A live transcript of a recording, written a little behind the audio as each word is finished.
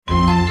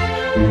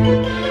Hello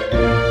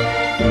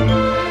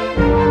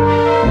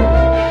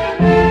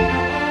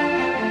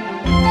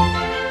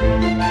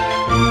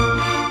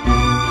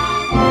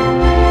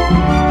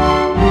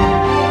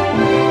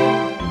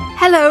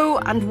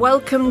and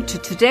welcome to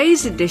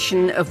today's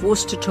edition of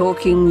Worcester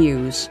Talking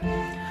News,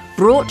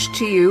 brought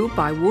to you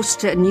by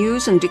Worcester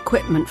News and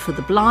Equipment for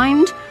the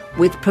Blind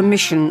with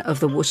permission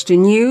of the Worcester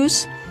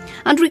News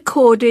and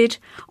recorded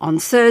on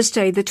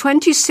Thursday the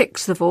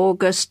 26th of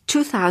August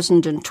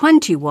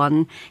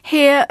 2021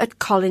 here at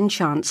Colin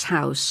Chance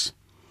House.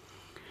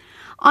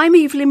 I'm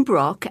Evelyn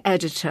Brock,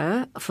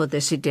 editor for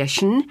this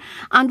edition,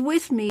 and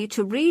with me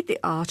to read the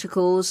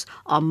articles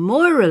are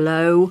Moira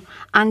Lowe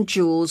and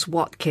Jules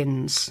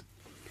Watkins.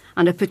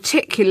 And a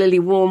particularly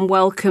warm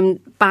welcome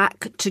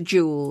back to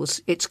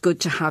Jules. It's good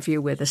to have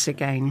you with us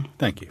again.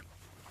 Thank you.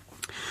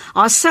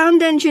 Our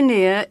sound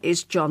engineer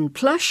is John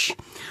Plush,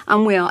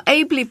 and we are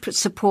ably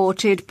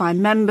supported by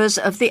members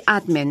of the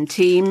admin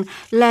team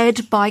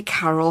led by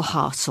Carol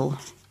Hartle.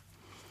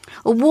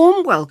 A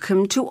warm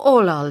welcome to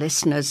all our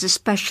listeners,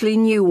 especially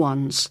new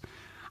ones,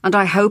 and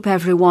I hope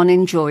everyone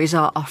enjoys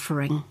our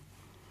offering.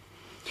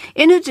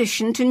 In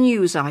addition to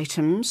news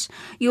items,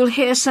 you'll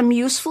hear some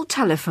useful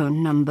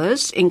telephone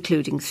numbers,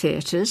 including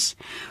theatres,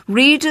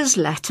 readers'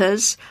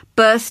 letters,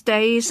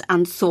 birthdays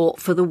and thought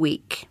for the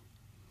week.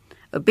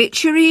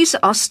 Obituaries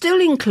are still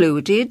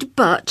included,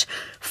 but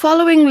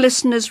following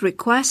listeners'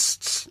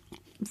 requests,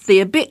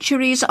 the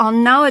obituaries are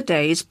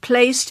nowadays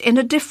placed in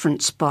a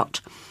different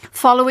spot,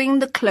 following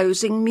the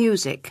closing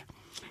music.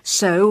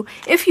 So,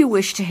 if you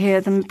wish to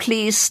hear them,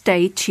 please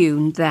stay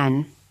tuned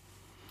then.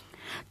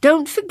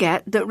 Don't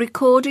forget that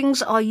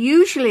recordings are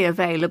usually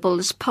available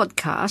as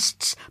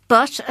podcasts,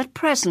 but at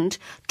present,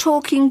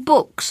 talking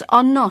books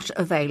are not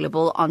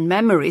available on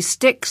memory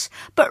sticks,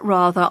 but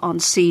rather on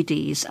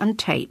CDs and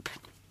tape.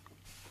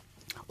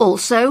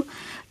 Also,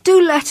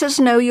 do let us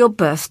know your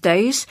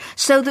birthdays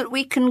so that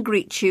we can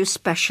greet you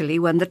specially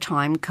when the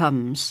time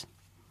comes.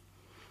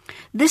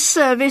 This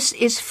service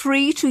is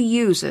free to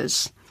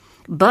users,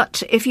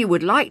 but if you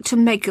would like to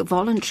make a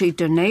voluntary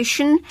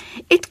donation,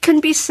 it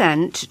can be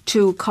sent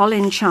to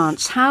Colin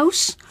Chance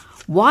House,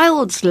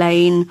 Wilds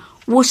Lane,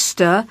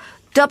 Worcester,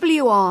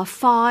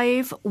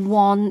 WR5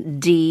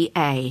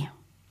 1DA.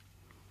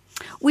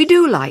 We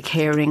do like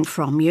hearing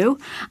from you,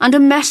 and a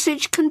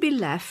message can be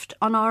left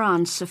on our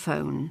answer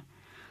phone.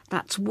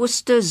 That's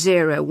Worcester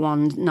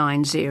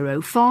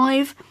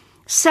 01905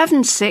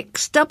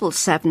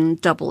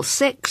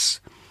 767766,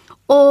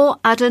 or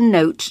add a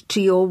note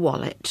to your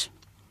wallet.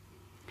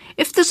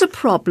 If there's a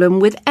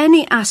problem with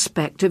any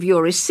aspect of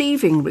your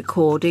receiving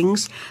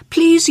recordings,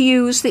 please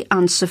use the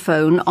answer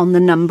phone on the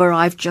number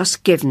I've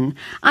just given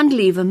and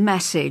leave a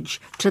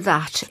message to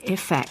that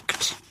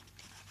effect.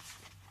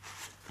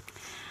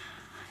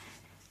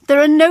 There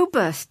are no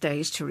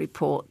birthdays to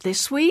report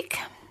this week,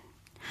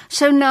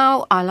 so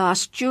now I'll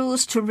ask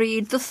Jules to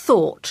read the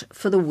thought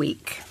for the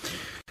week.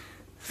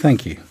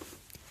 Thank you.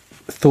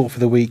 The thought for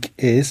the week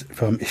is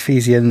from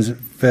Ephesians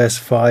verse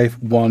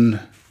 5, 1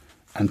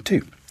 and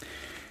 2.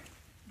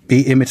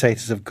 Be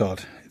imitators of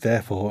God,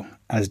 therefore,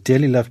 as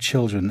dearly loved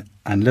children,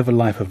 and live a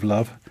life of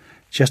love,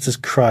 just as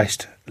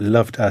Christ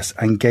loved us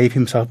and gave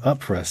himself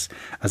up for us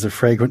as a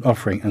fragrant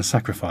offering and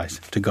sacrifice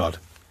to God.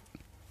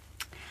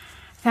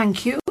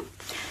 Thank you.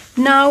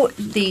 Now,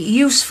 the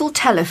useful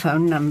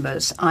telephone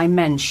numbers I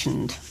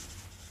mentioned.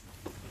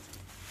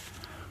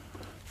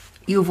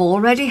 You've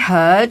already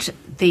heard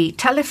the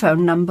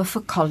telephone number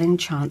for Colin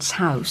Chance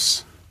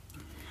House.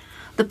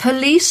 The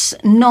police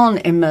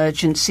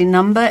non-emergency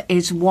number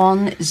is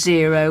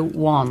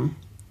 101.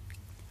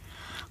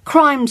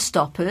 Crime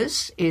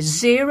Stoppers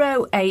is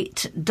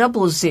 0800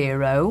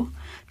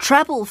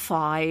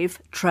 555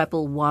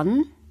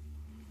 111.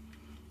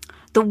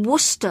 The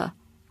Worcester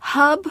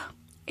Hub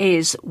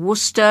is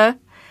Worcester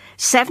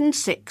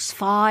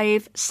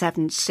 765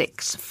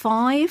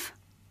 765.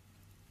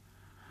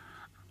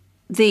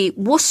 The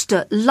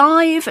Worcester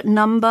Live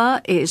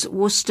number is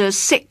Worcester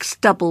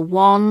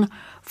 611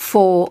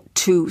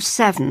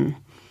 427,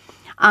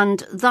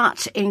 and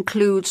that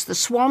includes the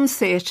Swan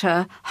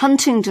Theatre,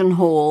 Huntingdon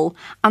Hall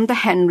and the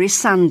Henry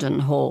Sandon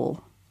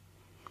Hall.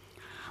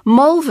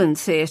 Malvern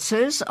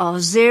Theatres are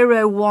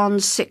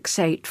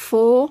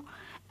 01684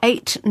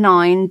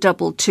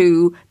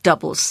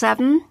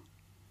 892277.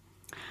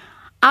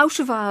 Out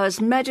of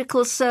Hours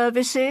Medical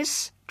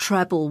Services,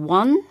 treble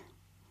 1.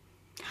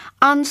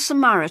 And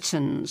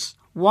Samaritans,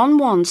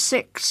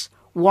 116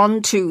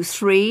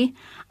 123,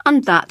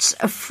 and that's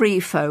a free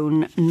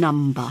phone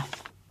number.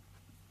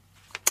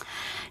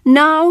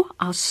 Now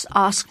I'll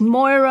ask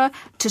Moira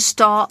to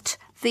start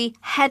the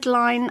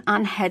headline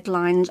and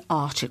headlines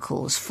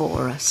articles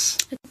for us.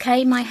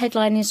 Okay, my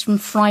headline is from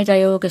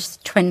Friday,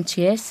 August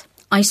 20th.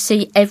 I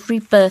see every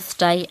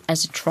birthday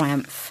as a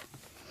triumph.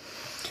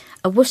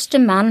 A Worcester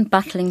man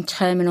battling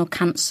terminal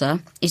cancer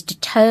is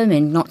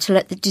determined not to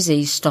let the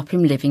disease stop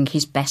him living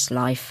his best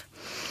life.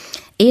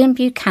 Ian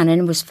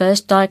Buchanan was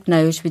first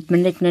diagnosed with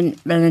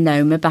malignant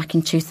melanoma back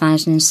in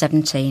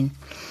 2017.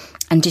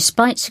 and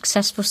despite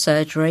successful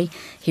surgery,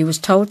 he was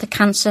told the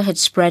cancer had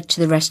spread to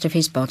the rest of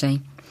his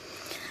body.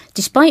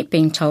 Despite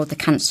being told the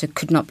cancer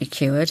could not be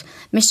cured,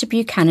 Mr.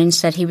 Buchanan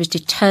said he was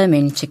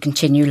determined to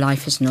continue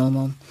life as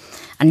normal.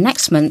 And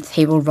next month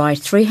he will ride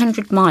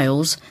 300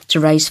 miles to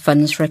raise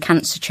funds for a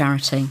cancer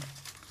charity.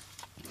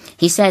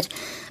 He said,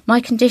 "My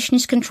condition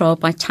is controlled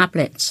by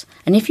tablets,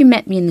 and if you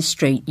met me in the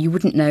street, you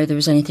wouldn't know there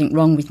was anything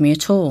wrong with me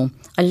at all.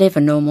 I live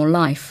a normal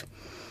life."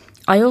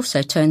 I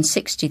also turned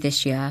 60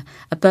 this year,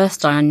 a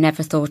birthday I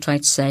never thought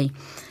I'd see,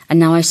 and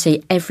now I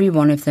see every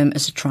one of them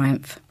as a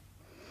triumph.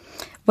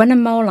 When a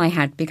mole I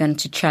had began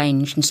to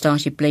change and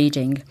started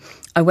bleeding,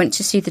 I went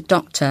to see the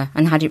doctor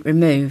and had it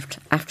removed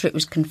after it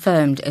was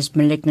confirmed as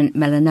malignant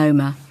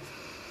melanoma.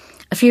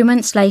 A few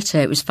months later,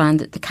 it was found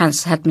that the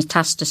cancer had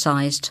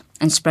metastasised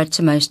and spread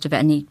to most of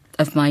any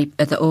of my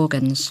other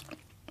organs.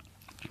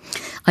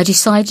 I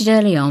decided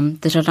early on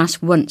that I'd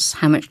ask once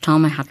how much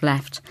time I had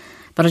left,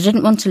 but I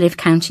didn't want to live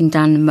counting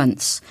down the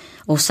months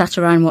or sat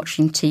around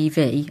watching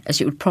TV,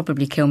 as it would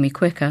probably kill me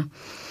quicker.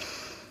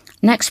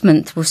 Next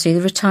month, we'll see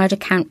the retired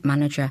account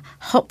manager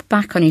hop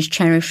back on his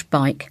cherished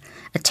bike,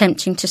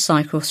 attempting to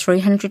cycle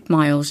 300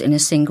 miles in a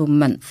single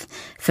month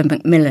for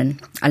Macmillan,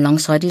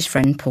 alongside his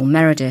friend Paul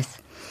Meredith.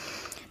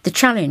 The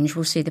challenge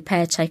will see the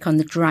pair take on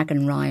the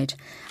Dragon Ride,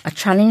 a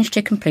challenge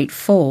to complete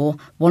 4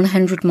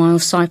 100-mile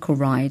cycle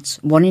rides,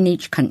 one in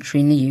each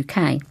country in the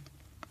UK.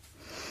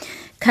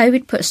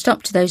 COVID put a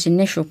stop to those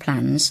initial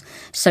plans,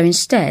 so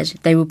instead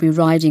they will be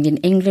riding in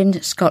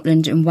England,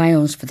 Scotland and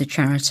Wales for the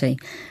charity,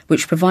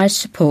 which provides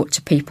support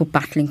to people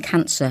battling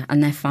cancer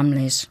and their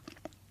families.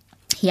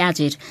 He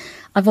added,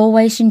 "I've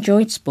always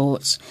enjoyed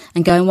sports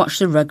and go and watch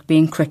the rugby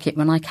and cricket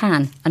when I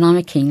can, and I'm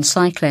a keen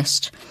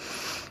cyclist.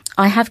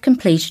 I have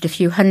completed a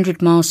few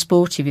 100-mile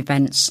sportive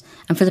events,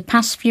 and for the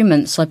past few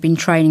months I've been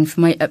training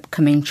for my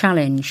upcoming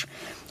challenge,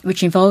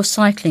 which involves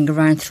cycling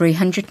around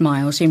 300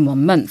 miles in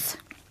 1 month.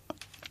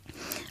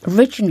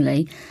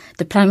 Originally,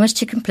 the plan was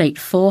to complete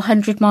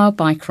 400-mile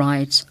bike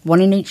rides, one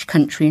in each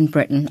country in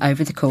Britain,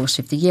 over the course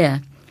of the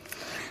year.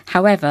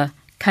 However,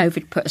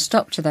 COVID put a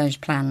stop to those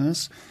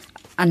plans,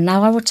 and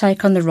now I will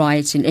take on the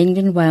rides in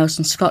England, Wales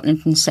and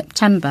Scotland in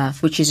September,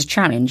 which is a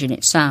challenge in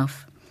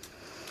itself.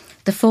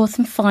 The 4th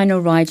and final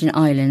ride in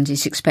Ireland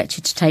is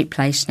expected to take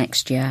place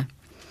next year.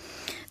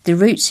 The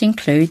routes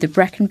include the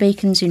Brecon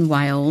Beacons in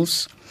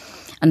Wales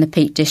and the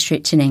Peak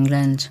District in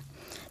England.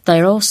 They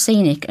are all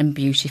scenic and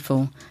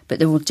beautiful, but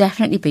there will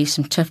definitely be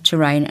some tough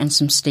terrain and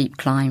some steep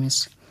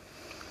climbs.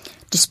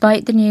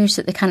 Despite the news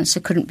that the cancer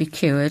couldn't be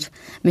cured,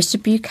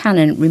 Mr.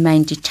 Buchanan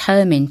remained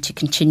determined to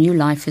continue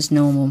life as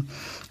normal,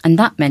 and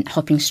that meant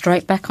hopping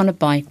straight back on a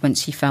bike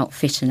once he felt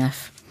fit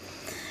enough.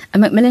 A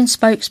Macmillan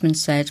spokesman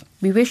said,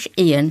 "We wish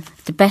Ian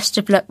the best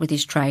of luck with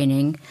his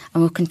training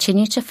and will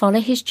continue to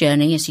follow his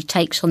journey as he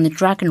takes on the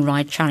Dragon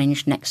Ride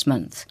Challenge next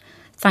month.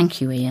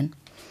 Thank you, Ian."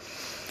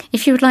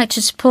 If you would like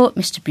to support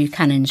Mr.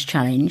 Buchanan's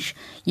challenge,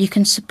 you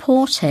can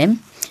support him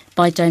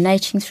by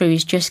donating through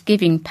his Just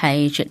Giving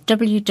page at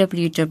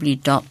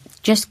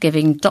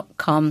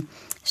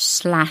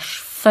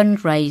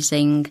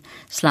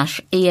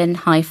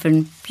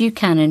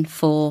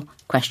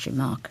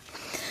www.justgiving.com/fundraising/Ian-Buchanan4?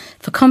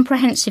 For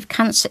comprehensive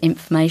cancer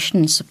information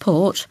and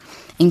support,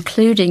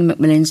 including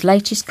Macmillan's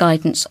latest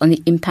guidance on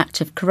the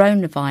impact of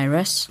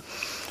coronavirus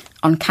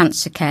on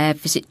cancer care,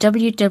 visit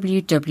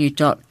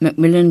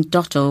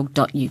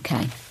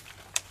www.macmillan.org.uk.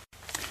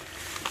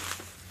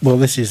 Well,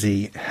 this is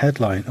the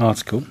headline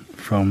article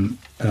from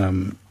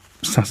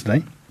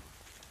Saturday,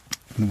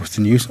 What's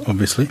the News,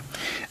 obviously,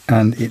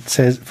 and it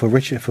says, for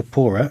richer for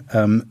poorer,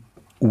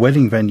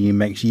 wedding venue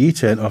makes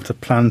U-turn after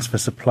plans for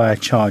supplier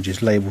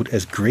charges labelled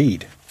as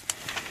greed.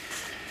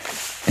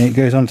 And it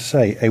goes on to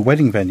say, a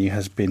wedding venue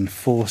has been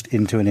forced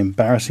into an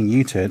embarrassing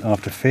U-turn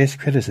after fierce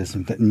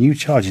criticism that new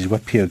charges were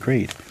pure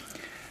greed.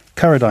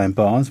 Carradine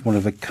Barnes, one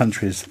of the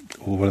county's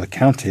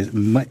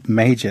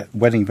major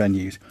wedding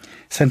venues,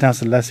 sent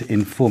out a letter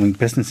informing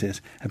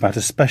businesses about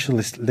a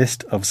specialist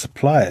list of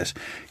suppliers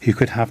who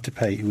would have to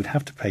pay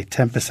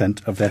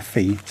 10% of their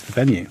fee to the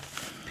venue.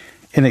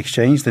 In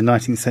exchange, the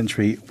 19th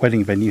century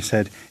wedding venue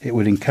said it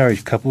would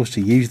encourage couples to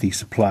use these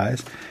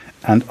suppliers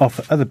and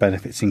offer other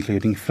benefits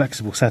including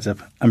flexible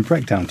setup and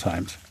breakdown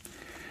times.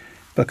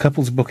 But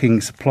couples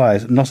booking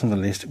suppliers not on the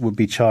list would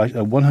be charged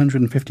a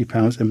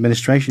 £150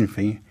 administration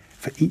fee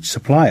for each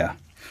supplier.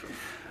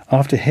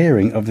 After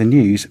hearing of the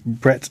news,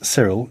 Brett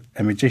Cyril,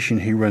 a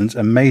magician who runs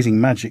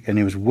Amazing Magic and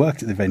who has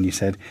worked at the venue,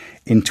 said,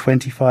 "In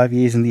 25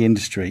 years in the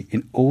industry,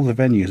 in all the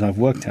venues I've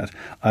worked at,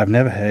 I've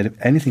never heard of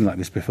anything like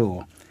this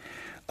before."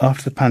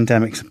 After the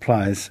pandemic,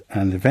 suppliers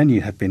and the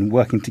venue have been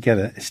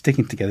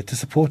sticking together to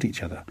support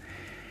each other.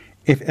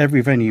 If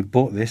every venue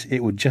bought this,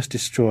 it would just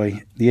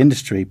destroy the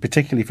industry,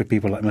 particularly for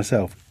people like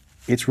myself.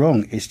 It's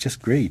wrong, it's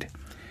just greed.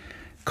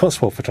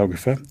 Cotswold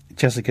photographer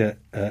Jessica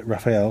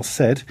Raphael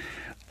said,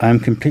 "I am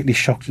completely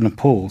shocked and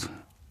appalled.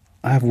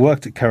 I have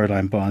worked at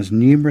Carradine Barnes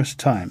numerous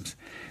times.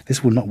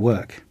 This will not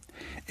work.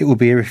 I will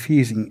be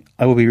refusing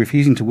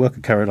to work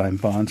at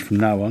Carradine Barnes from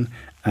now on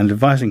and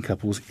advising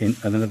couples in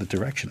another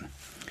direction."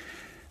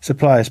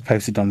 Suppliers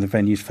posted on the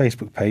venue's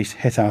Facebook page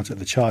hit out at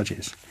the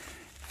charges.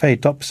 Faye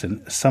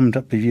Dobson summed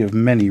up the view of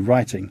many,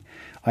 writing,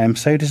 "I am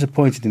so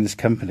disappointed in this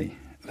company.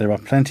 There are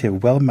plenty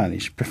of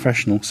well-managed,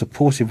 professional,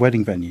 supportive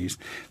wedding venues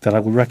that I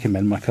will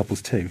recommend my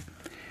couples to.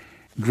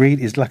 Greed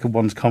is lack of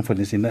one's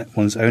confidence in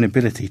one's own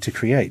ability to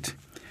create.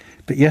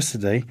 But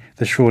yesterday,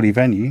 the Shrawley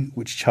venue,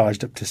 which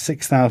charged up to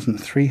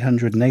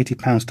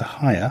 £6,380 to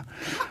hire,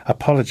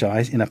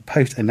 apologised in a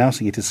post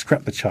announcing it had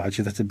scrapped the charge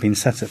that had been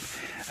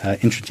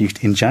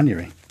introduced in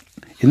January.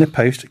 In the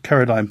post,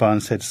 Caroline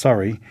Barnes said,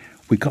 'Sorry,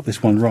 we got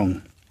this one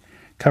wrong.'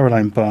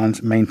 Caroline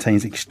Barnes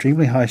maintains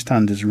extremely high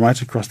standards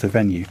right across the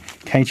venue,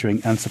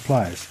 catering and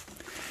suppliers.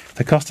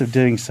 The cost of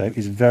doing so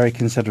is very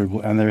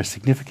considerable, and there is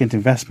significant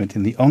investment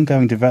in the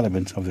ongoing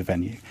development of the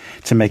venue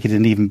to make it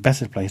an even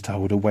better place to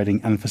hold a wedding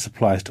and for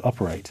suppliers to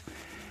operate.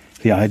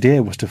 The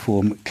idea was to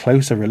form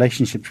closer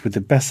relationships with the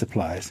best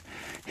suppliers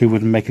who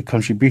would make a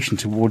contribution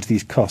towards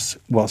these costs,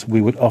 whilst we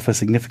would offer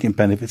significant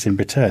benefits in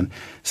return,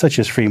 such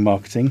as free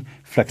marketing,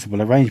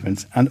 flexible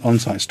arrangements and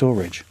on-site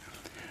storage.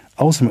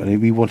 Ultimately,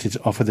 we wanted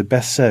to offer the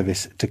best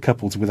service to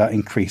couples without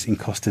increase in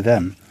cost to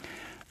them.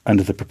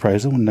 Under the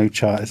proposal, no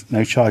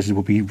charges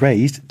will be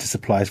raised to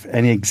suppliers for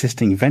any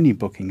existing venue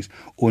bookings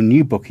or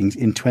new bookings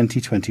in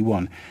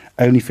 2021,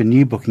 only for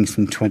new bookings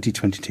from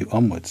 2022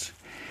 onwards.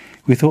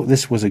 We thought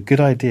this was a good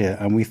idea,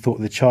 and we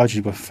thought the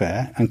charges were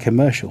fair and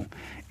commercial.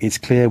 It's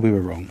clear we were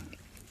wrong.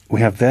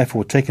 We have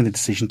therefore taken the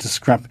decision to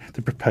scrap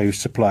the proposed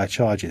supplier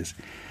charges.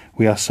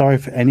 We are sorry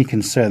for any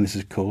concern this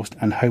has caused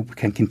and hope we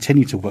can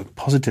continue to work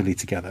positively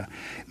together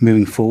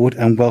moving forward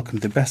and welcome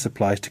the best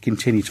suppliers to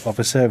continue to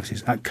offer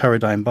services at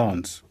Caroline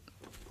Barnes."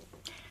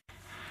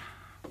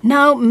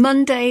 Now,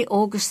 Monday,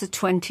 August the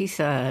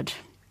 23rd,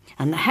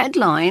 and the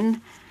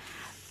headline,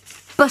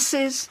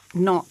 "Buses,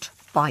 Not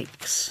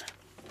Bikes,"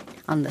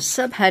 and the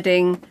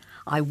subheading,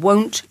 "I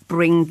won't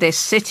bring this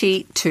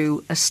city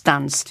to a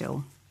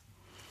standstill."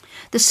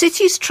 The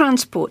city's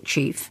transport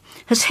chief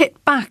has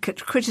hit back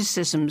at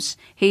criticisms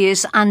he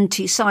is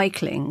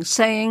anti-cycling,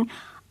 saying,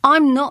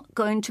 "I'm not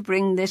going to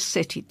bring this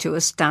city to a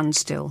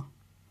standstill."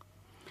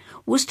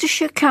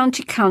 Worcestershire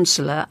County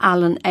Councillor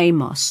Alan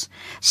Amos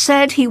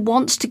said he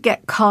wants to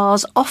get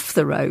cars off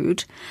the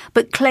road,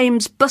 but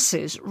claims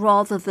buses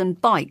rather than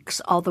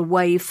bikes are the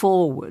way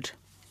forward.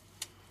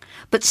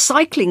 But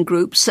cycling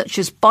groups such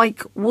as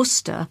Bike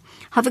Worcester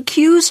have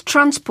accused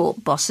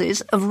transport buses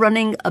of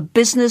running a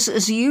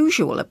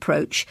business-as-usual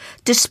approach,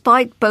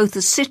 despite both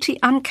the city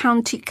and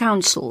county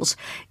councils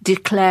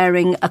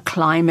declaring a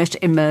climate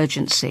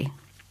emergency.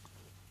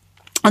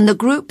 And the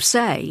group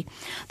say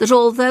that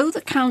although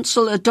the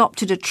council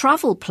adopted a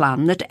travel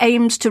plan that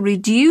aims to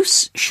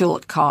reduce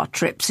short car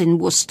trips in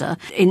Worcester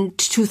in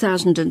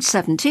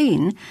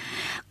 2017,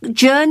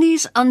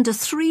 journeys under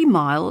 3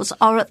 miles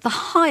are at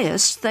the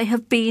highest they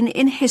have been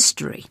in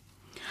history,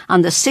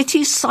 and the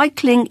city's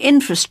cycling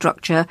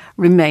infrastructure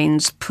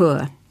remains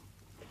poor.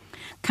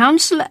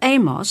 Councillor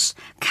Amos,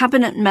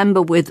 cabinet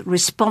member with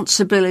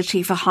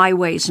responsibility for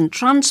highways and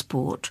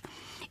transport,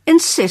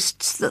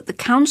 insists that the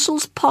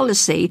council's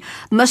policy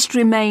must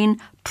remain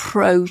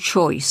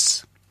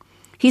pro-choice.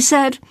 He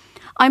said,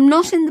 "I'm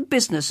not in the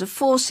business of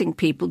forcing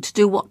people to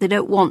do what they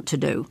don't want to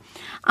do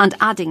and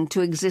adding to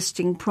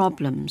existing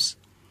problems.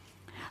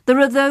 There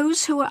are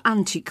those who are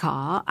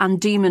anti-car and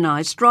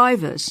demonise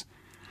drivers,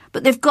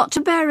 but they've got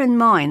to bear in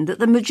mind that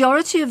the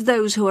majority of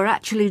those who are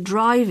actually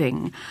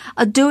driving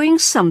are doing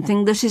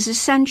something that is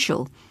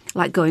essential,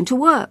 like going to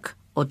work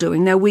or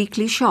doing their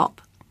weekly shop.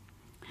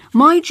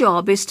 My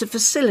job is to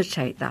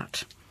facilitate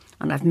that,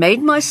 and I've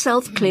made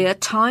myself clear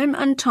time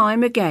and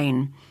time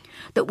again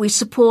that we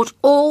support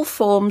all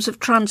forms of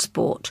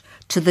transport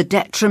to the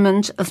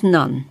detriment of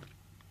none."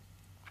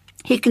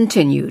 He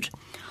continued,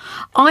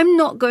 "I'm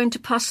not going to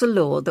pass a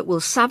law that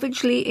will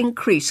savagely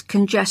increase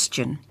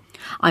congestion.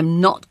 I'm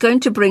not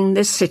going to bring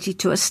this city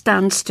to a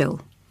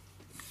standstill.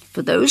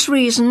 For those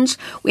reasons,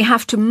 we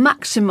have to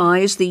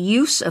maximise the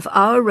use of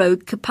our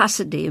road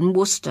capacity in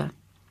Worcester.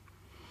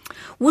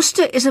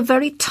 Worcester is a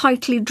very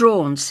tightly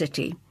drawn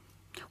city.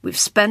 We've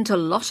spent a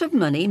lot of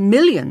money,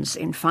 millions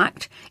in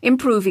fact,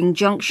 improving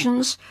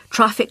junctions,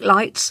 traffic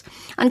lights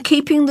and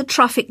keeping the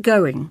traffic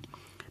going,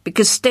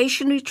 because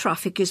stationary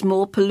traffic is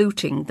more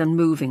polluting than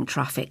moving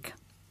traffic."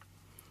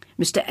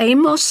 Mr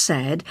Amos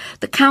said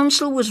the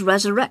council was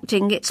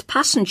resurrecting its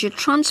passenger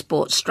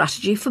transport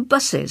strategy for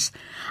buses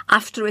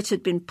after it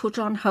had been put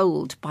on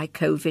hold by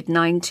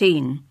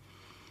COVID-19.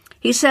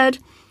 He said,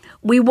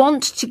 "We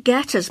want to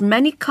get as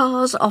many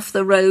cars off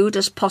the road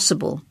as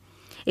possible.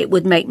 It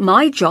would make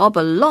my job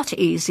a lot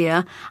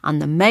easier, and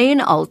the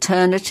main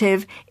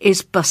alternative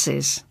is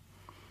buses.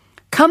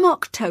 Come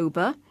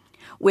October,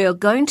 we are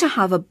going to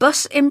have a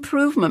bus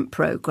improvement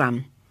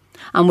programme,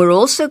 and we're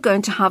also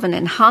going to have an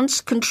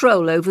enhanced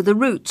control over the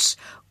routes,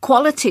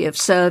 quality of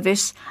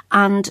service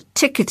and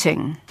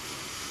ticketing.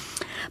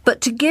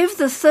 But to give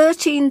the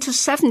 13 to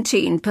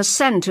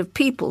 17% of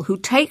people who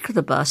take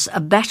the bus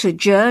a better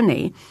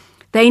journey,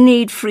 they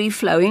need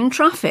free-flowing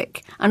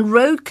traffic and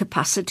road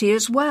capacity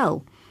as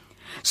well.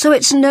 So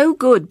it's no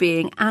good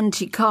being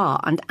anti-car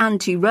and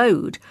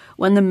anti-road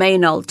when the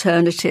main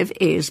alternative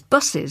is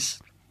buses.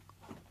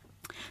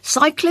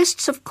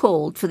 Cyclists have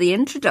called for the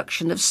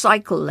introduction of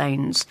cycle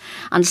lanes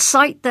and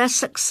cite their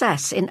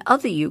success in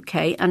other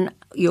UK and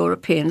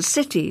European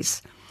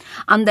cities.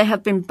 And they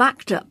have been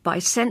backed up by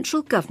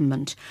central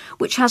government,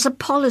 which has a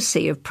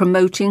policy of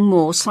promoting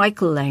more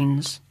cycle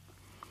lanes.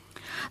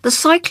 The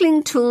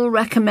cycling tool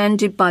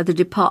recommended by the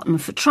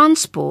Department for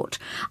Transport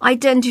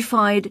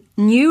identified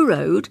New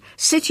Road,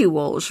 City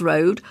Walls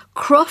Road,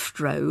 Croft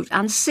Road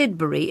and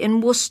Sidbury in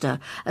Worcester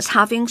as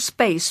having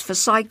space for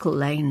cycle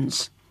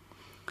lanes.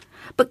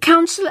 But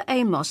Councillor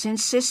Amos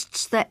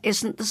insists there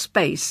isn't the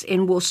space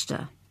in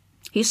Worcester.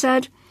 He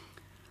said,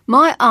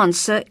 "My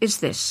answer is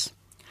this.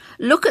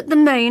 Look at the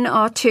main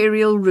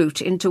arterial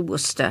route into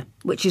Worcester,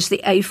 which is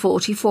the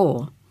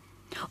A44.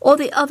 Or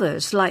the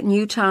others like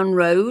Newtown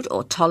Road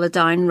or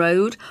Tolladine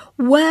Road.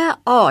 Where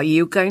are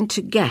you going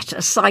to get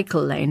a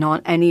cycle lane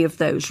on any of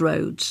those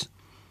roads?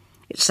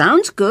 It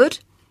sounds good,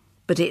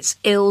 but it's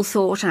ill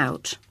thought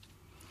out.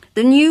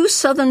 The new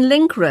Southern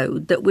Link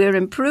Road that we're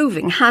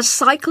improving has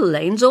cycle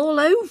lanes all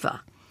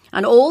over,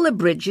 and all the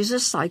bridges are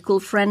cycle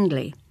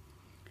friendly.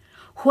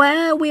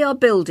 Where we are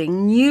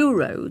building new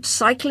roads,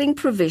 cycling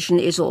provision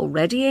is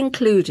already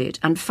included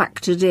and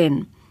factored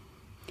in.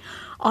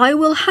 I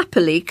will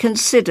happily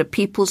consider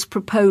people's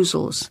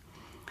proposals,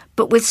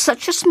 but with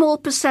such a small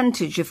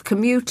percentage of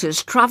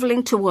commuters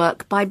travelling to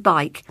work by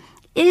bike,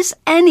 is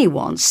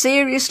anyone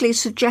seriously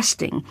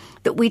suggesting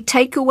that we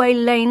take away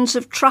lanes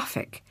of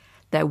traffic?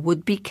 There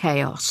would be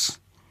chaos.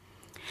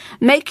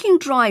 Making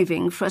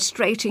driving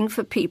frustrating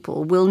for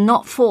people will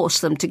not force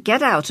them to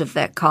get out of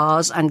their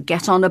cars and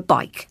get on a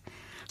bike,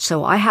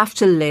 so I have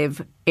to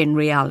live in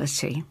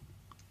reality."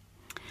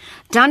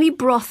 Danny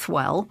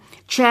Brothwell,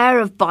 chair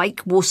of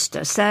Bike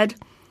Worcester, said,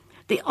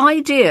 "The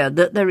idea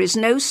that there is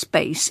no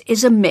space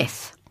is a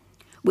myth,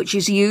 which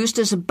is used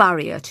as a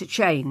barrier to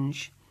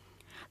change.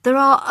 There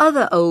are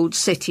other old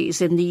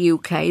cities in the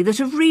UK that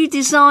have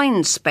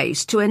redesigned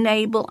space to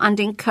enable and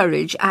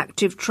encourage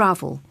active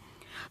travel.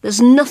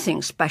 There's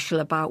nothing special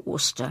about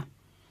Worcester.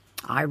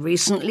 I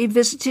recently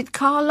visited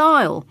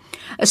Carlisle,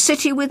 a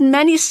city with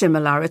many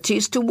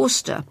similarities to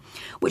Worcester,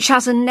 which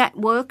has a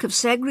network of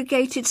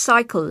segregated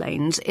cycle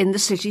lanes in the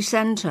city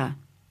centre.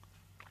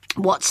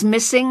 What's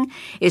missing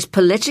is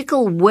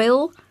political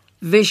will,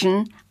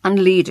 vision and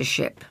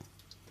leadership."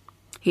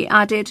 He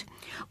added,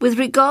 "With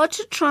regard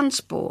to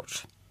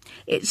transport,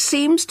 it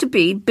seems to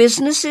be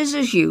businesses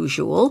as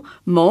usual,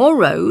 more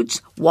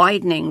roads,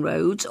 widening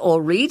roads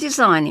or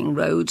redesigning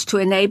roads to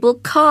enable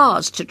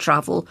cars to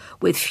travel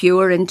with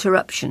fewer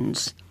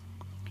interruptions.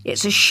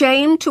 It's a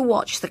shame to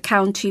watch the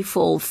county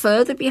fall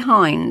further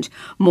behind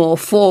more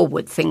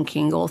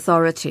forward-thinking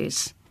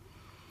authorities.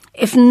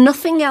 If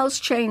nothing else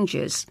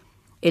changes,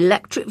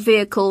 electric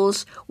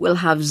vehicles will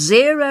have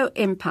zero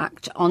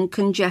impact on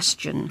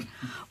congestion.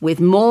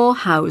 With more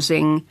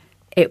housing,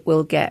 it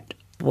will get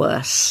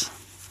worse."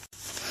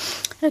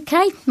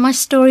 Okay, my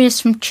story is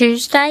from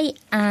Tuesday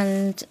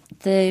and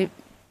the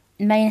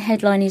main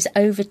headline is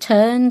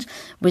 "Overturned"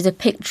 with a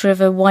picture of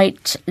a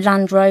white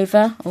Land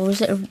Rover, or is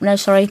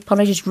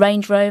it,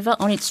 Range Rover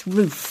on its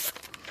roof.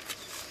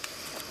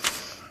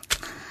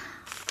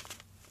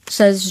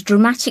 So there's a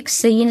dramatic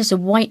scene as a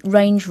white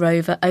Range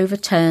Rover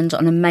overturned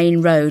on a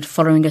main road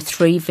following a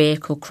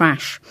 3-vehicle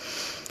crash.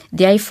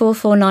 The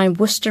A449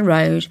 Worcester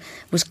Road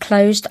was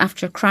closed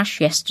after a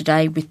crash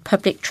yesterday with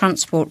public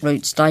transport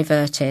routes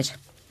diverted.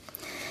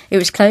 It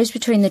was closed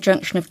between the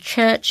junction of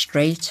Church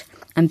Street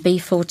and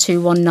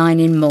B4219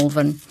 in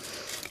Malvern.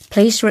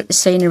 Police were at the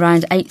scene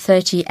around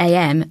 8:30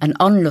 a.m. and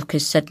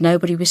onlookers said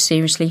nobody was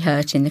seriously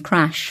hurt in the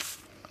crash.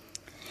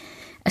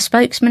 A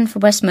spokesman for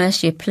West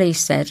Mercia Police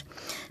said,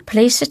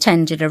 "Police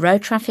attended a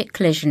road traffic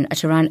collision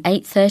at around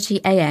 8:30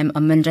 a.m.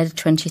 on Monday the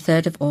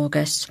 23rd of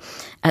August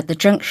at the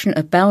junction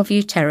of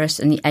Bellevue Terrace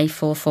and the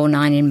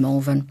A449 in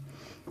Malvern.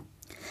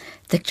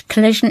 The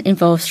collision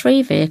involved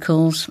 3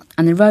 vehicles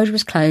and the road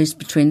was closed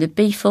between the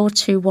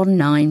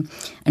B4219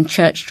 and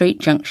Church Street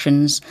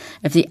junctions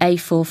of the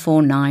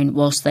A449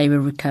 whilst they were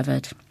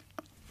recovered."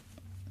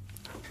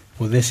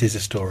 Well, this is a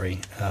story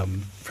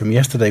from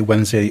yesterday,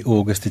 Wednesday,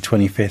 August the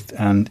 25th,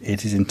 and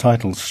it is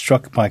entitled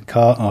 "Struck by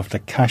Car After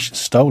Cash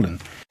Stolen."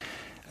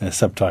 The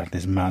subtitle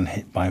is "Man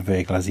Hit by a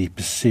Vehicle as He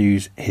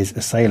Pursues His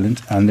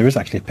Assailant," and there is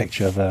actually a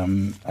picture of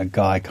a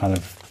guy kind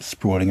of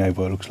sprawling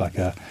over what looks like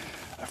a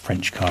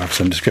French car of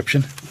some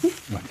description.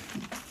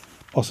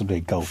 Possibly a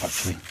Golf,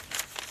 actually.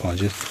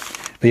 Apologies.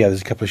 But yeah, there's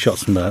a couple of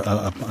shots from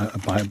a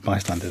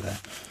bystander there.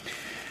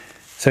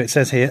 So it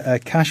says here,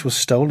 cash was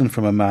stolen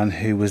from a man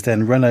who was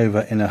then run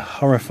over in a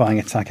horrifying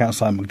attack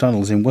outside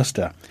McDonald's in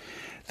Worcester.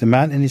 The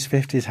man in his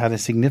 50s had a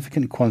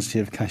significant quantity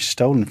of cash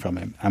stolen from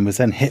him and was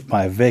then hit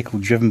by a vehicle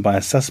driven by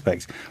a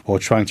suspect while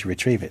trying to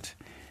retrieve it.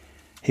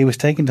 He was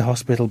taken to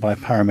hospital by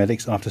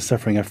paramedics after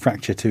suffering a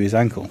fracture to his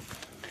ankle.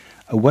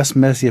 A West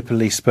Mercia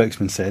police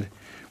spokesman said,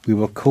 We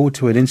were called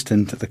to an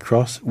incident at the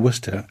Cross,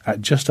 Worcester,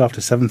 at just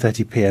after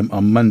 7:30 p.m.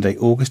 on Monday,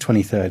 August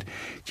 23rd,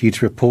 due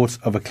to reports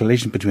of a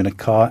collision between a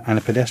car and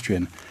a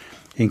pedestrian.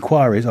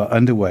 Inquiries are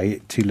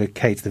underway to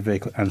locate the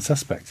vehicle and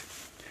suspect.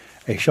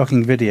 A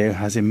shocking video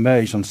has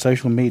emerged on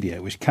social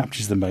media which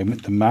captures the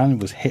moment the man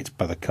was hit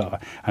by the car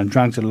and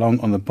dragged along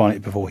on the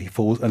bonnet before he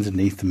falls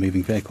underneath the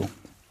moving vehicle.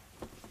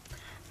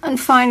 And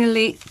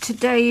finally,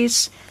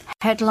 today's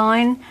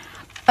headline: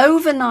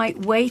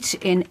 overnight wait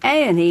in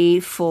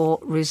A&E for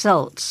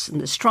results. And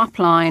the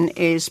strapline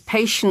is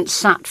patient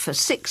sat for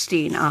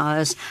 16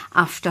 hours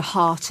after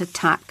heart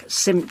attack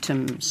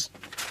symptoms.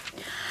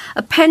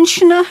 A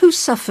pensioner who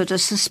suffered a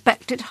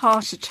suspected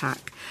heart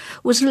attack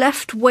was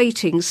left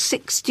waiting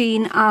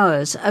 16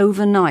 hours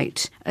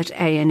overnight at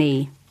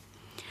A&E.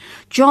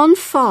 John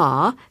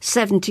Farr,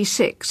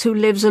 76, who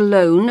lives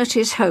alone at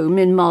his home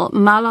in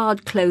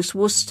Mallard Close,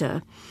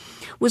 Worcester,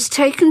 was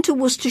taken to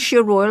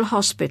Worcestershire Royal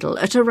Hospital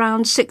at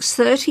around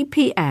 6:30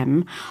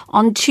 p.m.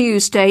 on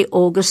Tuesday,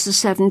 August the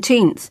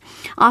 17th,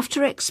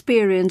 after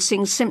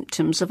experiencing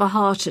symptoms of a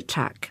heart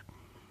attack.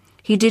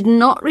 He did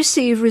not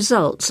receive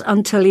results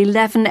until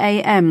 11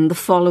 a.m. the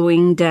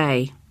following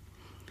day.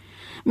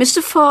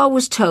 Mr. Farr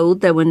was told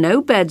there were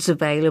no beds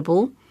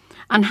available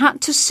and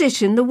had to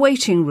sit in the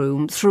waiting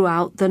room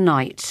throughout the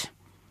night.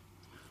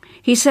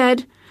 He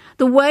said,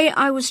 "The way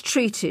I was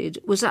treated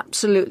was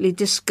absolutely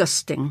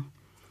disgusting.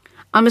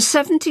 I'm a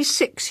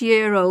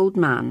 76-year-old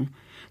man.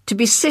 To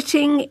be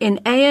sitting in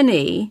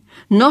A&E,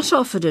 not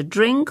offered a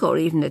drink or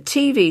even a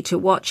TV to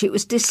watch, it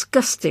was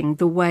disgusting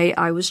the way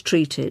I was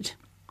treated.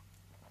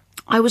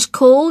 I was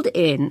called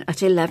in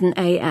at 11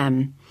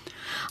 a.m.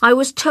 I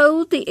was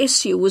told the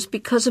issue was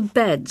because of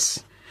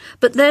beds,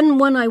 but then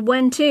when I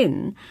went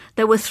in,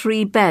 there were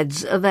 3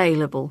 beds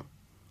available.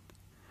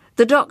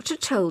 The doctor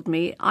told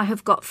me I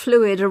have got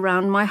fluid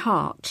around my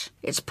heart.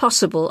 It's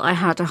possible I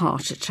had a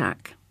heart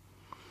attack."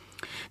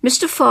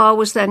 Mr. Farr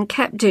was then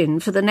kept in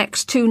for the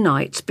next 2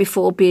 nights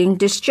before being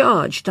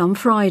discharged on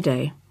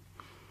Friday.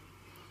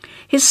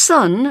 His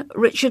son,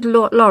 Richard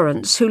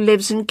Lawrence, who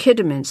lives in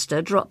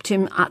Kidderminster, dropped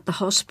him at the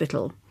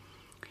hospital.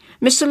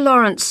 Mr.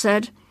 Lawrence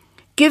said,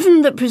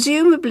 "Given that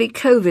presumably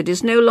COVID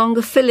is no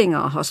longer filling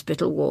our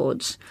hospital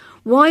wards,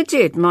 why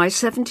did my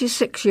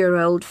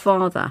 76-year-old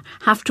father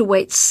have to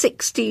wait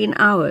 16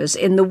 hours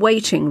in the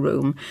waiting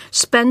room,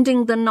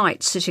 spending the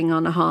night sitting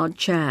on a hard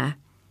chair?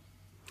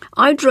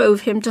 I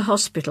drove him to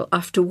hospital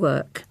after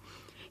work.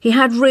 He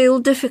had real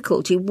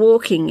difficulty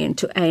walking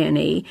into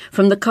A&E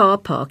from the car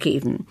park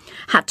even,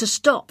 had to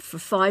stop for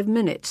 5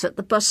 minutes at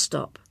the bus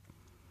stop.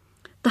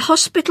 The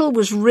hospital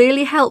was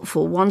really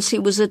helpful once he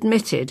was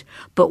admitted,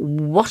 but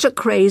what a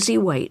crazy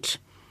wait.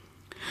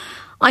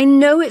 I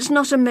know it's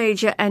not a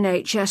major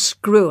NHS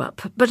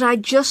screw-up, but I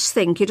just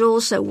think it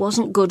also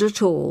wasn't good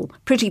at all,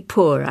 pretty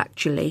poor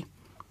actually."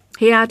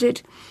 He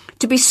added,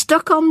 "To be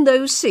stuck on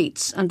those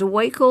seats and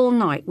awake all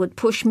night would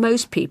push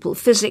most people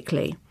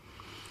physically.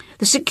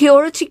 The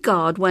security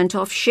guard went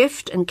off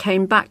shift and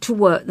came back to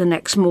work the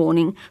next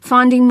morning,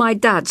 finding my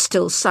dad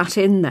still sat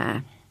in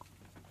there.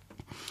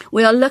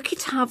 We are lucky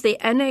to have the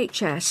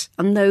NHS,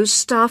 and those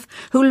staff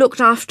who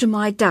looked after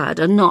my dad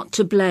are not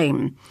to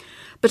blame.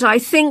 But I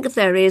think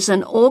there is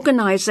an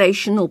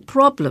organisational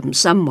problem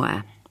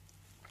somewhere."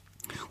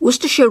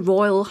 Worcestershire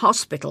Royal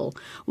Hospital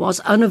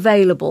was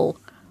unavailable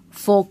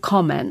for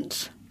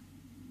comment.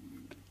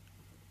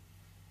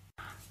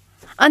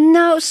 And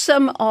now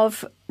some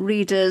of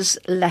readers'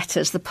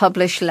 letters, the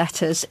published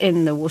letters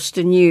in the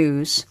Worcester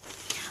News.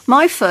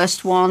 My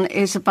first one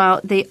is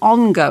about the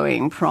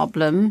ongoing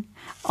problem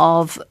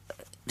of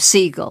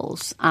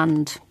seagulls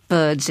and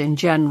birds in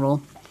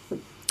general.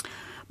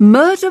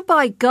 "Murder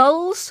by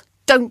gulls?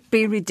 Don't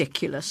be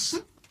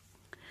ridiculous.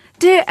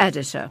 Dear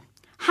editor,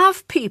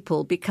 have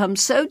people become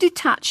so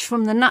detached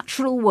from the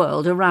natural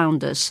world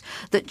around us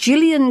that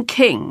Gillian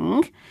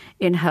King,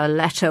 in her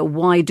letter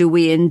Why Do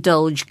We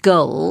Indulge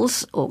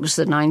Gulls, August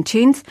the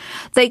 19th,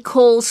 they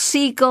call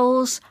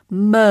seagulls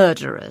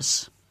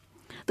murderers?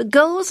 The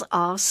gulls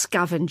are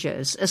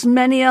scavengers, as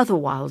many other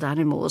wild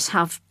animals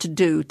have to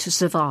do to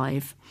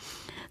survive.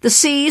 The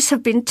seas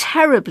have been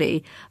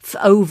terribly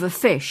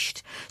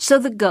overfished, so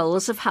the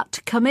gulls have had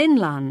to come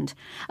inland,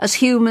 as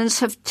humans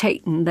have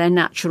taken their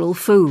natural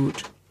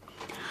food.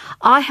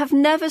 I have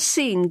never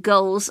seen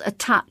gulls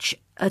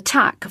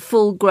attack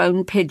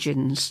full-grown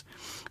pigeons.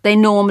 They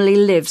normally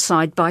live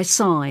side by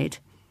side.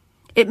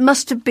 It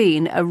must have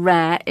been a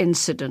rare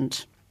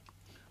incident.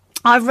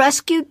 I've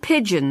rescued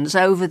pigeons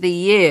over the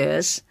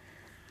years,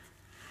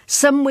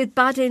 some with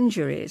bad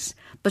injuries,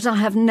 but I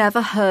have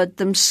never heard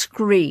them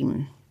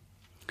scream.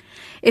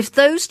 If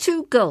those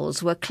 2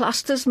 gulls were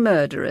classed as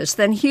murderers,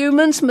 then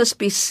humans must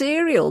be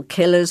serial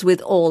killers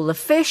with all the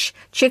fish,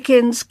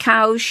 chickens,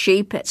 cows,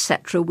 sheep,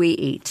 etc. we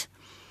eat.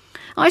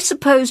 I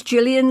suppose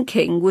Gillian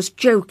King was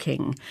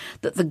joking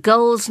that the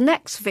gull's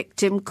next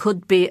victim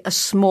could be a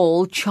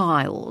small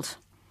child.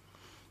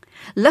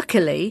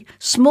 Luckily,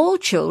 small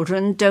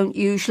children don't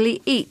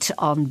usually eat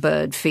on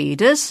bird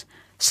feeders,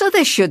 so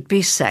they should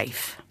be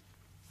safe."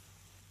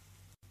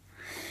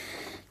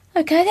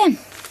 OK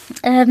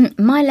then.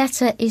 My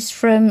letter is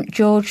from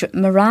George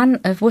Moran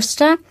of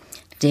Worcester.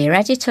 Dear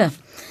Editor,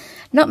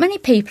 not many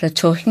people are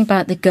talking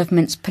about the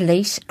government's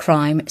police,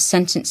 crime,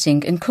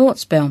 sentencing and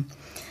courts bill.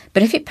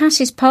 But if it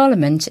passes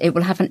Parliament, it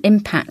will have an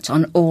impact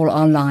on all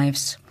our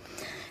lives.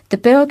 The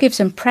bill gives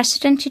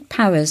unprecedented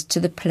powers to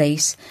the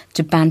police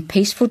to ban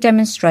peaceful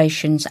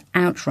demonstrations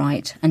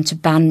outright and to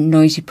ban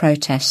noisy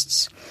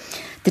protests.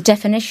 The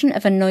definition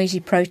of a noisy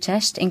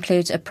protest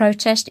includes a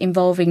protest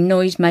involving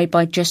noise made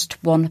by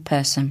just one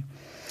person.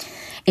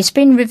 It's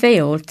been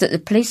revealed that the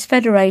Police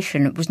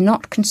Federation was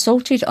not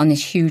consulted on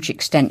this huge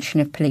extension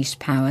of police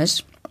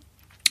powers.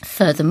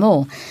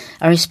 Furthermore,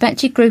 a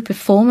respected group of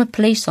former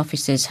police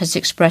officers has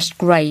expressed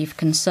grave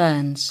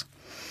concerns.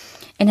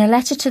 In a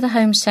letter to the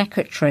Home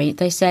Secretary,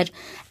 they said,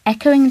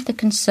 echoing the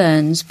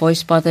concerns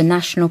voiced by the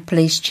National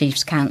Police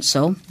Chiefs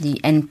Council,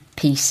 the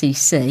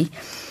NPCC,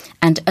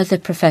 and other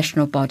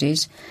professional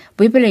bodies,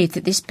 we believe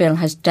that this bill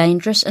has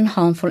dangerous and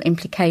harmful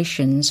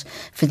implications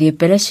for the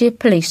ability of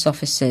police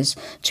officers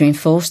to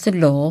enforce the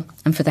law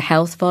and for the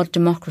health of our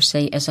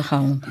democracy as a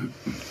whole.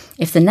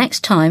 If the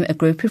next time a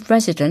group of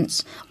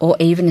residents, or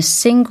even a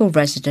single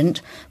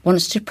resident,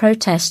 wants to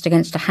protest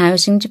against a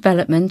housing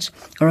development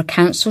or a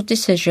council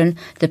decision,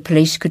 the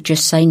police could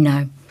just say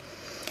no.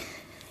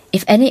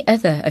 If any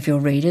other of your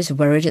readers are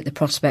worried at the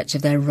prospect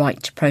of their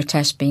right to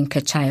protest being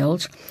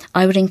curtailed,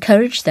 I would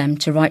encourage them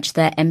to write to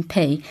their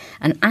MP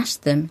and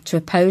ask them to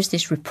oppose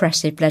this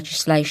repressive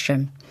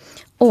legislation.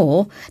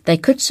 Or they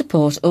could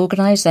support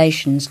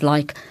organisations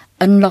like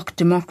Unlock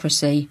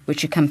Democracy,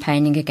 which are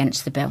campaigning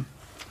against the bill.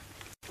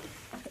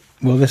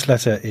 Well, this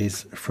letter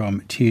is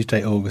from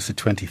Tuesday, August the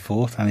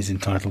 24th, and is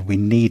entitled We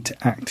Need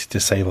to Act to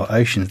Save Our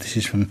Oceans. This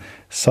is from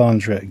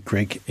Sandra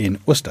Grigg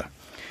in Worcester.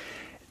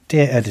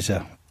 Dear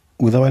Editor,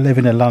 although I live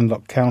in a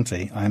landlocked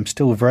county, I am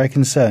still very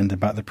concerned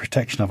about the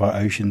protection of our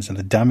oceans and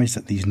the damage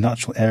that these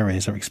natural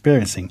areas are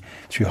experiencing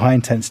through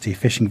high-intensity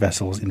fishing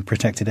vessels in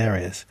protected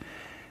areas.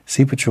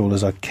 Super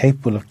trawlers are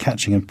capable of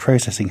catching and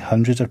processing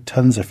hundreds of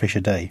tons of fish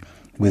a day,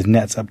 with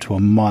nets up to a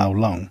mile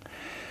long.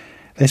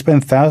 They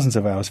spend thousands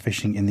of hours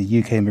fishing in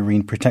the UK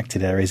marine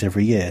protected areas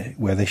every year,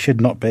 where they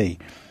should not be.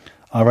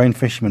 Our own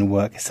fishermen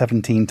work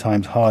 17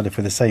 times harder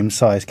for the same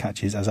size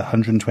catches as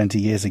 120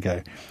 years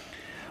ago.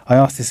 I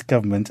ask this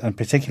government, and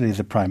particularly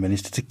the Prime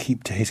Minister, to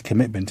keep to his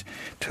commitment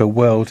to a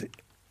world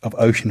of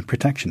ocean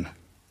protection.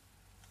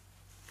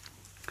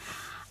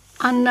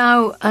 And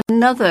now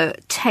another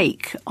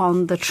take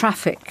on the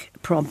traffic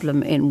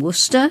problem in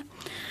Worcester.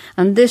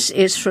 And this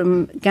is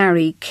from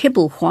Gary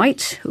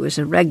Kibblewhite, who is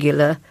a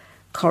regular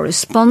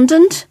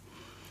correspondent.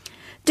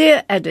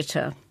 Dear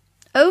Editor,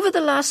 over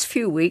the last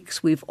few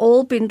weeks we've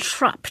all been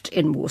trapped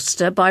in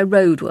Worcester by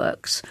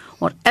roadworks.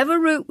 Whatever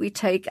route we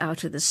take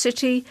out of the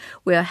city,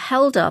 we are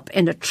held up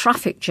in a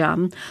traffic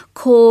jam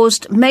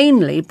caused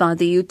mainly by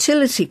the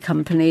utility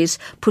companies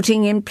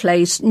putting in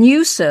place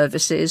new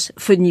services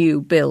for new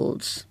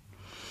builds.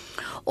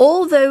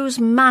 All those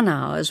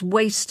man-hours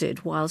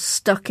wasted while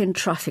stuck in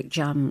traffic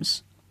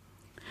jams.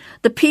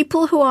 The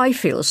people who I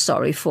feel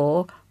sorry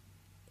for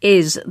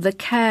is the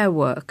care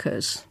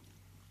workers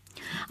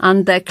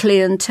and their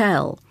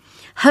clientele.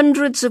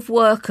 Hundreds of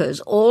workers,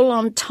 all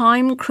on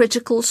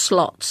time-critical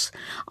slots,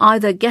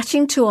 either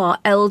getting to our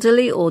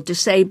elderly or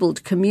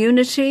disabled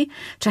community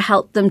to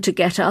help them to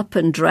get up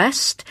and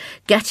dressed,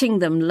 getting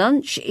them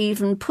lunch,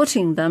 even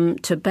putting them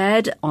to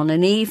bed on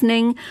an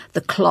evening. The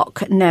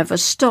clock never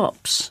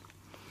stops.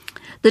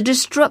 The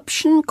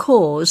disruption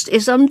caused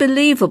is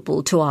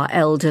unbelievable to our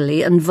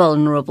elderly and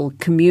vulnerable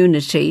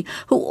community,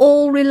 who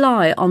all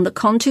rely on the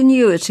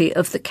continuity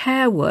of the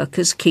care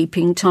workers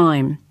keeping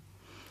time.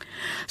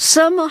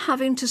 Some are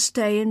having to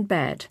stay in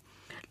bed,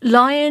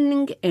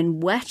 lying in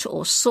wet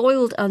or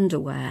soiled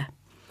underwear.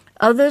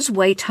 Others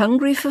wait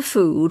hungry for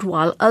food,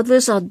 while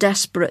others are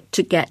desperate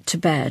to get to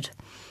bed.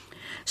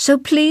 So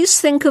please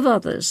think of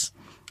others.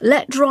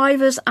 Let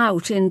drivers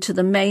out into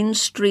the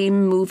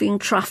mainstream moving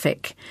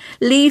traffic.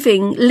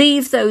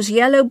 Leave those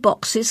yellow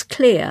boxes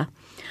clear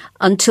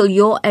until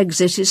your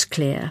exit is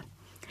clear.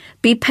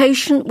 Be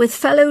patient with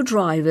fellow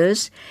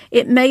drivers.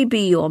 It may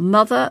be your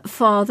mother,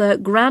 father,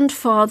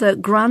 grandfather,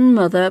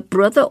 grandmother,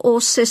 brother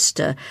or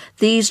sister.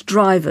 These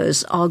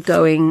drivers are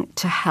going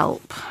to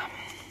help.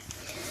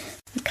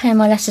 OK,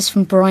 my letter's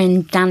from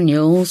Brian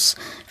Daniels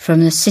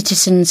from the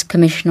Citizens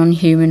Commission on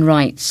Human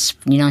Rights,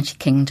 United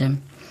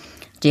Kingdom.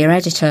 Dear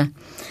Editor,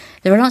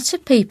 there are lots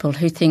of people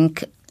who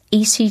think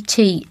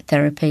ECT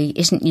therapy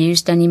isn't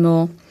used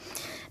anymore.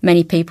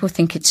 Many people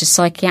think it's a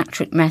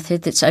psychiatric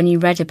method that's only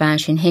read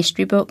about in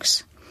history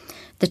books.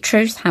 The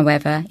truth,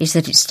 however, is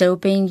that it's still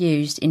being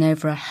used in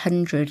over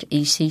 100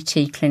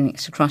 ECT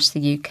clinics across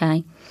the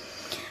UK.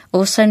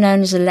 Also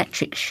known as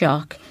electric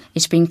shock,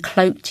 it's been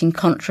cloaked in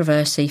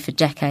controversy for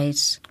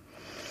decades.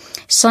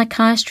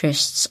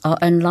 Psychiatrists are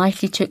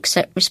unlikely to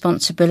accept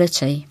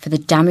responsibility for the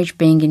damage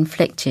being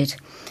inflicted,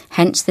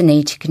 Hence the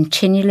need to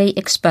continually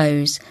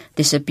expose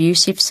this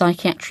abusive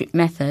psychiatric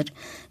method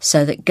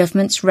so that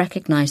governments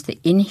recognise the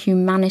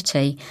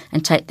inhumanity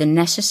and take the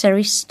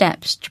necessary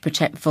steps to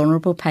protect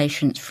vulnerable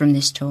patients from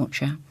this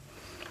torture.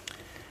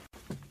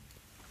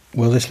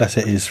 Well, this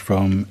letter is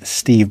from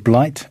Steve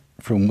Blight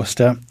from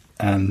Worcester,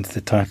 and the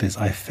title is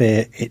I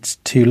Fear It's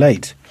Too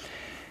Late.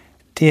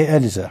 Dear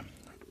Editor,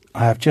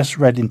 I have just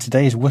read in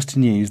today's Worcester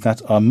News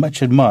that our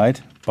much admired,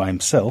 by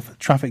himself,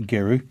 traffic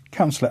guru,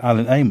 Councillor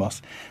Alan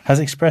Amos, has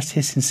expressed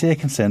his sincere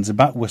concerns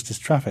about Worcester's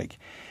traffic.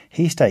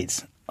 He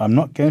states, I'm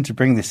not going to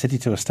bring this city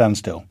to a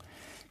standstill.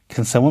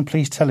 Can someone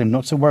please tell him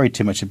not to worry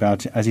too much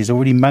about it, as he's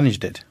already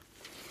managed it?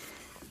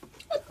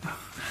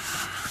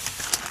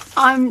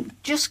 I'm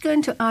just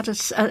going to add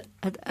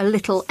a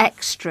little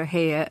extra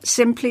here,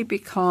 simply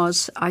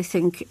because I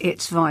think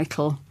it's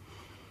vital.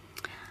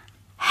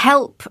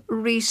 Help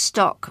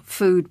restock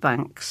food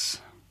banks.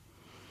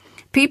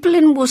 People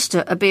in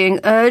Worcester are being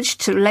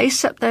urged to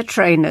lace up their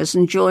trainers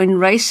and join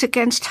Race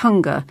Against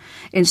Hunger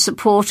in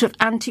support of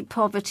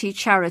anti-poverty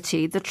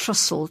charity, the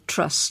Trussell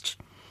Trust.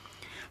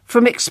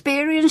 From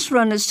experienced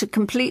runners to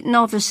complete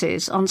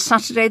novices, on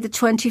Saturday the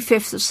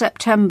 25th of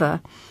September,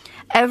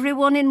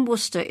 everyone in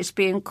Worcester is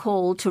being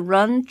called to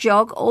run,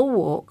 jog or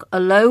walk,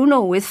 alone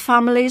or with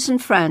families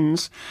and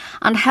friends,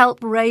 and help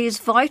raise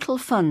vital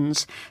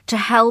funds to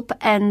help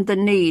end the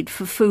need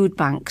for food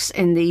banks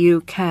in the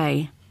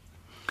UK.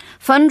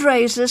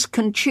 Fundraisers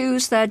can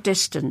choose their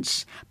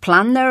distance,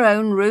 plan their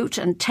own route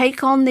and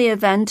take on the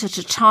event at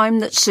a time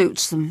that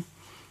suits them.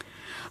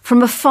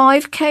 From a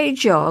 5k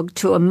jog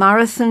to a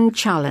marathon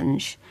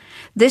challenge,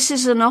 this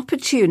is an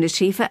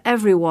opportunity for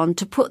everyone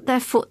to put their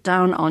foot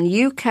down on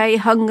UK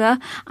hunger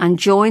and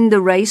join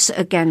the race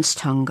against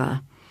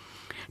hunger.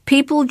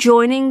 People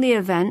joining the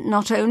event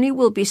not only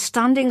will be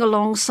standing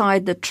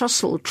alongside the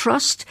Trussell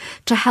Trust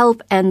to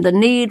help end the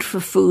need for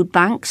food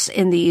banks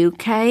in the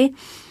UK,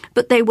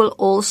 but they will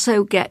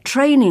also get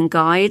training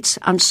guides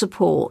and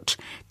support,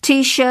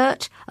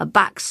 T-shirt, a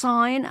back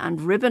sign and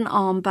ribbon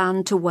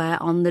armband to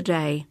wear on the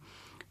day.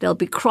 They'll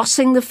be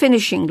crossing the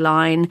finishing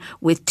line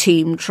with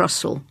Team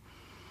Trussell.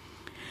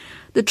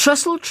 The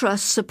Trussell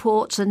Trust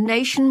supports a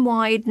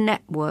nationwide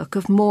network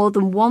of more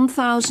than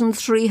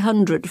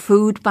 1,300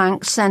 food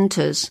bank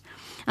centres,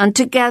 and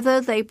together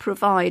they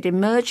provide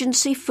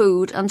emergency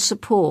food and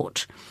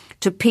support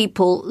to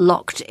people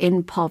locked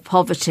in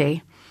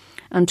poverty.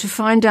 And to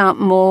find out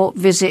more,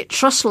 visit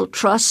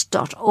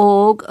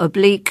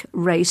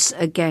trusselltrust.org/race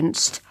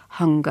against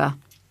hunger.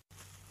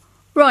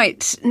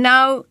 Right,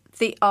 now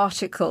the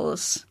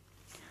articles.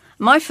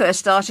 My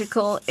first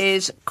article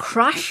is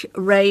Crash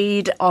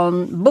Raid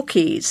on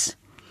Bookies.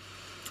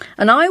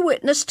 An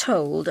eyewitness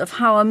told of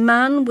how a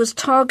man was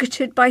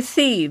targeted by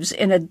thieves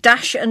in a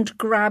dash and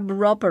grab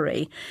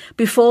robbery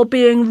before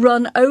being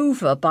run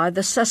over by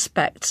the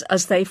suspects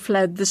as they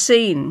fled the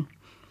scene.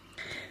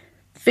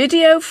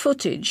 Video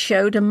footage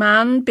showed a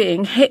man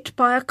being hit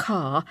by a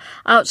car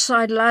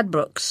outside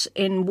Ladbrokes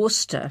in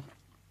Worcester,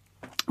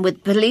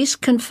 with police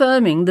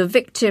confirming the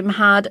victim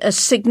had a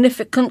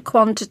significant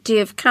quantity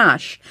of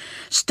cash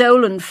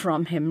stolen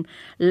from him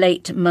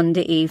late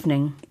Monday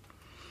evening.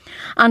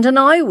 And an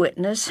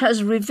eyewitness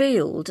has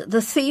revealed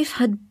the thief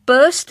had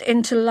burst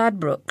into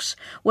Ladbrokes,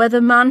 where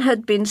the man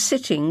had been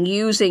sitting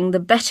using the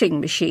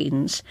betting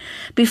machines,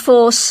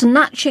 before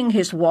snatching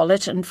his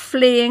wallet and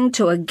fleeing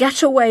to a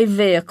getaway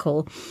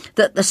vehicle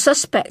that the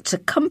suspect's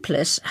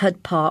accomplice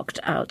had parked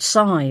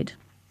outside.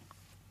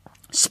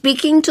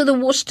 Speaking to the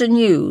Worcester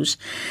News,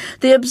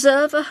 the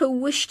observer, who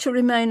wished to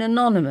remain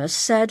anonymous,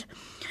 said,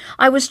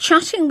 I was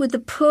chatting with the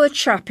poor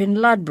chap in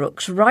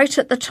Ladbrokes right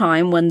at the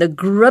time when the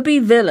grubby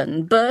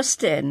villain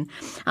burst in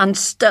and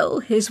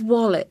stole his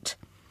wallet.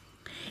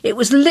 It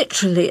was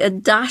literally a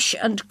dash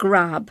and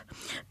grab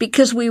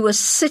because we were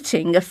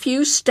sitting a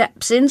few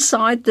steps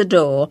inside the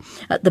door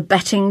at the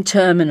betting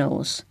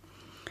terminals.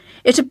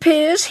 It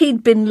appears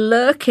he'd been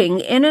lurking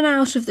in and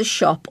out of the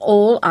shop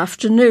all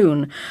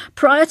afternoon,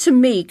 prior to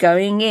me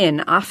going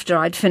in after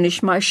I'd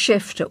finished my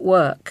shift at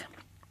work.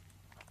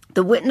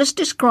 The witness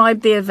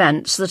described the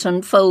events that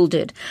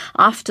unfolded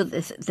after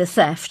the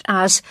theft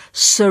as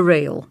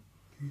surreal,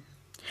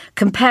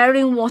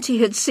 comparing what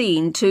he had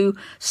seen to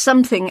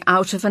something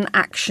out of an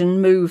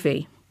action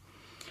movie.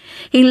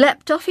 He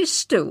leapt off his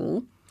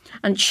stool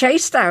and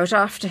chased out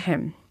after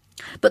him,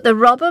 but the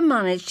robber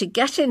managed to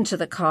get into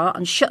the car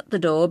and shut the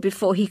door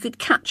before he could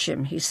catch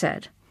him, he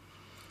said.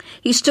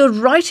 He stood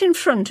right in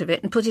front of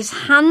it and put his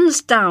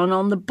hands down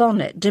on the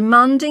bonnet,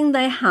 demanding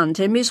they hand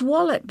him his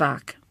wallet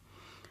back.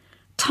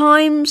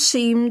 Time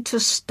seemed to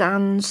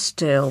stand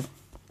still.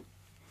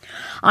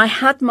 I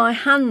had my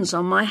hands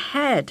on my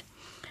head,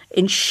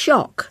 in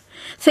shock,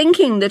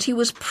 thinking that he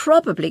was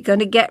probably going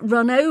to get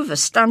run over,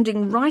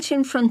 standing right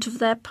in front of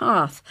their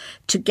path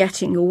to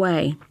getting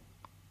away.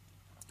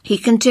 He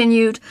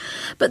continued,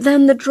 but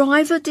then the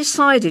driver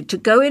decided to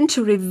go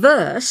into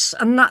reverse,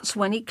 and that's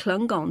when he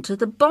clung on to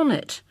the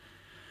bonnet.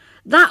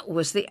 That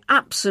was the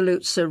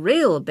absolute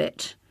surreal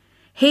bit.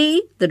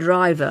 He, the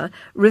driver,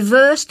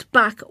 reversed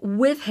back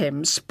with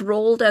him,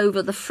 sprawled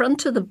over the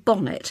front of the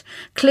bonnet,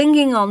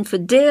 clinging on for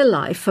dear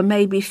life for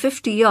maybe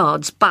 50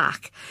 yards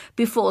back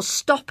before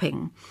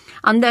stopping,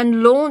 and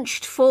then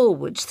launched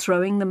forwards,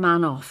 throwing the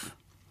man off.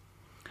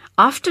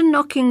 After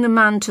knocking the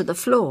man to the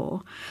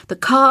floor, the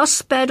car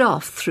sped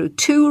off through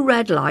 2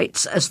 red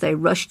lights as they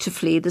rushed to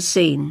flee the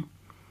scene.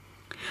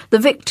 The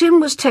victim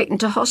was taken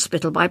to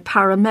hospital by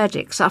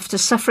paramedics after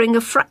suffering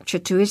a fracture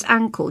to his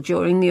ankle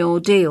during the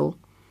ordeal.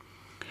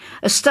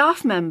 A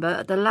staff member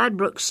at the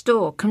Ladbroke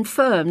store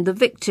confirmed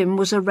the victim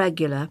was a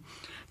regular,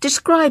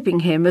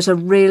 describing him as a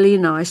really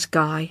nice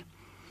guy.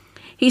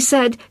 He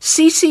said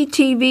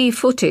CCTV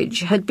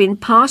footage had been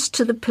passed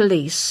to the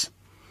police,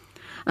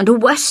 and a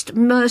West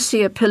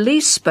Mercia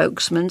police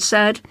spokesman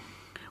said,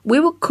 "We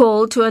were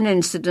called to an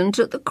incident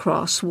at the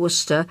Cross,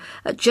 Worcester,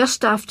 at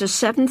just after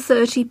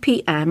 7:30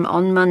 p.m.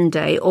 on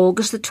Monday,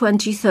 August the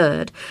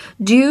 23rd,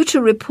 due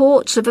to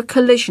reports of a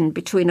collision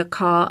between a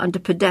car and a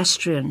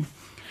pedestrian.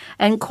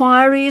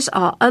 Enquiries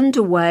are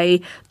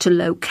underway to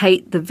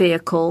locate the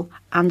vehicle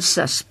and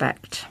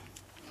suspect."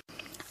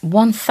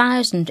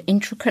 1,000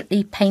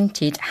 intricately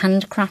painted,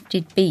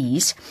 handcrafted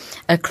bees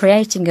are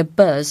creating a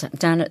buzz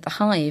down at the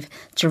Hive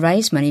to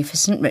raise money for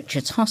St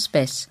Richard's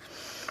Hospice.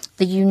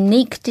 The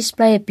unique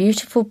display of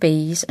beautiful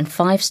bees and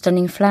 5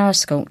 stunning flower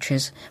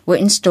sculptures were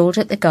installed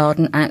at the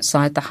garden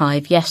outside the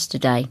Hive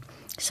yesterday,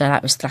 so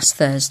that was last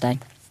Thursday.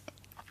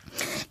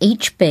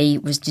 Each bee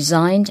was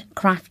designed,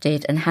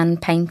 crafted and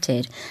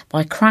hand-painted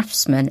by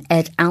craftsman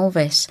Ed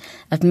Alvis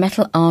of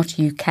Metal Art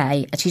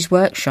UK at his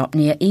workshop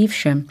near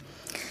Evesham.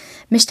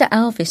 Mr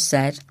Alvis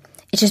said,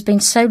 "It has been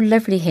so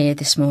lovely here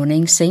this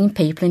morning seeing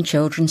people and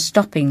children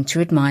stopping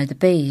to admire the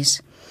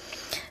bees.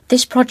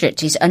 This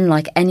project is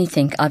unlike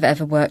anything I've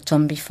ever worked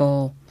on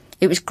before.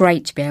 It was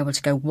great to be able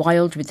to go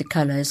wild with the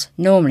colours.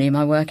 Normally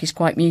my work is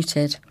quite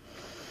muted.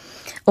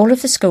 All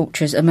of the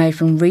sculptures are made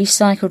from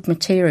recycled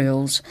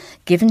materials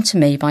given to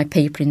me by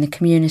people in the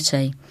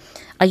community.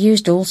 I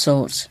used all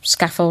sorts,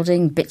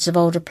 scaffolding, bits of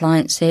old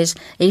appliances,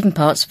 even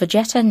parts of a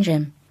jet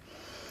engine."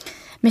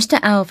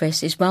 Mr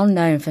Alvis is well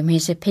known from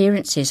his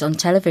appearances on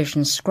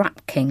television's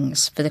Scrap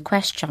Kings for the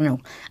Quest channel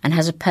and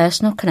has a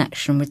personal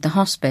connection with the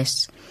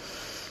hospice.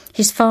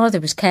 His father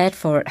was cared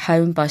for at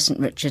home by St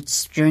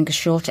Richard's during a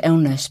short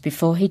illness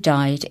before he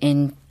died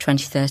in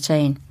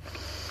 2013.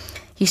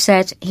 He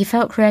said he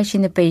felt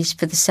creating the bees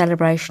for the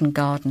celebration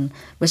garden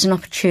was an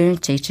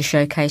opportunity to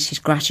showcase his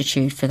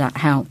gratitude for that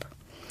help.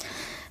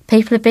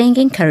 People are being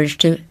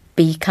encouraged to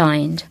be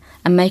kind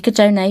and make a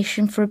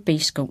donation for a bee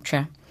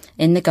sculpture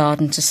in the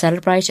garden to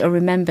celebrate or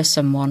remember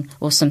someone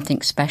or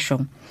something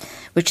special,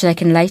 which they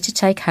can later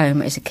take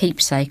home as a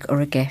keepsake or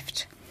a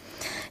gift.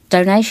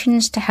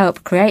 Donations to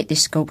help create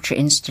this sculpture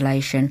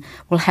installation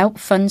will help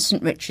fund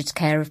St Richard's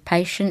care of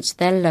patients,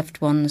 their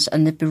loved ones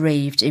and the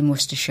bereaved in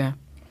Worcestershire.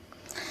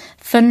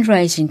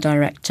 Fundraising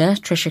Director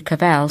Tricia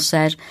Cavell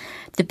said,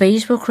 "The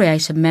bees will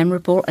create a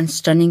memorable and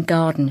stunning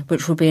garden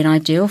which will be an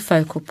ideal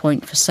focal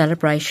point for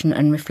celebration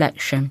and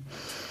reflection.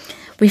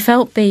 We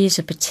felt bees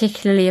are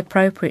particularly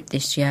appropriate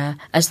this year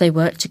as they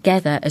work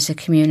together as a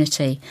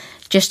community,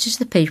 just as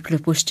the people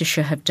of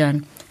Worcestershire have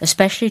done,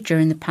 especially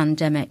during the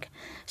pandemic,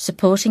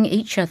 supporting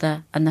each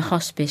other and the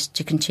hospice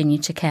to continue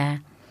to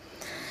care.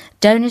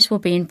 Donors will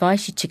be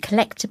invited to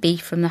collect a bee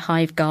from the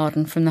Hive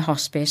garden from the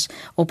hospice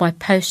or by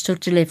postal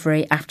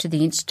delivery after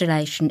the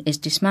installation is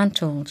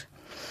dismantled.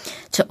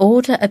 To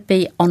order a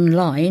bee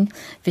online,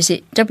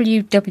 visit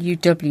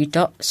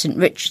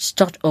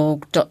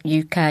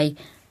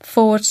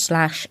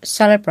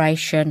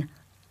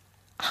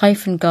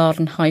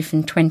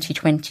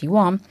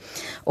www.strichards.org.uk/celebration-garden-2021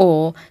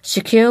 or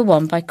secure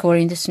one by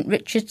calling the St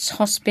Richard's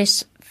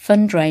Hospice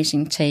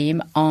fundraising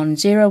team on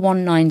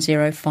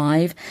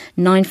 01905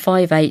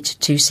 958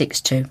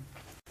 262.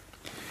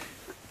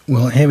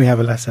 Well, here we have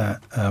a letter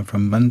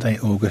from Monday,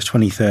 August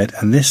 23rd,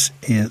 and this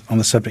is on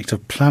the subject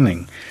of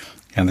planning.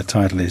 And the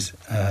title is,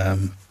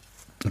 in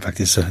fact,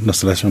 it's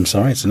not a letter, I'm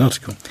sorry, it's an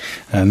article.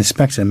 And the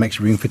inspector makes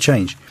room for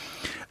change.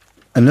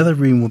 Another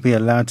room will be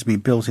allowed to be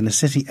built in a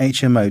city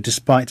HMO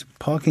despite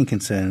parking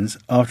concerns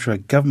after a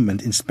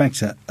government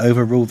inspector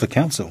overruled the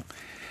council.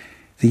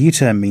 The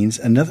U-turn means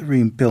another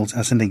room built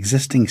as an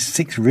existing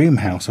 6-room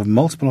house of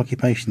multiple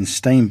occupations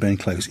Stainburn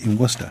Close in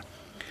Worcester.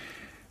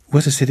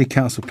 Worcester City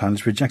Council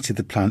planners rejected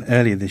the plan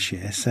earlier this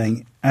year,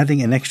 saying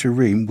adding an extra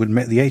room would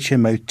make the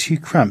HMO too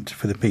cramped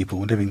for the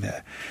people living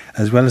there,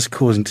 as well as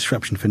causing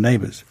disruption for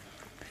neighbours.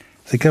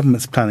 The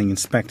government's planning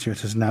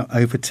inspectorate has now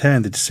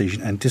overturned the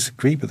decision and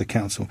disagreed with the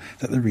council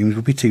that the rooms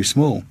would be too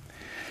small.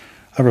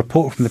 A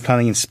report from the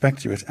planning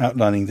inspectorate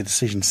outlining the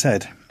decision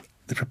said,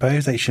 the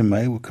proposed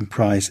HMO will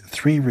comprise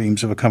 3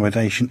 rooms of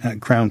accommodation at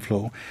ground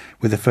floor,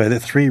 with a further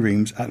 3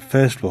 rooms at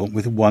first floor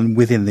with 1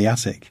 within the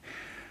attic.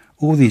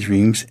 All these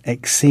rooms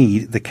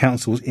exceed the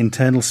council's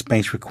internal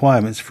space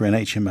requirements for an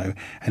HMO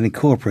and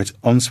incorporate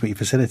ensuite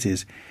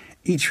facilities.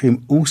 Each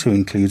room also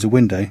includes a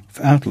window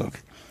for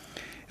outlook.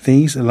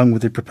 These, along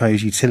with the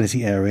proposed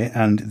utility area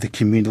and the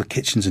communal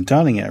kitchens and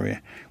dining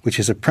area, which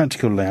is a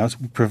practical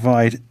layout, will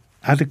provide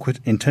adequate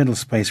internal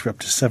space for up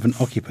to 7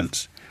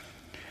 occupants.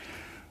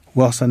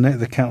 Whilst I note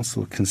the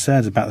council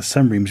concerns about the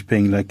sunrooms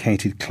being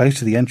located close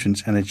to the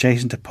entrance and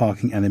adjacent to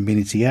parking and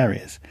amenity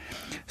areas,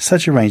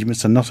 such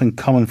arrangements are not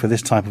uncommon for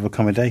this type of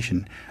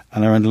accommodation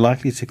and are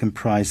unlikely to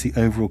comprise the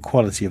overall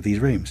quality of these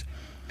rooms.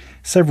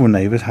 Several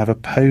neighbours have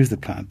opposed the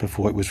plan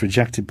before it was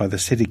rejected by the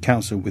City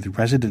Council, with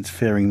residents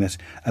fearing that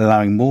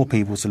allowing more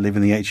people to live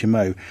in the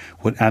HMO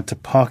would add to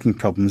parking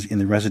problems in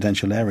the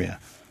residential area.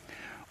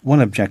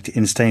 One objector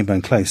in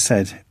Stainburn Close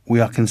said, "We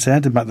are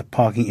concerned about the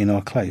parking in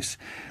our close.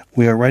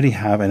 We already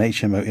have an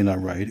HMO in our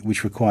road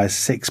which requires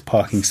 6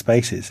 parking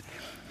spaces.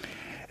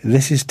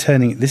 This is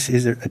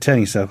a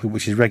turning circle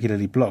which is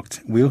regularly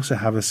blocked. We also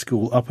have a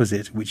school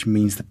opposite, which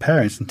means the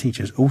parents and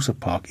teachers also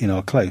park in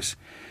our close."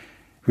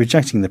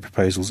 Rejecting the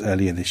proposals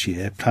earlier this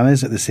year,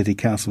 planners at the City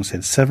Council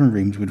said 7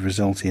 rooms would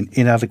result in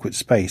inadequate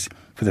space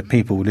for the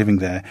people living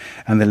there,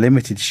 and the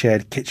limited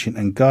shared kitchen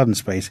and garden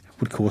space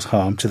would cause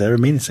harm to their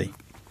amenity.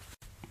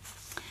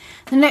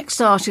 The next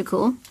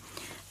article: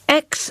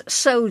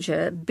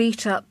 ex-soldier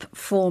beat up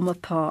former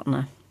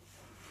partner.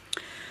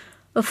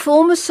 A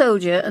former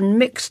soldier and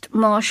mixed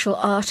martial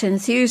art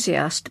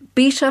enthusiast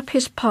beat up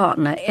his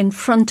partner in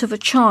front of a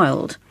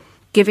child,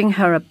 giving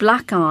her a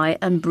black eye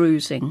and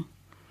bruising.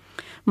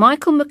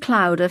 Michael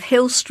McLeod of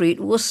Hill Street,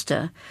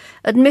 Worcester,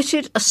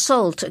 admitted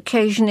assault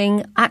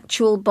occasioning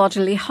actual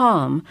bodily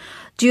harm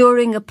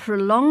during a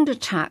prolonged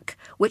attack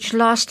which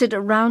lasted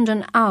around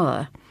an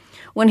hour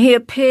when he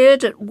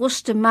appeared at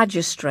Worcester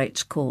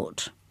Magistrates'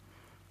 Court.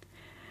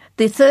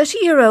 The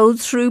 30-year-old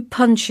threw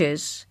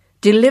punches,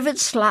 delivered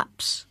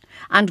slaps,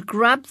 and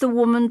grabbed the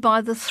woman by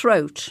the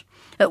throat,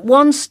 at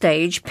one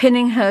stage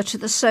pinning her to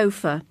the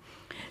sofa,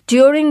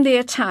 during the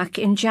attack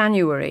in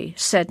January,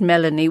 said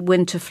Melanie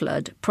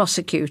Winterflood,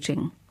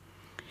 prosecuting.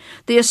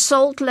 The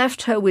assault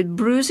left her with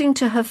bruising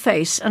to her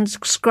face and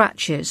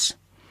scratches.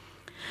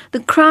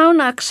 The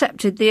Crown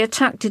accepted the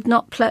attack did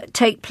not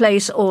take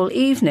place all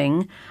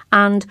evening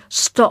and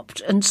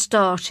stopped and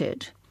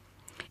started.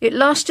 It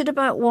lasted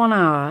about 1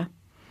 hour.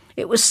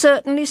 It was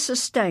certainly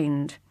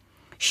sustained.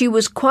 She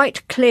was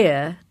quite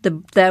clear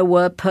there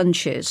were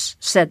punches,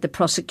 said the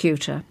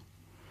prosecutor.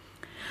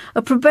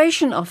 A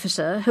probation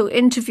officer who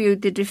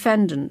interviewed the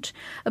defendant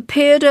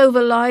appeared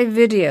over live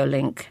video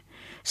link,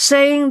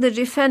 saying the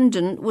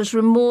defendant was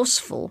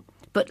remorseful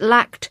but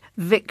lacked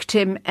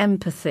victim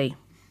empathy.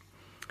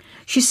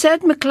 She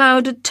said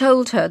McLeod had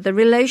told her the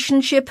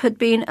relationship had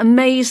been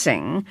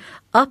amazing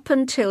up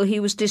until he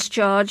was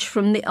discharged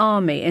from the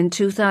army in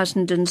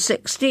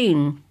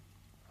 2016,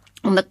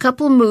 and the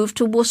couple moved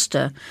to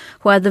Worcester,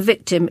 where the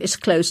victim is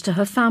close to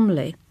her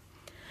family.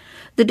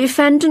 The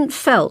defendant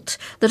felt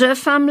that her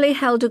family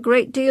held a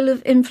great deal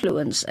of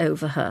influence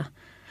over her,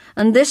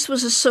 and this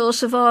was a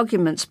source of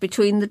arguments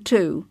between the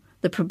two,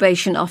 the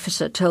probation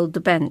officer told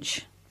the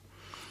bench.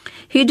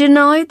 He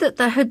denied that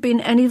there had been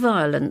any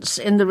violence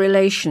in the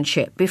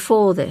relationship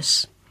before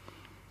this.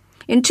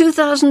 In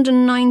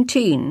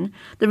 2019,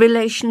 the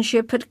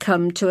relationship had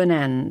come to an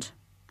end.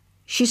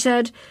 She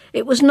said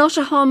it was not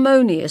a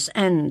harmonious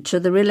end to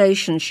the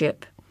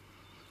relationship.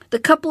 The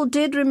couple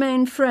did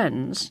remain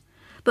friends,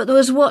 but there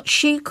was what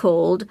she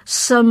called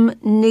some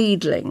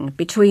needling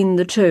between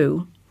the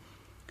two.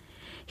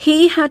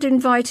 He had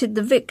invited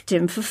the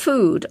victim for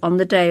food on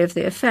the day of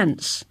the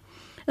offence,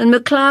 and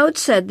McLeod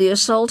said the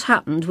assault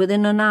happened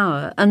within an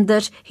hour and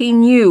that he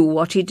knew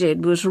what he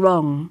did was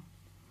wrong.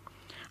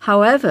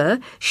 However,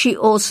 she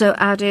also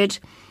added,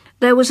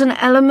 there was an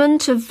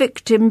element of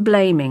victim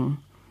blaming.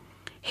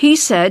 He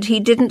said he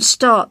didn't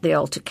start the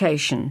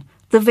altercation,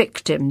 the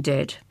victim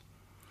did.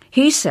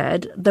 He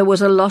said there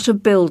was a lot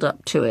of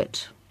build-up to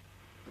it.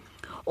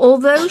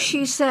 Although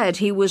she said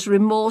he was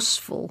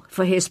remorseful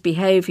for his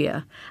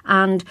behaviour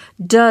and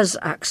does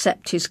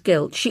accept his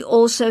guilt, she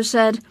also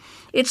said,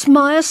 it's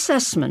my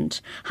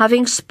assessment,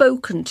 having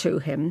spoken to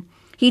him,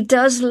 he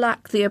does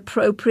lack the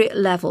appropriate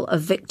level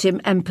of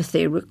victim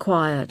empathy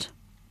required.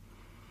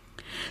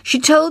 She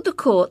told the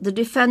court the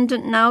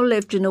defendant now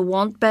lived in a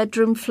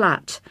 1-bedroom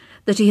flat,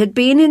 that he had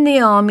been in the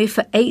army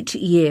for 8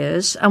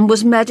 years and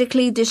was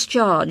medically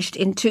discharged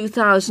in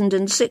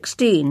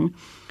 2016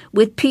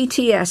 with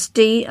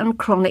PTSD and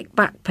chronic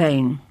back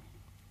pain.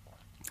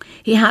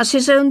 He has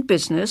his own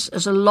business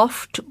as a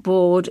loft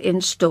board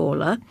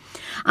installer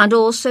and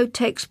also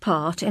takes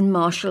part in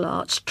martial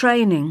arts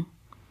training.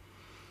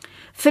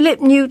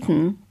 Philip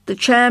Newton, the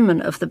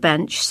chairman of the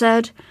bench,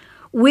 said,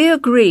 "We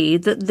agree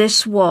that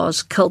this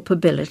was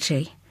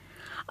culpability,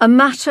 a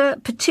matter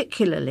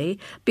particularly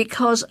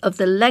because of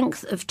the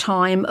length of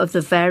time of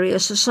the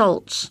various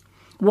assaults,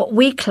 what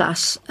we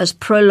class as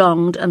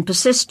prolonged and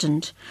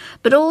persistent,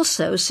 but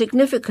also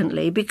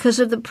significantly because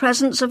of the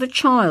presence of a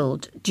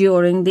child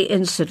during the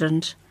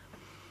incident.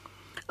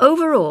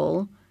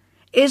 Overall,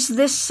 is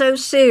this so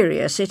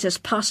serious it has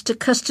passed a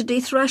custody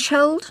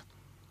threshold?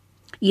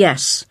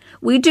 Yes,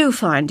 we do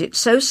find it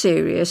so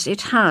serious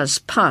it has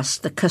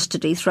passed the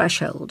custody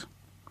threshold."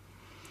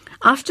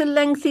 After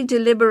lengthy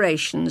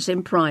deliberations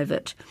in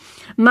private,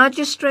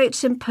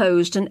 magistrates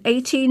imposed an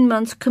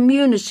 18-month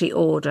community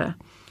order,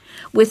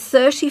 with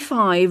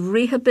 35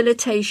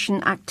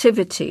 rehabilitation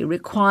activity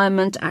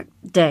requirement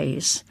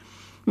days.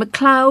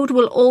 MacLeod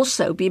will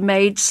also be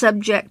made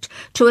subject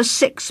to a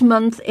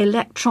 6-month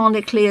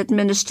electronically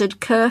administered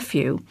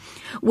curfew,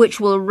 which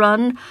will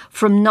run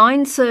from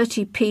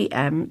 9:30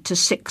 p.m. to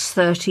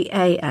 6:30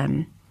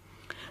 a.m.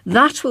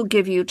 That will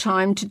give you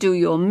time to do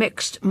your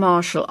mixed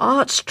martial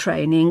arts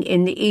training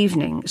in the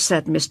evening,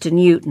 said Mr.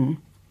 Newton.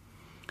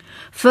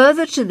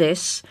 Further to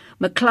this,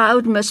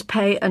 MacLeod must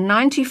pay a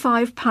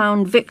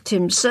 £95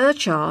 victim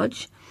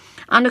surcharge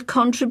and a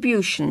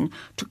contribution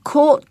to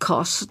court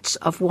costs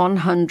of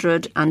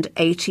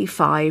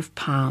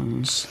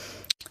 £185.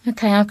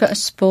 OK, I've got a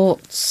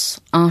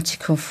sports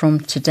article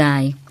from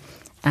today,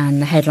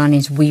 and the headline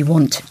is "We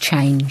Want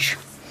Change."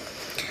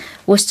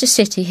 Worcester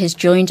City has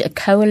joined a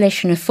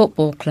coalition of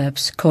football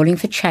clubs calling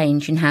for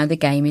change in how the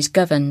game is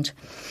governed.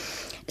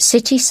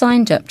 City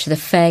signed up to the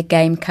Fair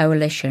Game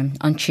Coalition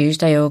on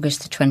Tuesday,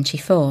 August the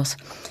 24th,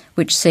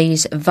 which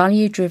sees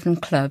value-driven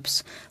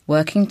clubs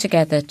working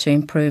together to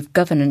improve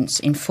governance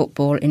in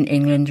football in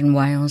England and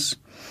Wales.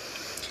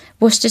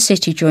 Worcester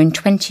City joined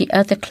 20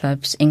 other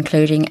clubs,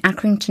 including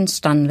Accrington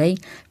Stanley,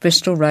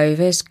 Bristol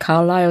Rovers,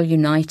 Carlisle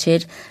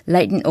United,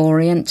 Leyton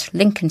Orient,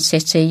 Lincoln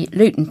City,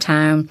 Luton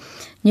Town,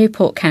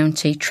 Newport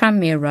County,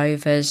 Tranmere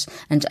Rovers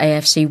and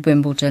AFC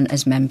Wimbledon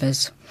as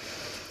members.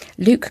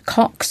 Luke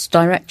Cox,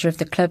 director of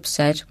the club,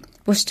 said,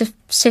 "Worcester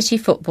City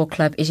Football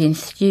Club is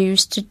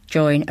enthused to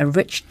join a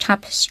rich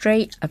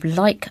tapestry of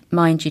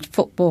like-minded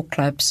football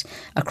clubs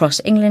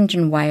across England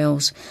and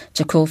Wales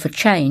to call for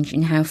change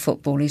in how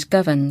football is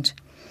governed.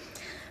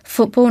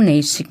 Football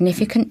needs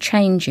significant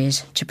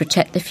changes to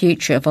protect the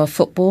future of our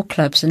football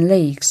clubs and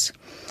leagues.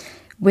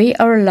 We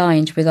are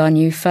aligned with our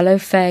new fellow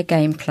Fair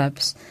Game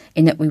clubs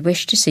in that we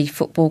wish to see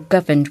football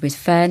governed with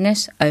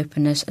fairness,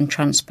 openness and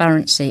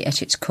transparency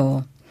at its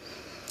core.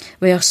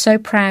 We are so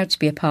proud to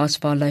be a part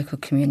of our local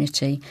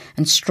community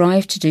and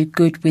strive to do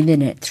good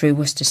within it through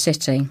Worcester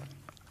City.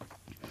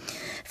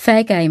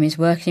 Fair Game is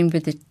working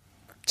with a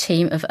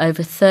team of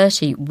over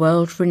 30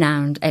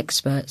 world-renowned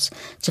experts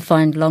to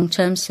find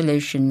long-term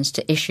solutions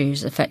to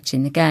issues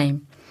affecting the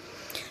game.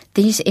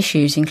 These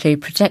issues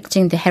include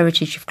protecting the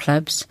heritage of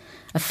clubs,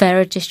 a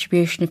fairer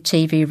distribution of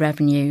TV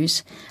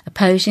revenues,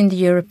 opposing the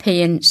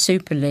European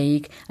Super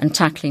League and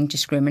tackling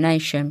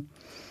discrimination.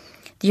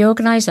 The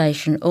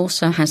organisation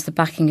also has the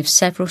backing of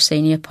several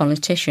senior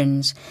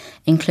politicians,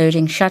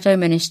 including Shadow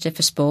Minister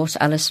for Sport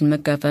Alison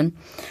McGovern,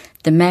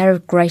 the Mayor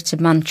of Greater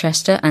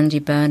Manchester Andy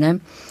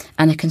Burnham,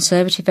 and the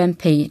Conservative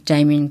MP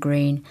Damien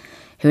Green,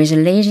 who is a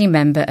leading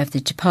member of the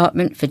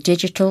Department for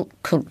Digital,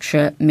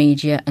 Culture,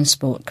 Media and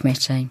Sport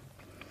Committee.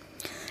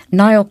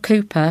 Niall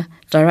Cooper,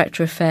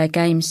 Director of Fair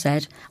Game,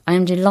 said, "I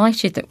am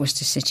delighted that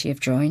Worcester City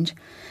have joined.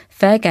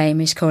 Fair Game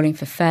is calling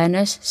for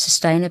fairness,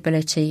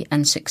 sustainability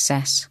and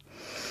success.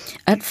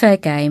 At Fair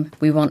Game,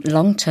 we want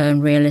long-term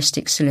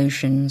realistic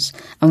solutions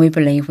and we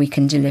believe we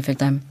can deliver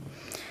them.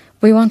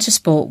 We want a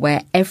sport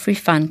where every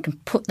fan can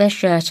put their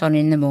shirt on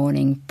in the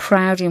morning,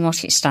 proud in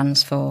what it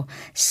stands for,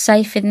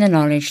 safe in the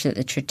knowledge that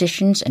the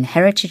traditions and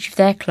heritage of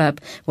their club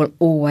will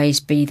always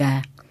be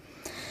there."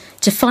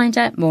 To find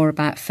out more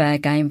about Fair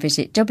Game,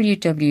 visit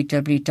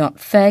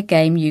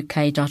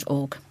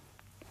www.fairgameuk.org.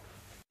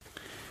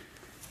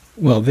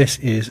 Well, this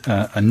is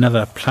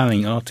another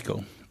planning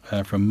article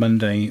from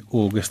Monday,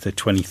 August the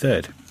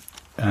 23rd,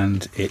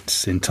 and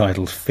it's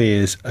entitled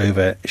 "Fears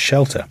Over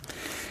Shelter."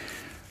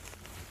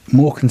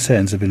 More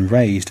concerns have been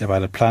raised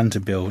about a plan to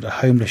build a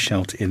homeless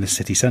shelter in the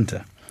city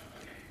centre.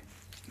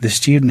 The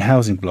student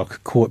housing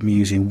block Court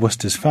Mews in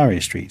Worcester's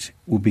Farrier Street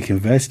will be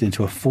converted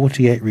into a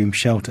 48-room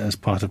shelter as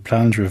part of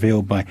plans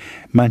revealed by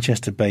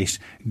Manchester-based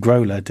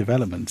Growler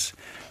Developments.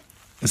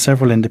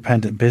 Several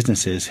independent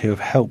businesses who have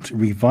helped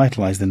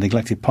revitalise the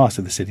neglected parts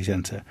of the city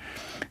centre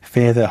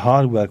fear their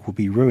hard work will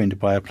be ruined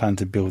by a plan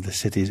to build the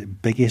city's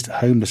biggest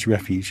homeless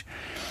refuge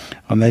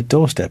on their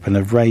doorstep and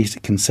have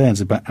raised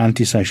concerns about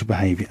antisocial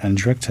behaviour and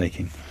drug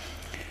taking.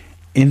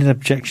 In an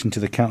objection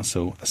to the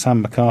council,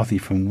 Sam McCarthy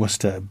from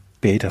Worcester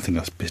BID, I think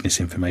that's Business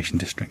Information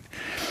District,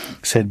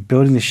 said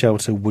building the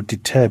shelter would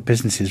deter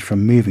businesses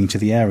from moving to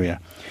the area.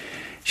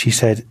 She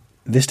said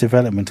this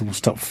development will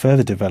stop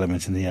further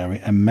development in the area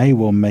and may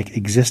well make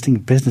existing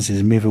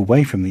businesses move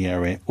away from the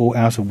area or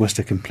out of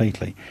Worcester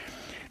completely.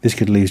 This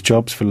could lose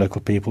jobs for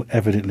local people,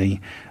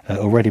 evidently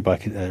already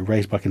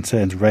raised by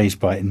concerns raised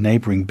by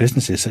neighbouring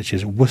businesses such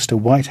as Worcester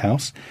White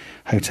House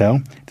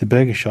Hotel, the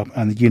Burger Shop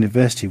and the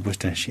University of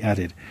Worcester, she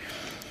added.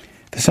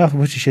 The South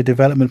Worcestershire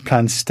Development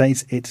Plan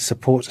states it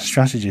supports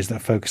strategies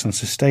that focus on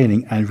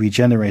sustaining and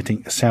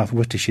regenerating South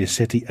Worcestershire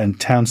city and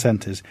town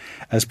centres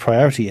as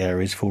priority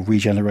areas for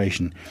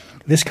regeneration.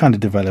 This kind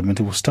of development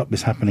will stop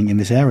this happening in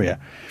this area.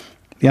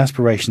 The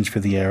aspirations for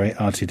the area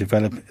are to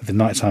develop the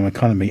nighttime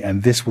economy,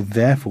 and this will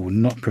therefore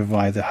not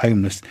provide the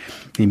homeless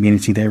the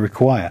amenity they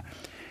require.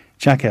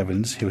 Jack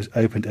Evans, who has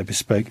opened a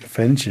bespoke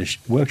furniture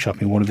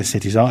workshop in one of the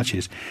city's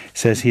arches,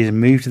 says he has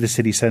moved to the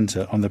city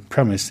centre on the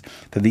premise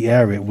that the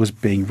area was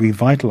being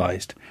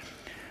revitalised.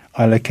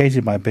 I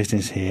located my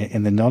business here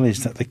in the knowledge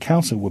that the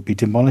council would be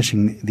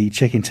demolishing the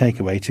chicken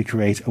takeaway to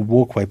create a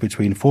walkway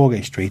between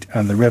Foregate Street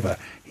and the river,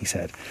 he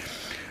said.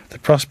 The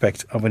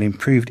prospect of an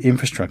improved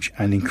infrastructure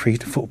and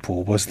increased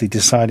footfall was the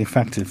deciding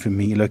factor for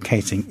me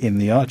locating in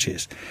the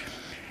Arches.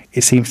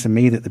 It seems to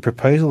me that the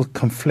proposal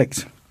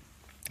conflicts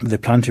with the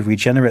plan to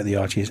regenerate the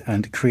Arches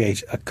and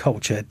create a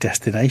culture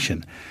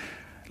destination.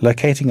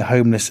 Locating a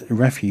homeless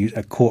refuge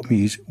at Court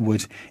Mews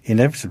would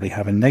inevitably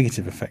have a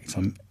negative effect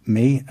on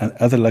me and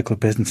other local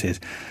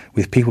businesses,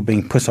 with people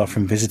being put off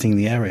from visiting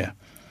the area.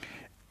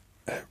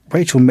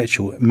 Rachel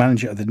Mitchell,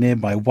 manager of the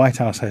nearby White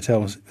House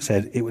Hotel,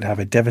 said it would have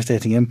a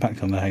devastating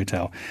impact on the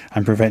hotel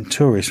and prevent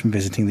tourists from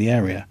visiting the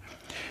area.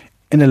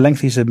 In a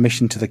lengthy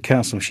submission to the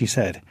council, she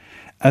said,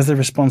 as the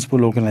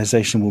responsible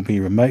organisation will be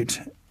remote,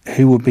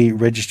 who will be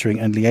registering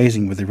and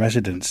liaising with the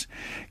residents,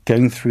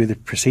 going through the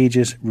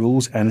procedures,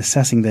 rules and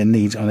assessing their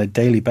needs on a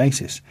daily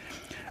basis.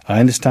 I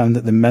understand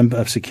that the member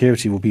of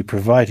security will be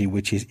provided,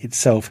 which is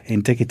itself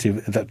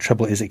indicative that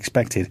trouble is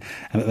expected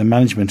and that the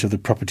management of the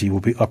property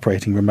will be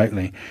operating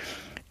remotely.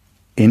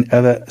 In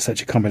other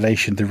such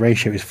accommodation, the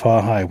ratio is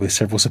far higher, with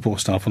several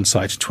support staff on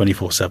site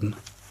 24/7.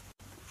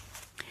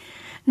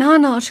 Now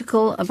an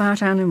article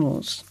about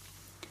animals.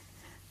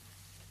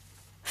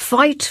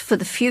 Fight for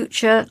the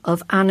future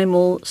of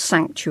animal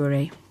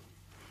sanctuary.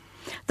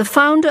 The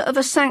founder of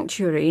a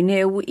sanctuary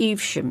near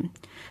Evesham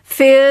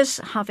fears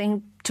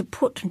having to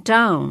put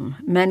down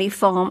many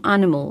farm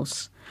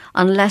animals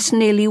unless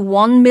nearly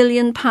 £1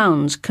 million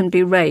can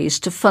be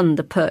raised to fund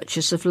the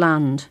purchase of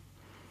land.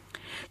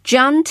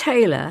 Jan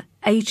Taylor,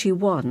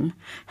 81,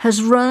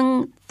 has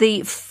run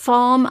the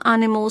Farm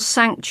Animal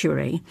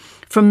Sanctuary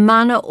from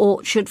Manor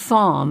Orchard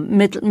Farm,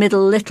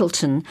 Middle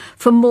Littleton,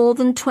 for more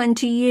than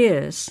 20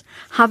 years,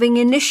 having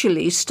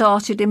initially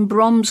started in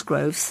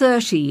Bromsgrove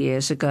 30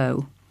 years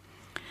ago.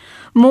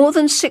 More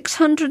than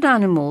 600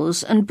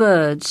 animals and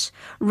birds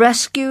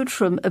rescued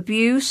from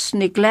abuse,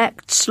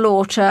 neglect,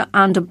 slaughter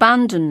and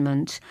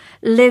abandonment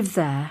live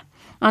there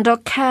and are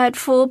cared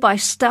for by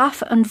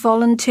staff and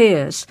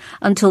volunteers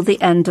until the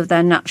end of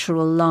their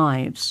natural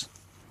lives.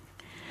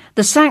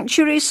 The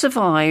sanctuary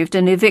survived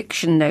an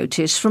eviction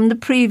notice from the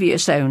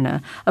previous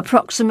owner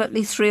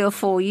approximately 3 or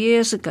 4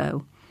 years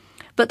ago,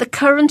 but the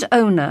current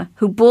owner,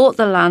 who bought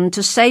the land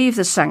to save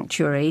the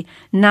sanctuary,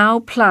 now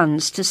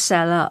plans to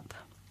sell up.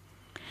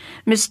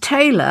 Ms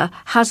Taylor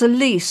has a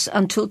lease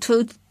until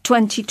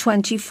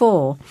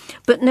 2024,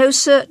 but no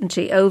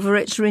certainty over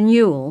its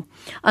renewal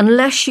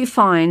unless she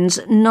finds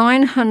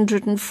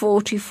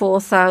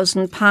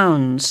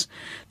 £944,000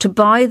 to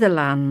buy the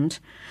land,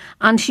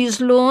 and she's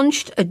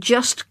launched a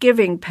Just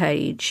Giving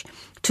page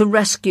to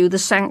rescue the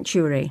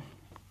sanctuary.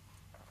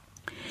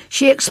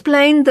 She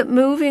explained that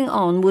moving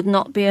on would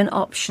not be an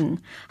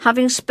option,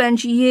 having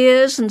spent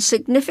years and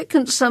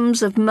significant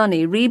sums of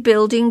money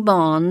rebuilding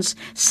barns,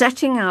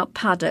 setting out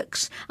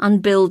paddocks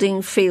and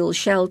building field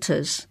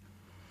shelters.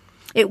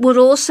 It would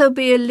also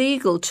be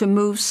illegal to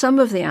move some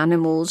of the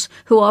animals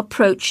who are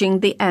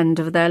approaching the end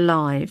of their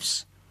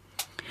lives.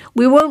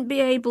 We won't be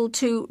able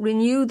to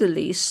renew the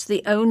lease.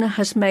 The owner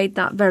has made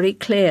that very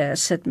clear,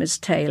 said Ms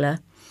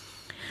Taylor.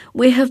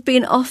 We have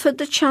been offered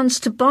the chance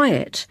to buy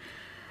it.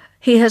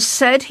 He has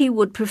said he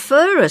would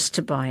prefer us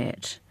to buy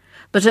it,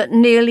 but at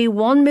nearly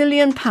 £1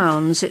 million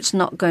it's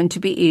not going to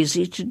be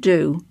easy to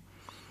do.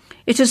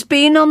 It has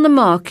been on the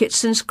market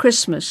since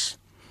Christmas.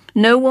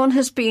 No one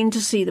has been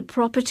to see the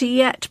property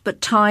yet,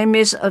 but time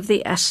is of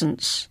the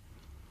essence.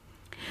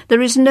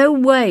 There is no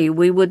way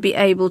we would be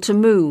able to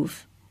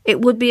move.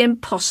 It would be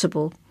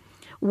impossible.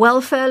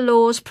 Welfare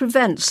laws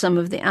prevent some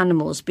of the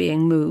animals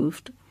being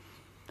moved.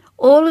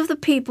 All of the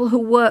people who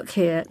work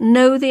here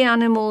know the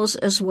animals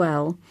as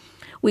well.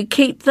 We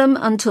keep them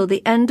until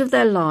the end of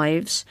their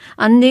lives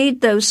and need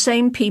those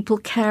same people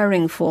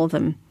caring for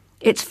them.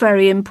 It's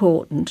very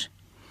important.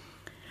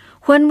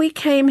 When we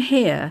came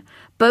here,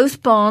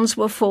 both barns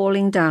were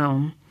falling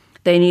down.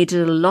 They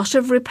needed a lot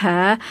of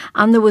repair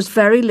and there was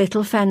very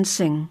little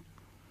fencing.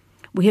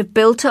 We have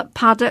built up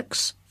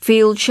paddocks,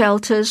 field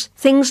shelters,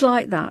 things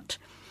like that,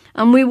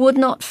 and we would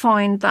not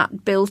find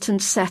that built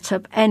and set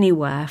up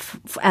anywhere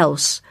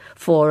else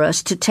for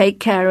us to take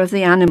care of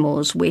the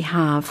animals we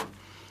have.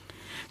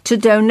 To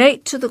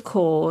donate to the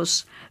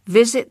cause,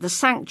 visit the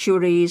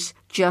Sanctuary's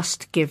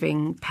Just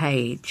Giving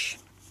page.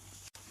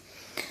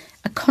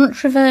 A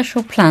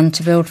controversial plan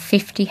to build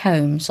 50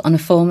 homes on a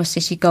former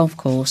city golf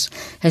course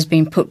has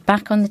been put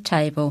back on the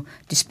table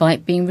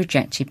despite being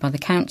rejected by the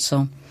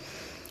council.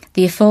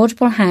 The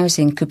affordable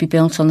housing could be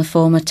built on the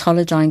former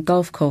Tolladine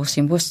golf course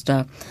in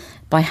Worcester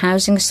by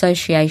Housing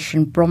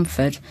Association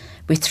Bromford,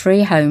 with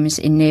 3 homes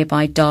in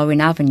nearby Darwin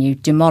Avenue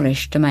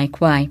demolished to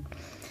make way.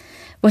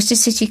 Worcester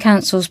City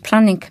Council's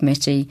Planning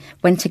Committee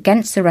went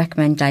against the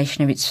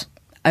recommendation of its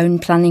own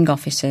planning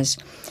officers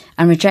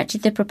and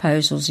rejected the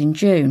proposals in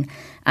June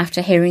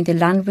after hearing the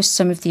land was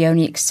some of the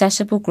only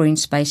accessible green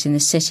space in the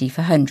city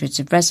for hundreds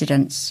of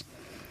residents.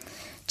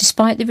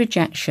 Despite the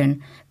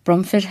rejection,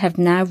 Bromford have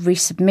now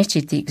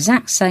resubmitted the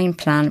exact same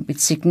plan with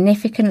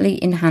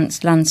significantly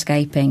enhanced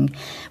landscaping,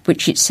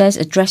 which it says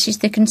addresses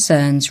the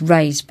concerns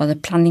raised by the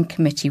planning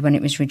committee when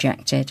it was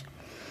rejected.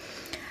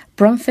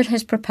 Bromford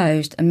has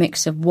proposed a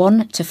mix of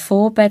 1 to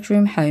 4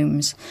 bedroom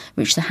homes,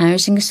 which the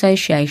Housing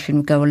Association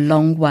will go a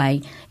long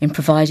way in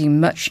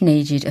providing much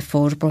needed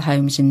affordable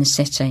homes in the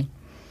city.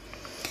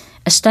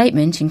 A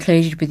statement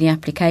included with the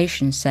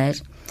application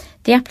said,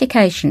 "The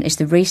application is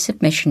the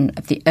resubmission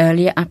of the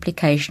earlier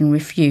application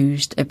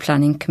refused at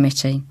Planning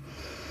Committee.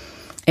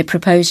 It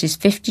proposes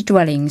 50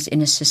 dwellings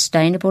in a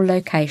sustainable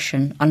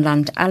location on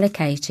land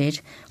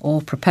allocated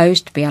or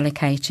proposed to be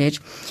allocated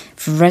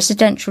for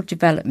residential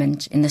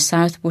development in the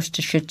South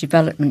Worcestershire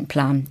Development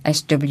Plan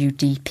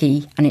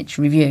 (SWDP) and its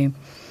review.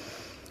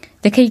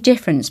 The key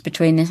difference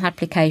between this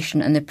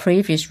application and the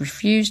previous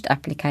refused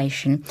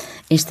application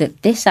is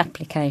that this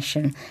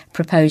application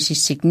proposes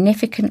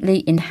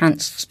significantly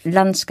enhanced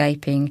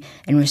landscaping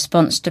in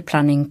response to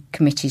Planning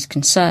Committee's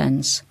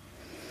concerns.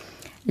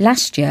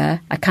 Last year,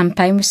 a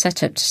campaign was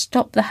set up to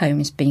stop the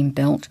homes being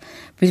built,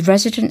 with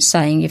residents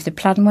saying if the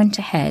plan went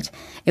ahead,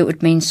 it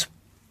would mean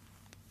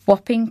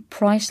swapping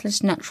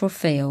priceless natural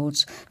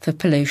fields for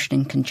pollution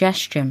and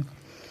congestion.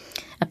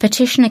 A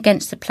petition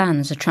against the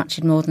plans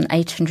attracted more than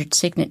 800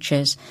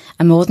 signatures,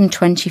 and more than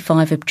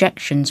 25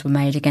 objections were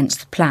made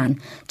against the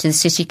plan to the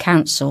City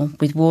Council,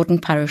 with Warden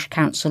Parish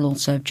Council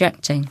also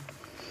objecting.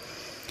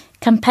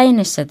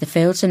 Campaigners said the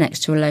fields are next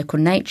to a local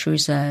nature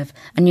reserve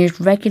and used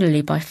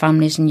regularly by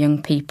families and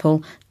young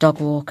people, dog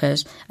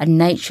walkers and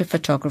nature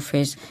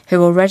photographers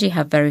who already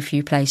have very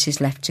few places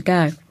left to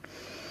go.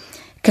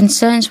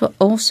 Concerns were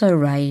also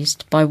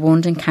raised by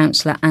Warnden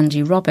councillor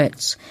Andy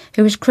Roberts,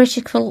 who was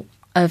critical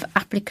of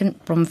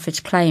applicant Bromford's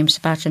claims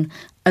about an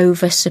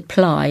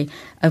oversupply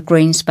of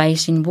green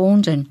space in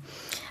Warnden,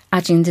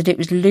 adding that it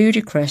was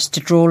ludicrous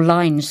to draw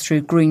lines through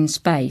green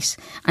space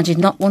and did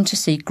not want to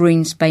see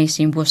green space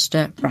in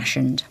Worcester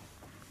rationed.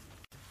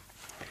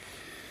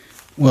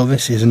 Well,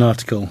 this is an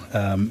article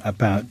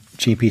about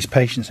GP's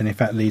patients, and in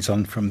fact leads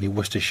on from the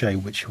Worcester show,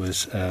 which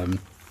was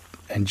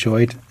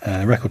enjoyed,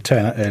 record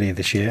turnout earlier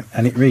this year,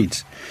 and it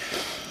reads,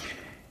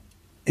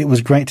 "It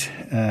was great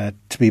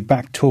to be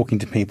back talking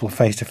to people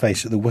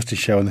face-to-face at the Worcester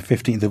show on the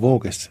 15th of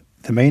August.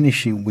 The main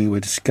issue we were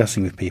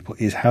discussing with people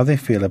is how they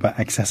feel about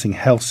accessing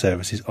health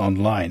services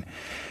online.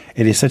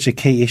 It is such a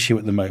key issue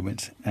at the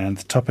moment, and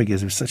the topic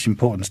is of such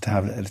importance to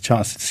have a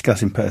chance to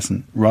discuss in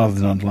person rather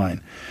than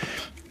online.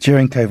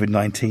 During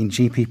COVID-19,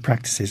 GP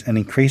practices and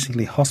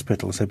increasingly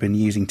hospitals have been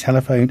using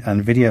telephone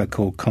and video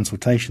call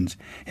consultations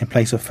in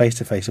place of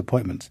face-to-face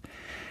appointments.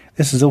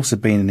 This has also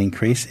been an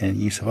increase in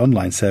use of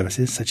online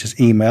services such as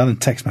email and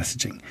text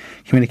messaging,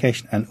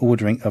 communication and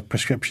ordering of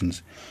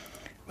prescriptions.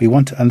 We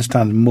want to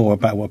understand more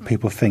about what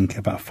people think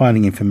about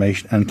finding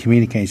information and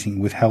communicating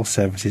with health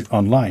services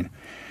online.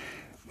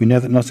 We know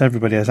that not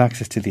everybody has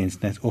access to the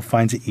internet or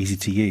finds it easy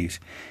to use.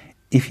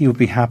 If you would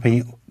be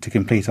happy to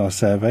complete our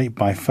survey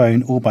by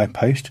phone or by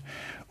post,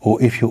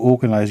 or if you're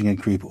organising a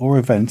group or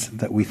event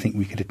that we think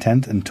we could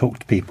attend and talk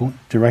to people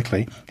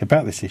directly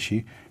about this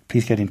issue,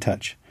 please get in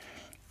touch.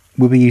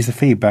 We will use the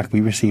feedback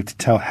we receive to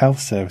tell health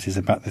services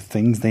about the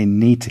things they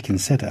need to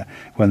consider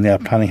when they are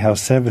planning how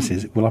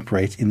services will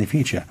operate in the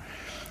future.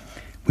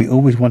 We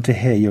always want to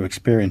hear your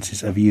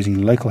experiences of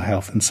using local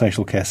health and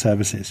social care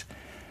services.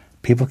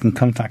 People can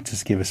contact us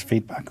to give us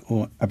feedback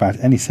or about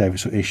any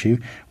service or issue.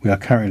 We are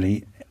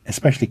currently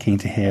especially keen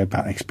to hear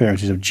about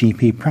experiences of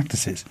GP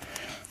practices.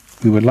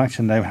 We would like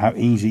to know how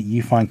easy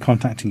you find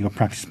contacting your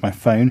practice by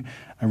phone,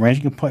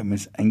 arranging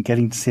appointments and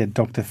getting to see a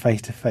doctor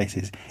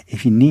face-to-face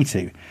if you need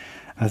to,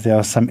 as there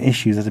are some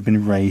issues that have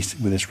been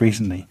raised with us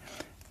recently.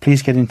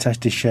 Please get in touch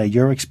to share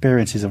your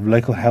experiences of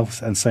local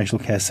health and social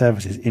care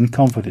services in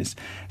confidence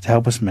to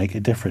help us make a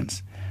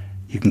difference.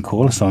 You can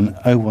call us on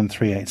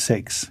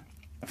 01386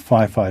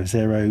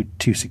 550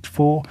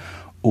 264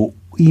 or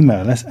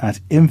email us at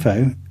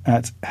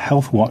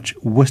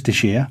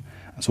info@healthwatchworcestershire,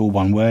 that's all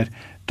one word,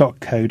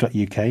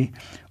 .co.uk,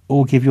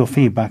 or give your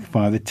feedback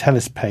via the Tell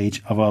Us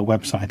page of our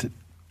website at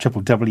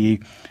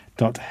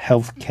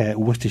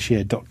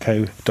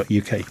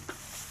www.healthcareworcestershire.co.uk.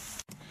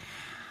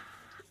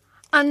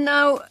 And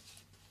now,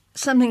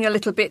 something a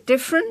little bit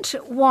different.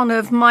 One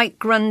of Mike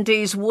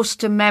Grundy's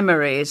Worcester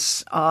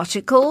Memories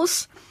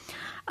articles,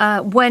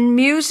 when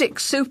music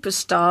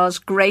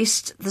superstars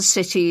graced the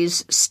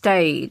city's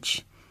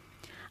stage.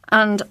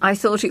 And I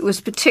thought it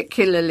was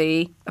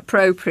particularly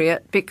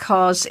appropriate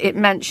because it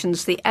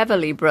mentions the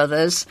Everly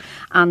brothers,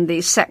 and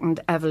the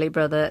second Everly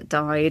brother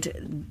died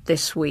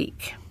this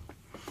week.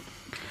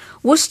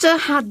 Worcester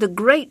had the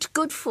great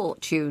good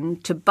fortune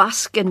to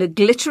bask in a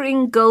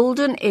glittering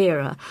golden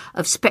era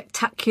of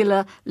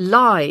spectacular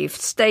live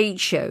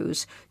stage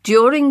shows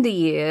during the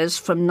years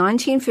from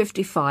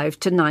 1955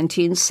 to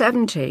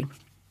 1970.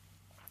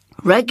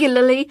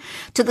 Regularly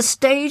to the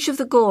stage of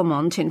the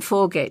Gaumont in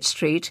Foregate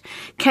Street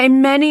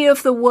came many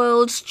of the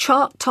world's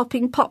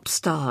chart-topping pop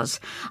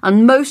stars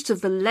and most of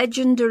the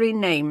legendary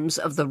names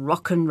of the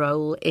rock and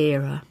roll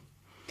era.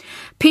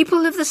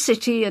 People of the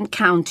city and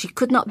county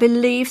could not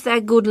believe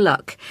their good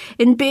luck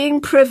in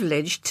being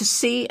privileged to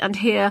see and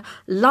hear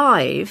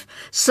live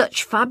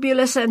such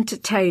fabulous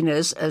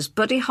entertainers as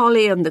Buddy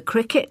Holly and the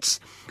Crickets,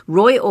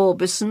 Roy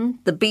Orbison,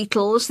 the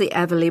Beatles, the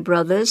Everly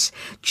Brothers,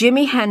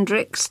 Jimi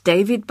Hendrix,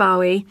 David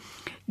Bowie,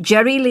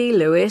 Jerry Lee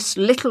Lewis,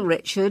 Little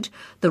Richard,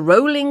 the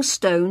Rolling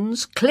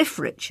Stones, Cliff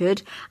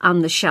Richard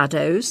and the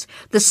Shadows,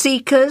 the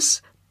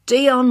Seekers,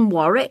 Dionne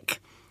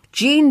Warwick,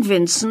 Gene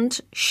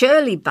Vincent,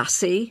 Shirley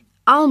Bassey,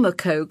 Alma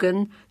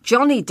Cogan,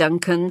 Johnny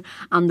Duncan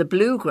and the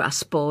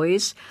Bluegrass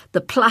Boys, the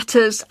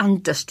Platters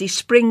and Dusty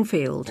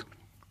Springfield.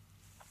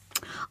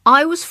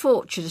 I was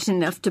fortunate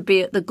enough to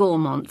be at the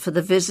Gaumont for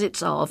the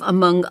visits of,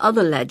 among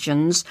other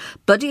legends,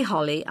 Buddy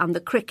Holly and the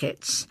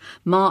Crickets,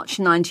 March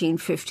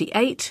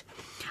 1958,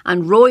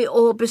 and Roy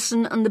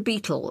Orbison and the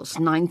Beatles,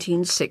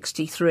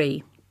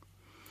 1963.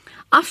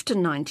 After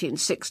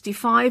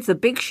 1965, the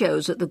big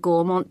shows at the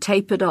Gaumont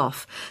tapered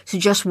off to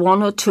just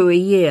 1 or 2 a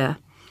year,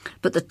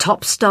 but the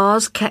top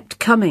stars kept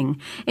coming,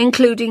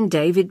 including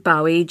David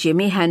Bowie,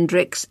 Jimi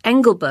Hendrix,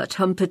 Engelbert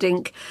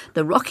Humperdinck,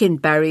 the Rockin'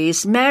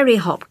 Berries, Mary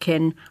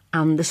Hopkin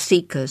and the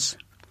Seekers.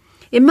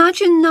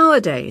 Imagine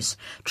nowadays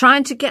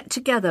trying to get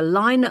together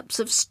lineups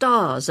of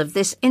stars of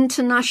this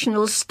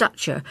international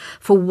stature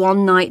for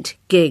one-night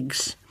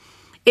gigs.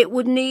 It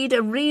would need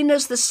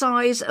arenas the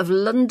size of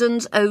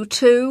London's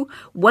O2,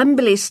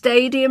 Wembley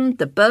Stadium,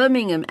 the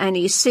Birmingham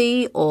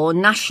NEC or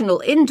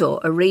National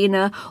Indoor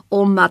Arena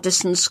or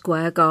Madison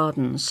Square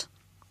Gardens.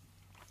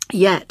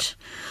 Yet,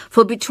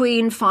 for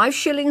between 5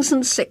 shillings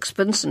and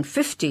sixpence and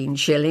 15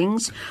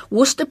 shillings,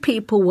 Worcester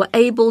people were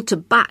able to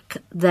book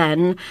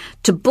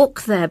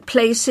their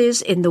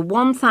places in the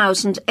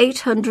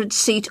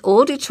 1,800-seat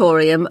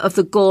auditorium of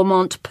the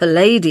Gaumont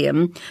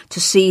Palladium to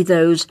see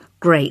those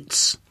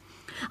greats.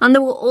 And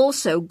there were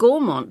also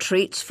Gaumont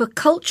treats for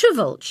culture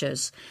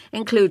vultures,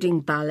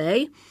 including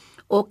ballet,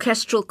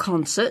 orchestral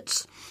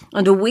concerts,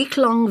 and a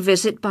week-long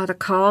visit by the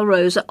Carl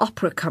Rosa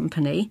Opera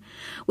Company,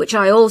 which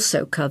I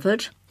also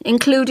covered,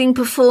 including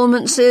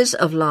performances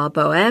of La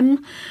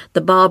Bohème,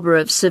 The Barber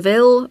of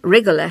Seville,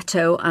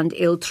 Rigoletto and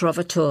Il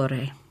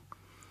Trovatore.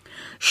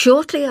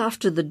 Shortly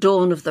after the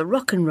dawn of the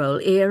rock and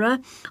roll era,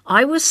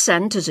 I was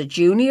sent as a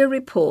junior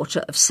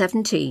reporter of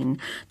 17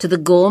 to the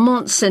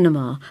Gaumont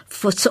Cinema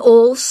for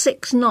all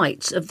 6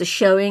 nights of the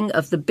showing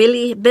of the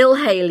Bill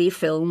Haley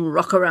film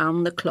Rock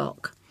Around the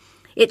Clock.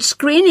 Its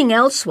screening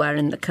elsewhere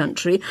in the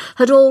country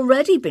had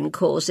already been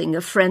causing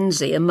a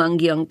frenzy among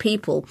young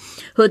people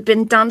who had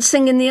been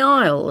dancing in the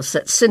aisles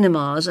at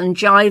cinemas and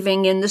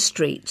jiving in the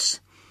streets.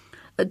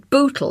 At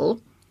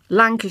Bootle,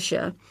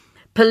 Lancashire,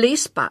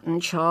 police baton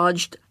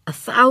charged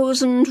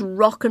 1,000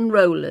 rock and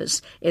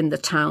rollers in the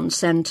town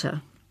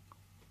centre.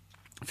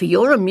 For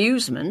your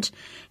amusement,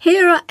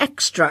 here are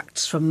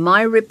extracts from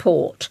my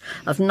report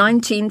of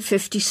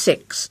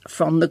 1956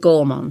 from the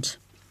Gaumont.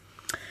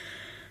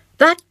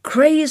 That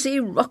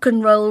crazy rock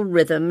and roll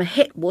rhythm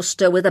hit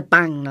Worcester with a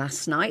bang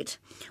last night,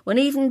 when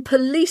even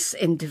police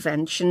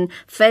intervention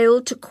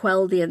failed to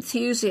quell the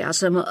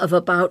enthusiasm of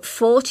about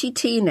 40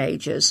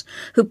 teenagers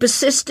who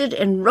persisted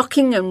in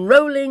rocking and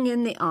rolling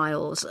in the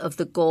aisles of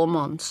the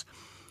Gaumont.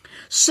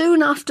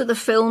 Soon after the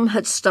film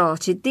had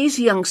started, these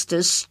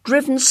youngsters,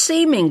 driven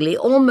seemingly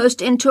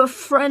almost into a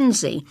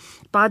frenzy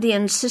by the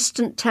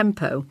insistent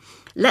tempo,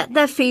 let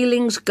their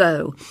feelings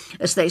go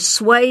as they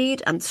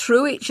swayed and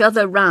threw each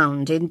other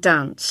round in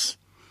dance.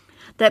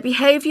 Their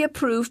behaviour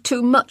proved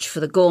too much for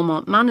the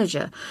Gaumont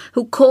manager,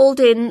 who called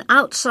in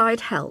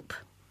outside help.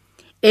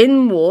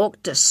 In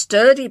walked a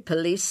sturdy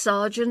police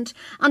sergeant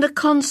and a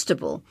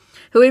constable,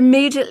 who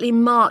immediately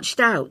marched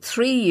out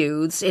 3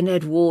 youths in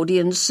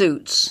Edwardian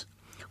suits.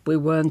 We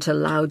weren't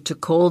allowed to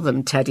call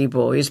them teddy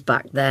boys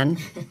back then.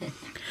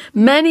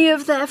 Many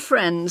of their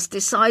friends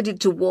decided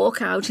to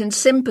walk out in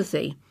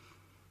sympathy,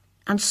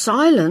 and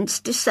silence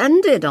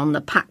descended on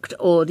the packed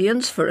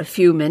audience for a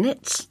few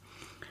minutes.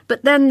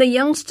 But then the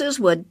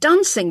youngsters were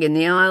dancing in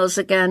the aisles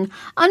again,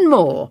 and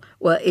more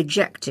were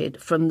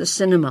ejected from the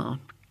cinema.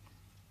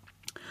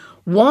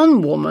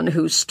 One woman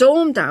who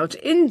stormed out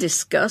in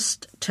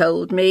disgust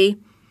told me,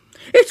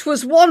 "It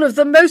was one of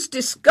the most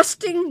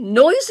disgusting,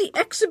 noisy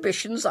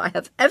exhibitions I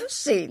have ever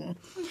seen.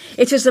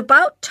 It is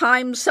about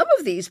time some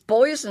of these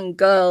boys and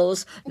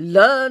girls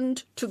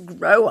learned to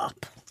grow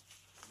up."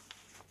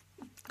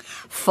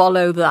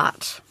 Follow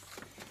that.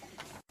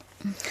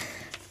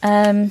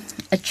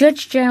 A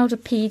judge jailed a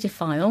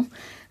paedophile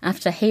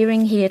after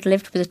hearing he had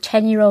lived with a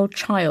 10-year-old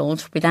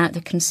child without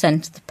the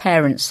consent of the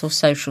parents or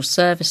social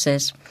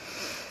services.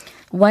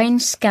 Wayne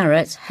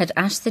Scarrett had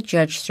asked the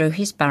judge through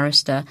his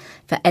barrister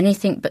for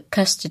anything but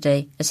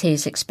custody as he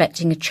is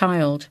expecting a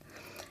child,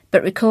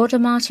 but Recorder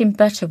Martin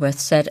Butterworth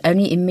said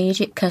only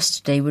immediate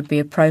custody would be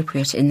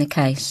appropriate in the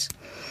case.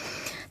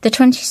 The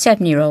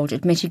 27-year-old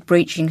admitted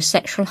breaching a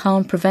sexual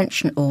harm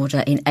prevention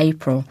order in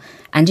April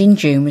and in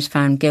June was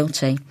found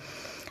guilty.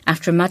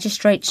 After a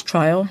magistrate's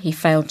trial he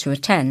failed to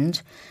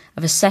attend,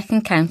 of a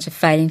second count of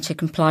failing to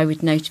comply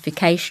with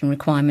notification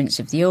requirements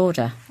of the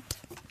order.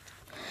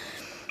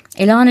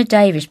 Ilana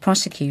Davis,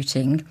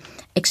 prosecuting,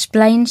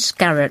 explained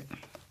Scarrett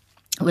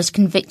was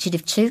convicted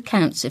of 2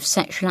 counts of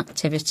sexual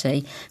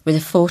activity with a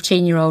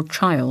 14-year-old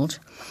child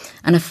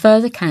and a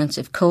further count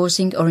of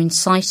causing or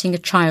inciting a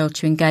child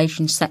to engage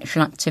in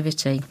sexual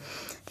activity.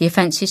 The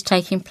offences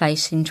taking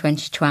place in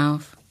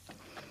 2012.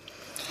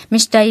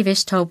 Miss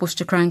Davis told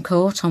Worcester Crown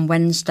Court on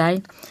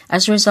Wednesday,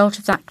 as a result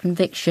of that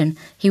conviction,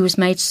 he was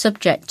made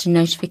subject to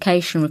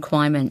notification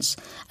requirements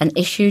and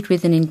issued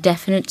with an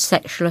indefinite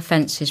sexual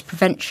offences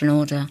prevention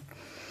order.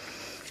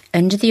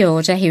 Under the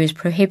order, he was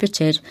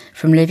prohibited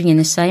from living in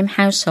the same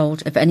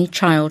household of any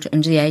child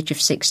under the age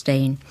of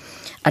 16,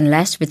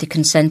 unless with the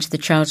consent of the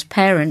child's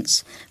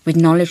parents, with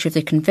knowledge of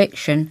the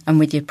conviction and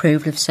with the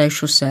approval of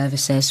social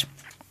services.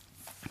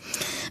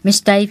 Miss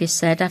Davis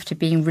said after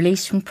being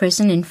released from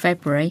prison in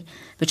February,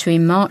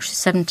 between March the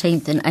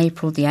 17th and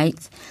April the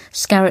 8th,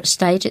 Scarrett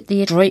stayed at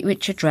the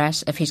Droitwich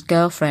address of his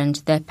girlfriend,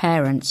 their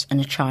parents and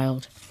a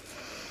child.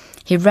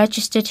 He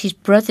registered his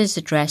brother's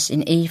address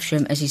in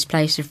Evesham as his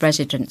place of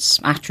residence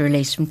after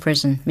release from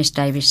prison, Miss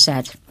Davis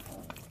said.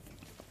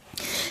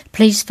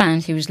 Police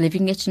found he was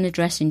living at an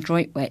address in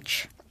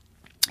Droitwich.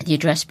 The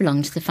address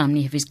belonged to the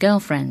family of his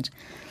girlfriend,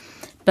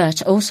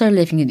 but also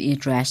living at the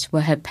address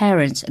were her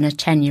parents and a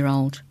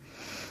 10-year-old.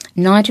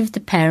 Neither of the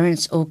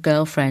parents or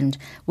girlfriend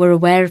were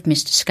aware of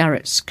Mr.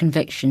 Scarrett's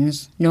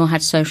convictions, nor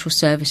had social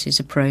services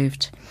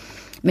approved.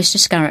 Mr.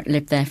 Scarrett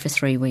lived there for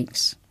 3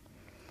 weeks.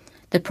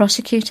 The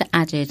prosecutor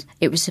added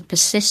it was a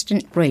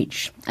persistent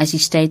breach as he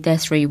stayed there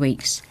 3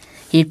 weeks.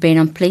 He had been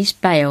on police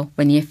bail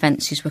when the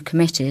offences were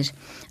committed,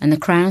 and the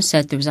Crown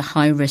said there was a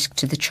high risk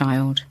to the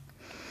child.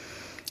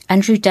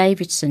 Andrew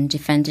Davidson,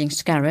 defending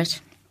Scarrett,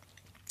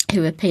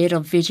 who appeared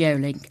on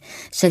Videolink,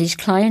 said his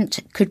client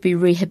could be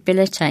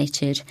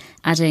rehabilitated,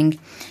 adding,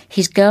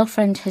 his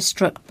girlfriend has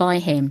struck by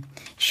him.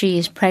 She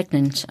is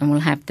pregnant and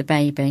will have the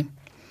baby.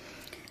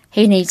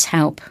 He needs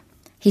help.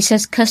 He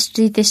says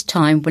custody this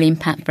time will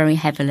impact very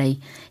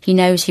heavily. He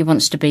knows he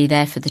wants to be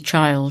there for the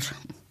child.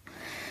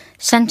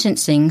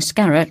 Sentencing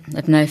Scarrett,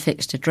 of no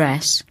fixed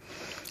address,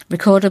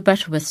 Recorder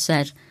Butterworth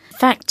said,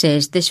 fact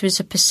is, this was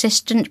a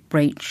persistent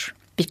breach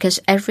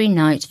because every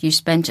night you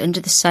spent under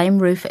the same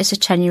roof as a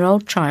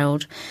 10-year-old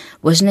child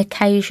was an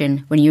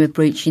occasion when you were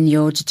breaching the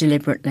order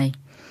deliberately.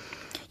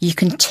 You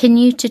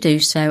continued to do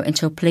so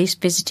until police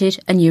visited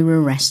and you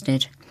were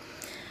arrested.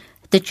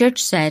 The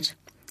judge said,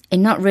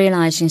 in not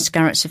realising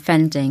Scarrett's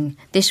offending,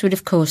 this would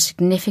have caused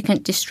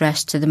significant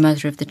distress to the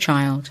mother of the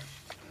child.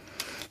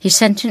 He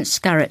sentenced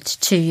Scarrett to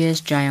 2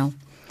 years jail,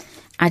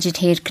 added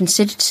he had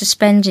considered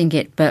suspending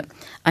it, but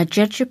I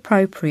judge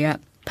appropriate.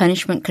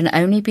 Punishment can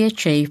only be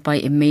achieved by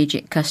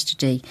immediate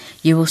custody.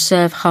 You will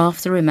serve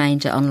half the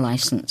remainder on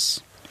licence.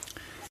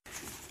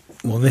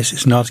 Well, this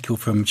is an article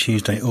from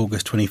Tuesday,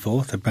 August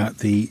 24th about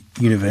the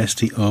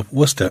University of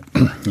Worcester.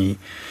 The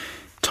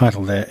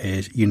title there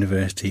is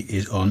University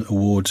is on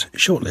Awards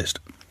Shortlist.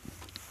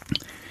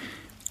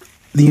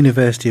 The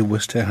University of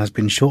Worcester has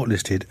been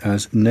shortlisted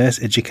as Nurse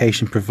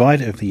Education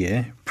Provider of the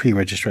Year,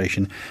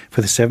 pre-registration,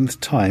 for the 7th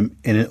time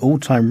in an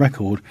all-time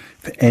record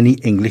for any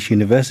English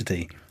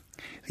university.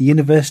 The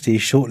university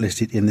is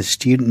shortlisted in the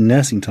Student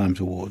Nursing Times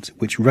Awards,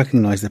 which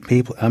recognise the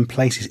people and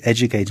places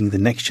educating the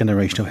next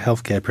generation of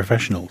healthcare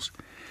professionals.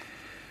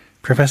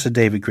 Professor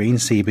David Green,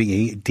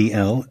 CBE,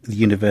 DL, the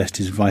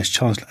university's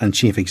Vice-Chancellor and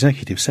Chief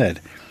Executive, said,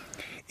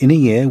 in a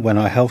year when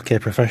our healthcare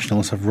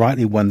professionals have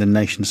rightly won the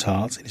nation's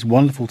hearts, it is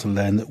wonderful to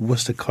learn that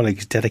Worcester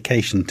colleagues'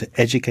 dedication to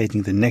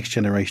educating the next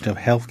generation of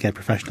healthcare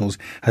professionals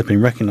has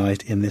been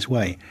recognised in this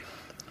way.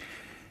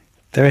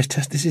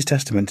 This is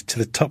testament to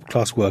the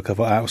top-class work of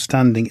our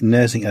outstanding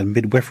nursing and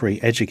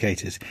midwifery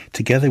educators,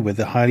 together with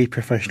the highly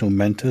professional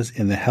mentors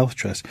in the Health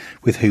Trust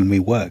with whom we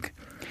work.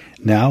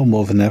 Now,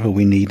 more than ever,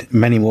 we need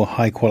many more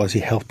high-quality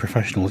health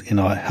professionals in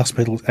our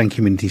hospitals and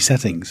community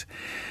settings.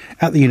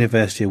 At the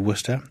University of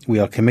Worcester, we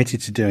are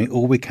committed to doing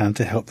all we can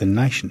to help the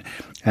nation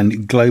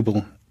and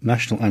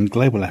national and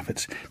global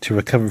efforts to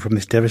recover from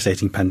this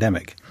devastating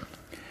pandemic.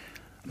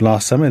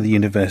 Last summer, the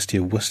University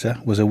of Worcester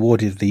was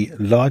awarded the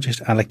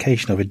largest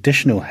allocation of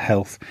additional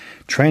health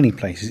training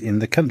places in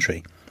the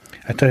country.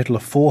 A total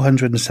of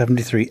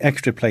 473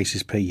 extra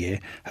places per year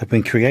have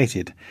been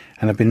created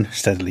and have been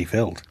steadily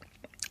filled.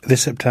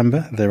 This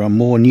September, there are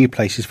more new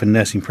places for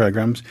nursing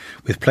programmes,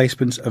 with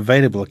placements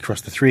available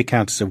across the 3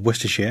 counties of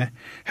Worcestershire,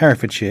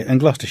 Herefordshire and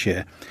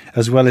Gloucestershire,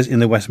 as well as in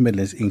the West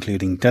Midlands,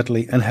 including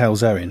Dudley and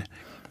Hales Owen.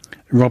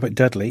 Robert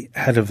Dudley,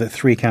 head of the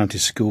 3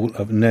 Counties School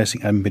of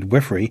Nursing and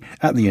Midwifery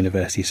at the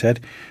university,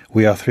 said,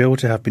 we are thrilled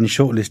to have been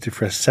shortlisted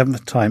for a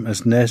 7th time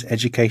as Nurse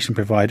Education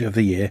Provider of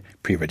the Year,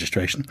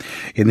 pre-registration,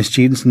 in the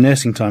Students'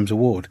 Nursing Times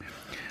Award.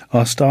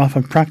 Our staff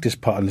and practice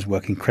partners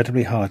work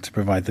incredibly hard to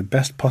provide the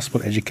best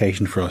possible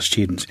education for our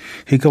students,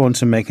 who go on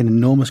to make an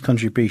enormous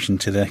contribution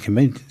to their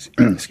communities.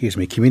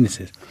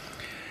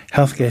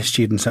 Healthcare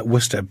students at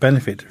Worcester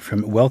benefit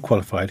from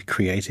well-qualified,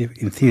 creative,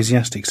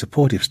 enthusiastic,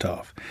 supportive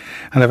staff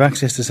and have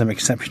access to some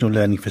exceptional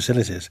learning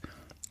facilities.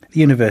 The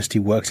university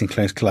works in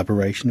close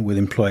collaboration with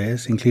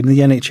employers, including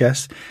the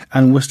NHS,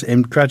 and Worcester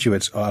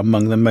graduates are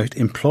among the most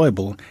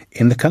employable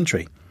in the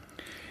country.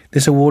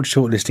 This award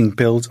shortlisting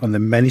builds on the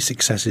many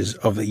successes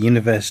of the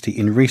university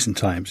in recent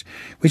times,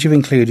 which have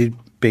included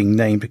being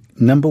named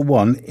number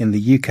 1 in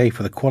the UK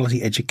for the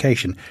quality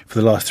education for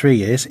the last 3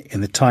 years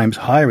in the Times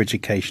Higher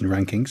Education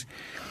rankings,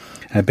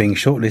 being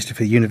shortlisted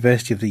for the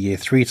University of the Year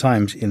 3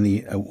 times in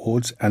the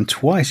awards and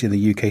twice in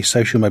the UK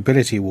Social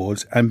Mobility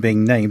Awards, and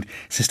being named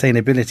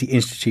Sustainability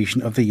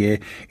Institution of the Year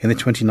in the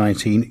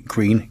 2019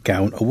 Green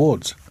Gown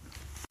Awards.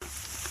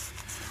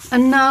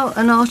 And now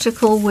an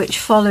article which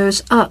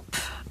follows up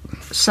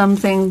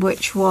something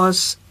which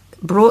was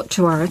brought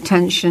to our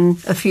attention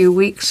a few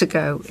weeks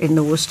ago in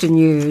the Worcester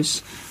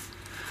News.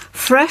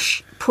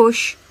 Fresh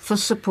push for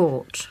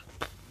support.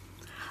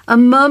 A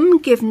mum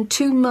given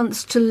 2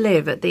 months to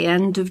live at the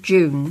end of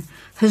June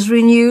has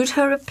renewed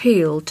her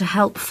appeal to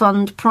help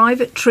fund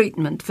private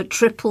treatment for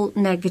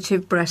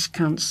triple-negative breast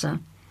cancer.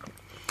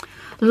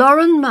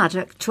 Lauren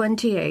Maddock,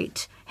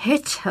 28,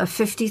 hit her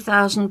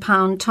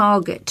 £50,000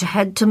 target to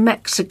head to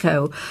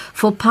Mexico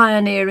for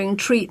pioneering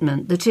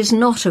treatment that is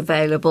not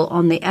available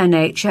on the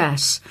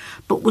NHS,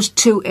 but was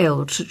too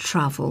ill to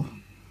travel.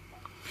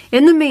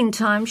 In the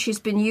meantime,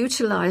 she's been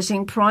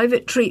utilising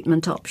private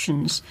treatment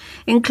options,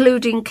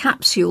 including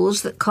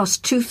capsules that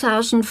cost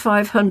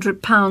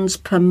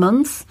 £2,500 per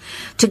month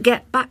to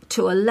get back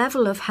to a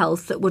level of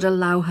health that would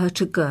allow her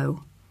to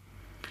go.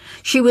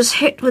 She was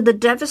hit with the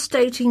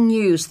devastating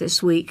news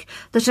this week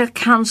that her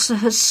cancer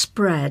has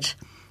spread,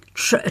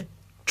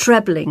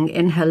 trebling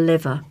in her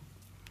liver.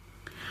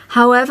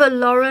 However,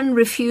 Lauren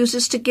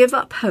refuses to give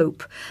up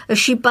hope as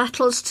she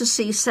battles to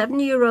see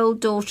 7-year-old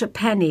daughter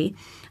Penny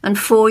and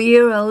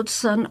 4-year-old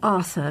son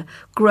Arthur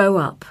grow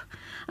up,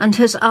 and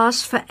has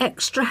asked for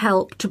extra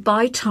help to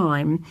buy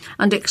time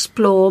and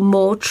explore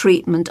more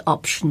treatment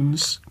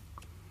options.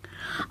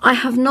 I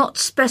have not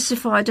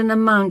specified an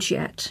amount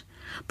yet,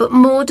 but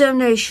more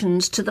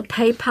donations to the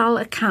PayPal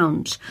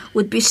account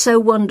would be so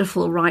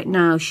wonderful right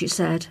now, she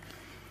said.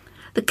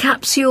 The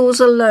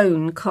capsules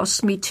alone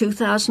cost me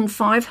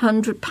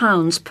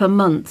 £2,500 per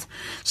month,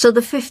 so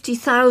the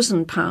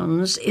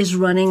 £50,000 is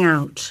running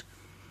out.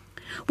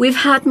 We've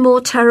had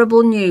more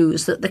terrible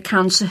news that the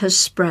cancer has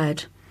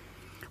spread.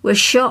 We're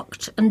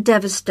shocked and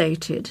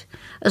devastated,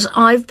 as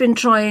I've been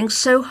trying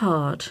so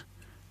hard,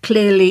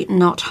 clearly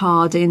not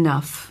hard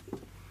enough.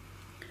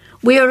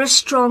 We are a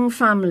strong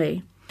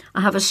family.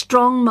 I have a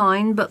strong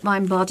mind, but my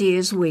body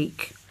is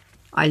weak.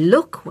 I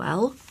look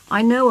well,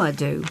 I know I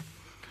do.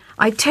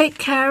 I take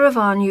care of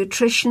our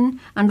nutrition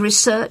and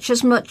research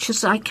as much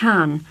as I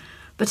can,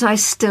 but I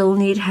still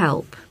need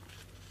help.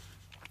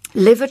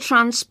 Liver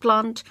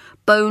transplant,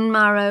 bone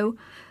marrow,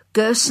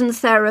 Gerson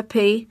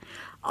therapy,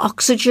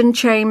 oxygen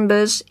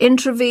chambers,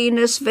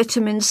 intravenous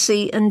vitamin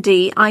C and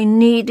D. I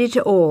need it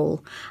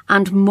all,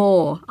 and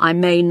more I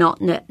may not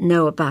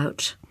know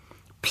about.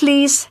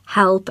 Please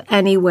help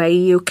any way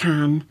you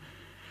can.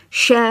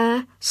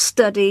 Share,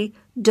 study,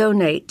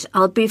 donate.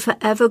 I'll be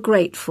forever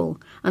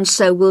grateful, and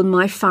so will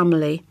my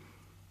family.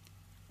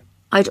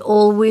 I'd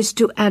always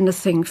do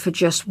anything for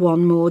just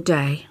one more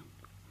day.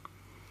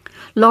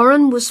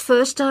 Lauren was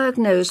first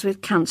diagnosed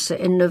with cancer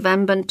in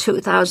November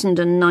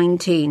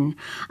 2019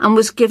 and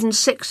was given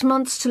 6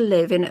 months to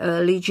live in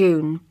early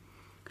June.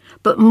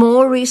 But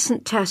more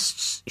recent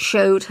tests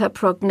showed her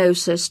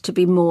prognosis to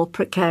be more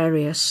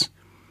precarious.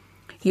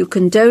 You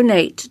can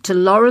donate to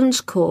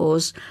Lauren's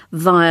cause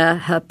via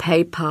her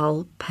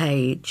PayPal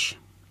page.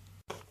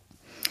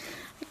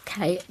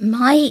 Okay,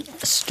 my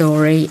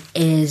story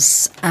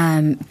is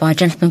by a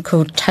gentleman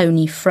called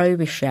Tony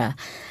Frobisher,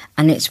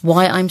 and it's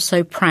why I'm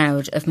so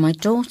proud of my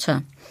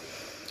daughter.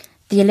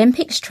 The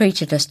Olympics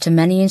treated us to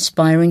many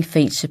inspiring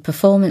feats of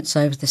performance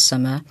over the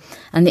summer,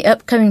 and the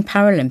upcoming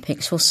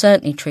Paralympics will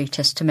certainly treat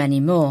us to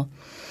many more.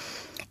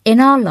 In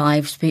our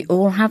lives, we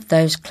all have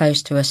those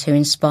close to us who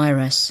inspire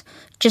us,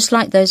 just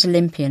like those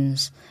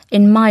Olympians.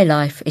 In my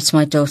life, it's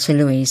my daughter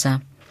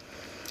Louisa.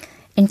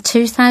 In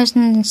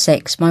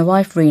 2006, my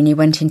wife Renee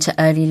went into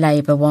early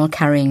labour while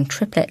carrying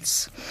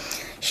triplets.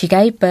 She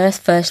gave birth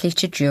firstly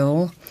to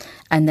Jewel,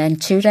 and then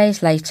 2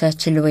 days later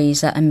to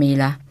Louisa and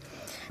Mila.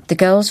 The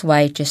girls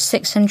weighed just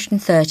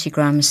 630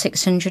 grams,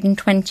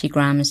 620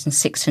 grams and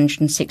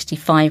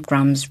 665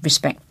 grams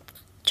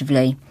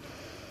respectively.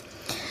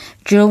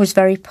 Jewel was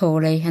very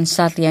poorly and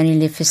sadly only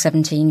lived for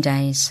 17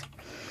 days.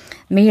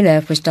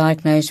 Mila was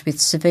diagnosed with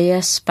severe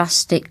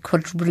spastic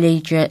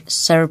quadrilogy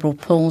cerebral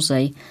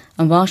palsy,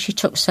 and while she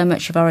took so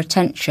much of our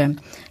attention,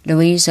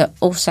 Louisa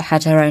also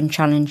had her own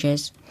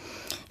challenges.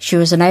 She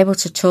was unable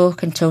to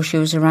talk until she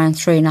was around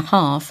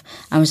 3.5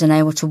 and was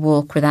unable to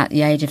walk without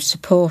the aid of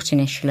support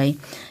initially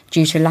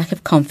due to lack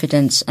of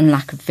confidence and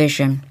lack of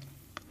vision.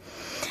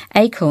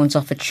 Acorns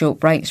offered short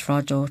breaks for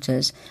our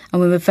daughters,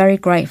 and we were very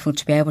grateful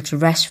to be able to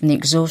rest from the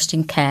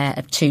exhausting care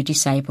of 2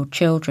 disabled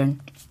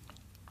children.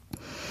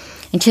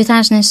 In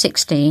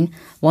 2016,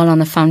 while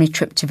on a family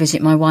trip to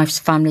visit my wife's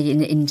family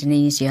in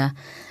Indonesia,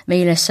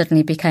 Mila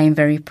suddenly became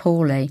very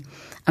poorly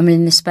and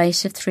within the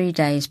space of 3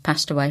 days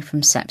passed away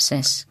from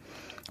sepsis.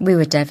 We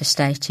were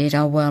devastated,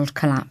 our world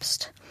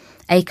collapsed.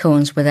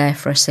 Acorns were there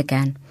for us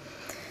again.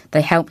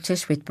 They helped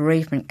us with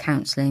bereavement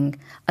counselling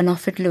and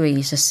offered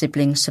Louisa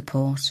sibling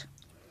support.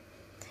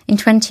 In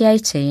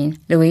 2018,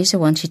 Louisa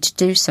wanted to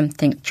do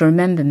something to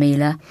remember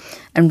Mila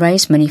and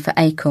raise money for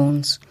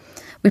Acorns.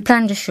 We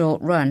planned a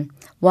short run,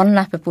 1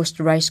 lap of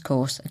Worcester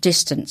Racecourse, a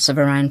distance of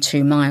around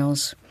 2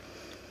 miles.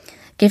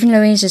 Given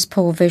Louisa's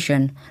poor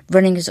vision,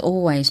 running has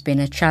always been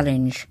a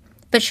challenge,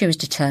 but she was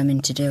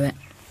determined to do it.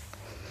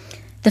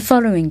 The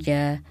following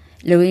year,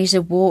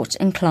 Louisa walked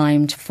and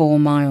climbed 4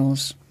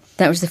 miles.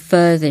 That was the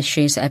furthest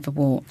she's ever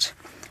walked,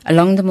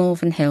 along the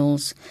Malvern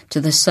Hills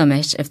to the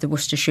summit of the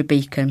Worcestershire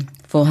Beacon,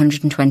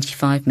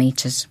 425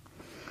 metres.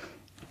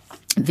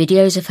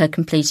 Videos of her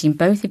completing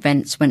both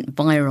events went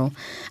viral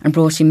and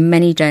brought in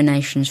many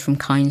donations from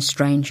kind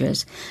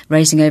strangers,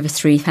 raising over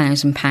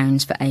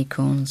 £3,000 for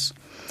Acorns.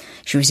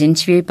 She was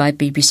interviewed by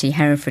BBC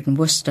Hereford and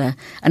Worcester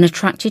and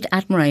attracted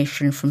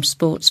admiration from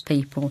sports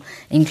people,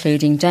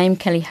 including Dame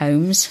Kelly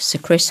Holmes, Sir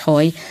Chris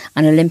Hoy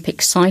and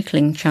Olympic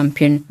cycling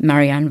champion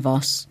Marianne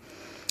Vos.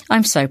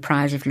 I'm so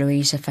proud of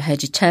Louisa for her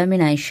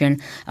determination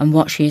and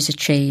what she has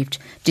achieved,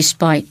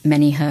 despite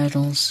many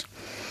hurdles.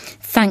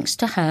 Thanks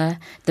to her,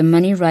 the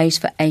money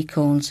raised for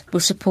Acorns will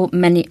support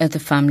many other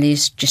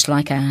families just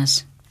like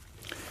ours.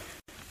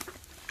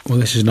 Well,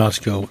 this is an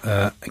article,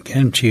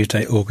 again,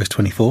 Tuesday, August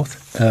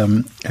 24th,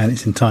 and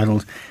it's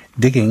entitled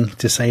Digging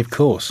to Save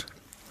Course.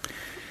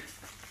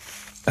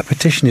 A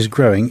petition is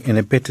growing in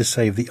a bid to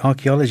save the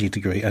archaeology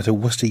degree at a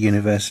Worcester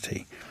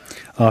university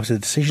after the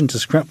decision to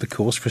scrap the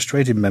course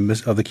frustrated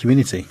members of the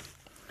community.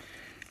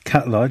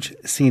 Kat Lodge,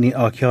 senior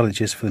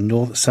archaeologist for the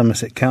North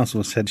Somerset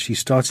Council, said she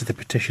started the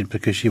petition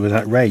because she was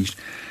outraged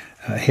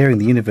hearing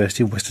the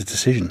University of Worcester's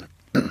decision.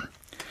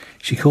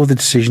 She called the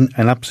decision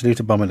an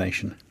absolute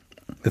abomination.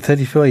 The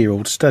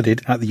 34-year-old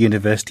studied at the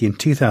university in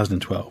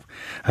 2012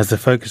 as the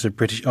focus of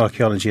British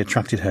archaeology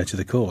attracted her to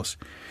the course.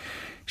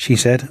 She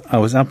said, "I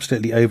was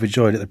absolutely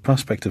overjoyed at the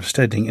prospect of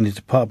studying in a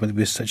department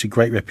with such a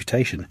great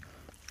reputation.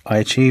 I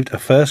achieved a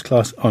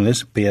first-class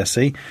honours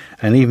BSc,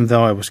 and even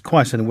though I was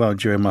quite unwell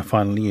during my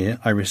final year,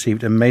 I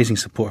received amazing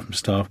support from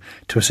staff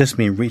to assist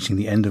me in reaching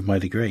the end of my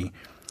degree."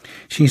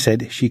 She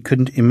said she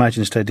couldn't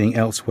imagine studying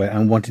elsewhere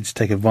and wanted to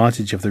take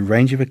advantage of the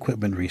range of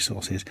equipment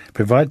resources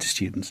provided to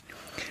students,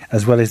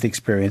 as well as the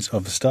experience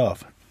of the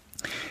staff.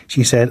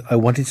 She said, "I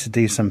wanted to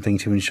do something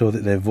to ensure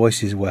that their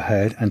voices were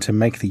heard and to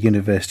make the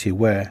university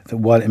aware that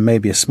while it may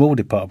be a small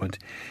department,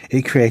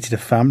 it created a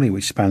family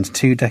which spans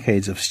 2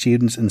 decades of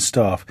students and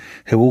staff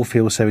who all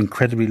feel so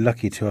incredibly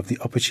lucky to have the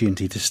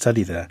opportunity to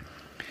study there.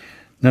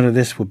 None of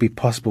this would be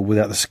possible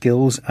without the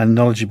skills and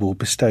knowledge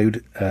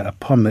bestowed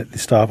upon the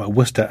staff at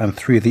Worcester and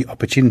through the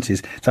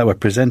opportunities that were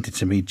presented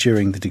to me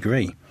during the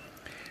degree."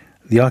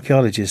 The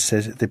archaeologist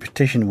says the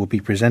petition will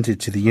be presented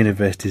to the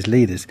university's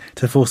leaders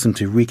to force them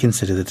to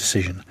reconsider the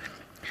decision.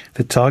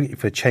 The target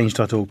for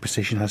Change.org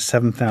petition has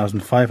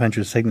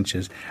 7,500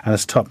 signatures and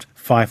has topped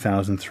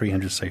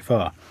 5,300 so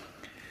far.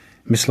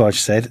 Miss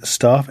Lodge said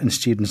staff and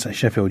students at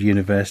Sheffield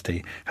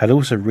University had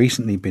also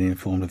recently been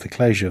informed of the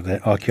closure of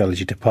their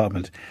archaeology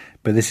department,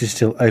 but this is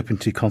still open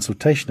to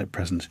consultation at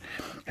present,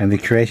 and they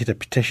created a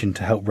petition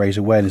to help raise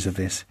awareness of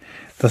this.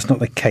 That's not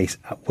the case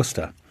at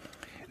Worcester.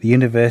 The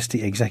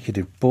University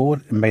Executive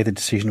Board made the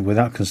decision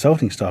without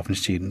consulting staff and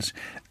students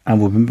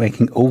and will be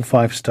making all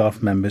 5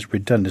 staff members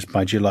redundant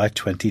by July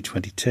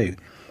 2022.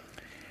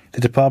 The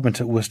department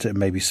at Worcester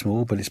may be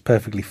small, but it's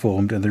perfectly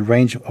formed and the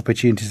range of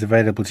opportunities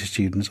available to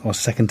students are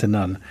second to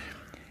none.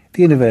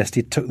 The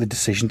university took the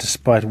decision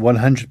despite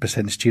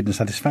 100% student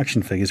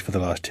satisfaction figures for the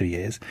last 2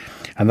 years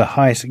and the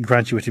highest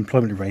graduate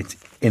employment rate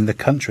in the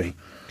country.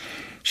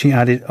 She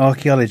added,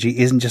 "Archaeology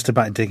isn't just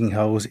about digging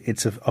holes,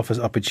 it offers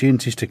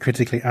opportunities to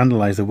critically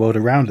analyse the world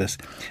around us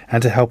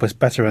and to help us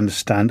better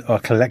understand our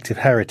collective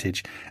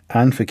heritage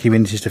and for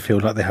communities to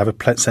feel like they have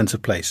a sense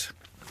of place."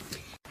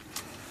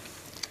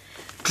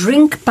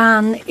 Drink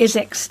ban is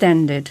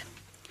extended.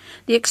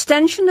 The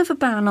extension of a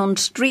ban on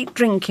street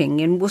drinking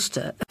in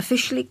Worcester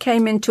officially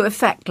came into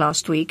effect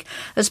last week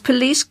as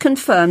police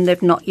confirmed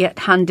they've not yet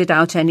handed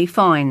out any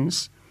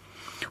fines.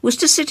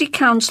 Worcester City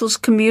Council's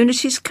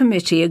Communities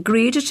Committee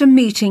agreed at a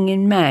meeting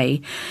in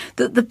May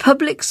that the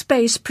Public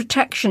Space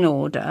Protection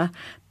Order,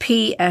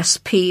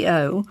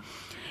 PSPO,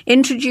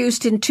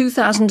 introduced in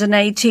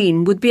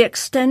 2018 would be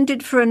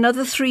extended for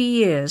another 3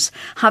 years,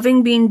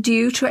 having been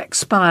due to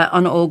expire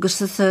on August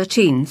the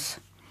 13th.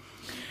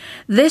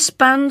 This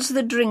bans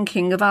the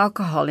drinking of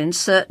alcohol in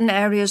certain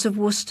areas of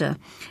Worcester,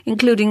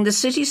 including the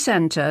city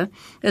centre,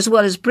 as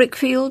well as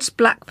Brickfields,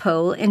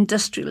 Blackpool,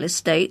 industrial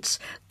estates,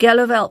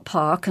 Gellivelt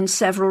Park and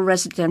several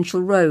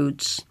residential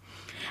roads.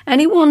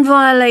 Anyone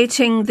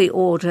violating the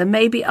order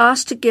may be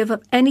asked to give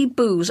up any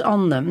booze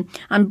on them,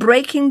 and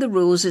breaking the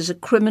rules is a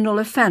criminal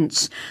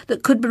offence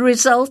that could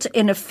result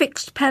in a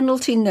fixed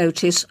penalty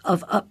notice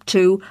of up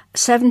to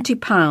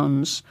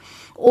 £70,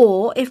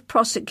 or, if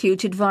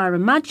prosecuted via a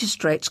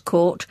magistrate's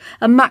court,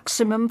 a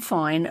maximum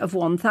fine of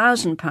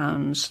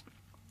 £1,000.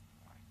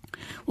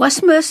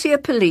 West Mercia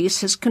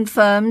Police has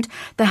confirmed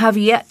there have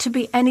yet to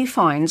be any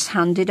fines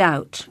handed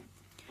out.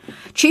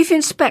 Chief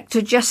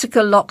Inspector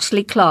Jessica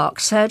Loxley-Clark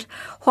said,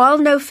 while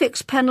no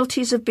fixed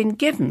penalties have been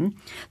given,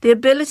 the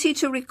ability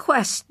to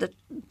request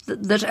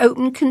that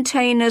open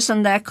containers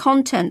and their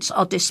contents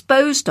are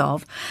disposed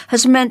of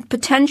has meant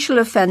potential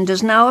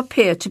offenders now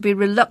appear to be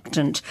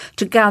reluctant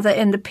to gather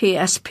in the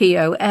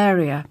PSPO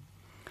area.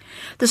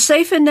 The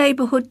Safer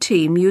Neighbourhood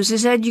team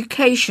uses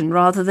education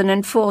rather than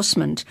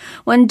enforcement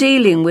when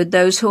dealing with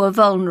those who are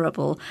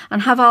vulnerable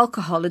and have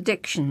alcohol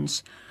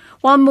addictions,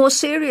 while more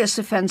serious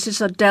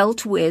offences are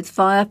dealt with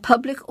via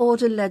public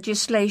order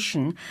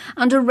legislation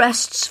and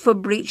arrests for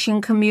breaching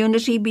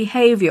community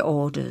behaviour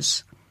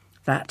orders.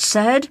 That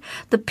said,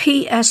 the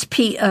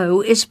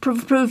PSPO is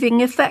proving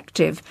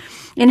effective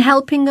in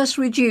helping us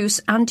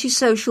reduce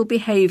antisocial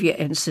behaviour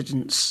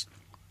incidents.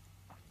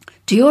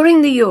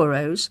 During the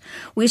Euros,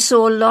 we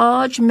saw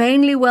large,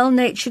 mainly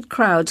well-natured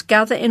crowds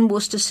gather in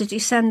Worcester city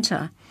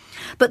centre,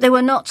 but they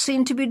were not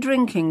seen to be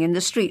drinking in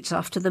the streets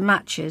after the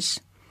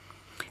matches.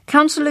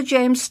 Councillor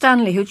James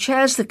Stanley, who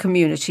chairs the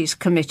Communities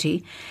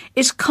Committee,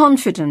 is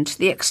confident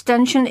the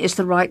extension is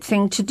the right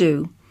thing to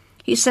do.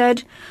 He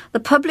said, "The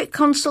public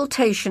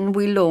consultation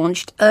we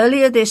launched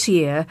earlier this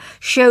year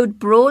showed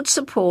broad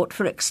support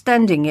for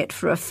extending it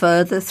for a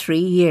further 3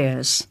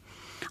 years.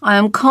 I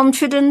am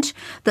confident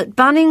that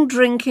banning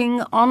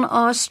drinking on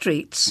our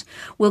streets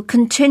will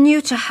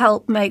continue to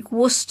help make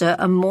Worcester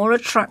a more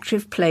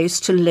attractive place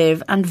to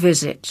live and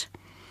visit.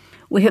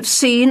 We have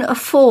seen a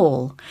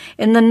fall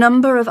in the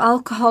number of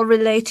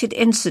alcohol-related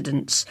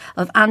incidents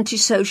of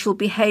antisocial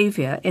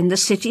behaviour in the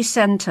city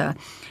centre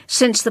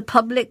since the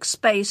Public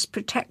Space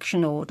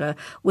Protection Order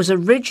was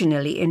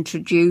originally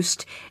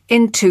introduced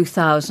in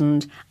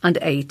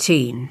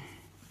 2018.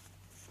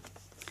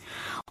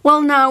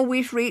 Well, now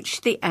we've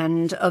reached the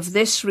end of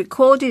this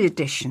recorded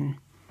edition.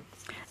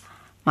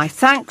 My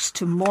thanks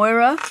to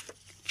Moira,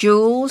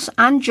 Jules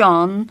and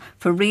John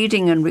for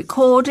reading and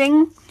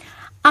recording,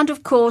 and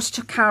of course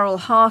to Carol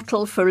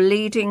Hartle for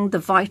leading the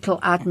vital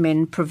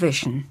admin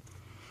provision.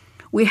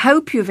 We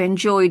hope you've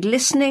enjoyed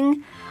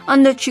listening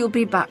and that you'll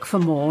be back for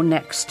more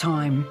next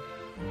time.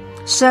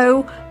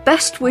 So,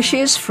 best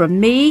wishes from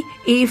me,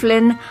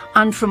 Evelyn,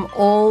 and from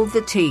all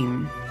the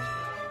team.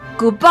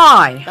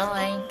 Goodbye.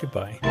 Bye.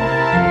 Goodbye.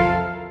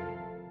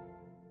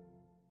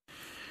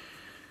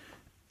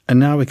 And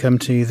now we come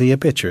to the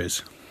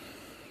obituaries.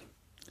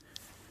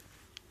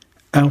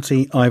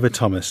 Altie Ivor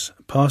Thomas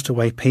passed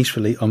away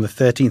peacefully on the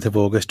 13th of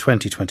August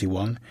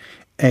 2021,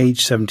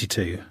 aged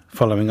 72,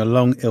 following a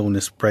long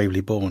illness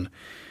bravely borne.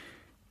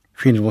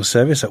 Funeral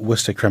service at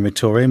Worcester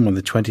Crematorium on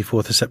the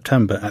 24th of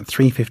September at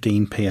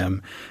 3:15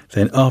 p.m,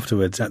 then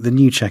afterwards at the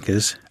New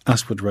Checkers,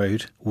 Aswood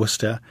Road,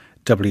 Worcester,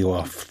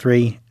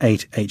 WR3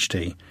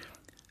 8HD.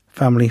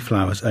 Family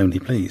flowers only,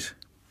 please.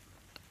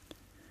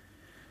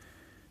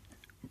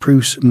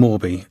 Bruce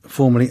Morby,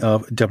 formerly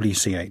of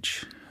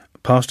WCH,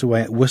 passed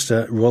away at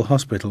Worcester Royal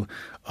Hospital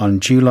on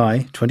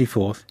July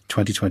 24th,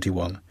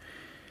 2021.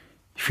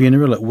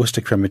 Funeral at Worcester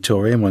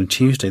Crematorium on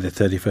Tuesday the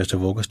 31st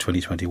of August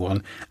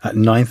 2021 at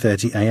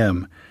 9:30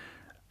 a.m.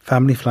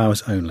 Family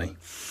flowers only.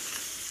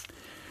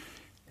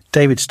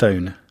 David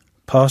Stone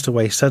passed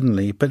away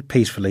suddenly but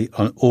peacefully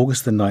on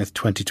August the 9th,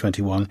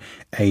 2021,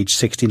 aged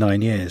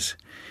 69 years.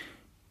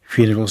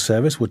 Funeral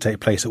service will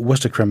take place at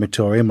Worcester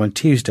Crematorium on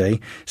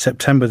Tuesday,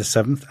 September the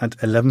 7th at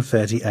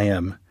 11:30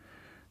 a.m.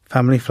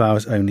 Family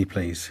flowers only,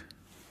 please.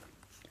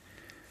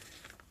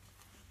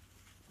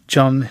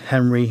 John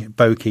Henry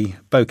Bokey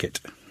Bokett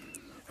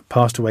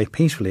passed away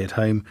peacefully at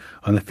home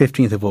on the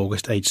 15th of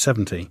August, aged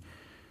 70.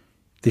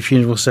 The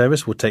funeral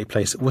service will take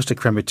place at Worcester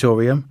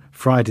Crematorium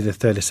Friday the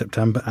 3rd of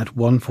September at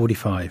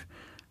 1:45.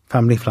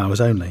 Family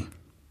flowers only.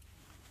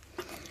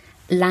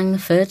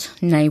 Langford,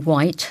 née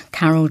White,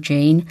 Carol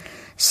Jean,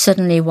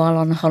 suddenly while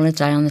on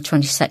holiday on the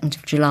 22nd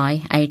of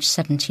July, aged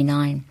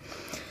 79.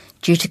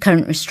 Due to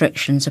current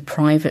restrictions, a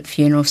private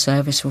funeral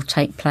service will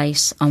take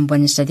place on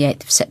Wednesday the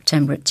 8th of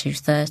September at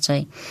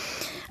 2:30,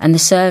 and the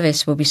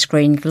service will be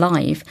screened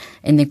live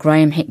in the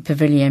Graham Hick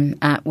Pavilion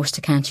at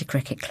Worcester County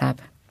Cricket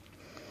Club.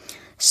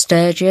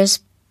 Sturgis,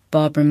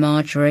 Barbara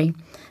Marjorie,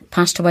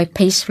 passed away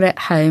peacefully at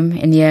home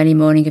in the early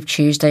morning of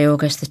Tuesday,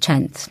 August the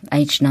 10th,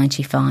 aged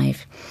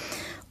 95,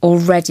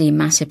 already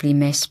massively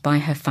missed by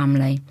her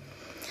family.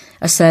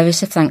 A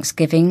service of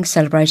thanksgiving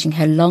celebrating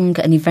her long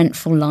and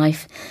eventful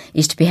life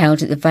is to be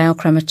held at the Vale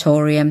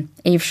Crematorium,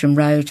 Evesham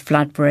Road,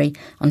 Vladbury,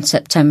 on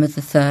September the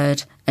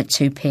 3rd at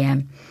 2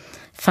 p.m.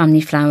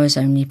 Family flowers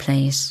only,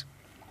 please.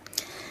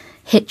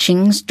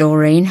 Hitchings,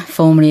 Doreen,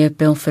 formerly of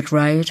Bilford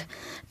Road,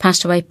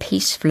 passed away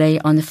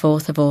peacefully on the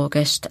 4th of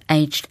August,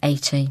 aged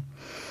 80.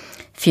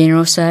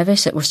 Funeral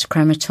service at Worcester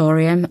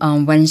Crematorium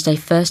on Wednesday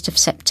 1st of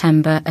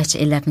September at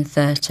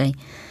 11:30.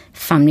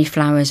 Family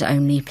flowers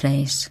only,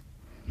 please.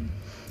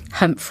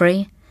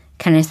 Humphrey,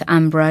 Kenneth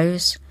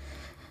Ambrose,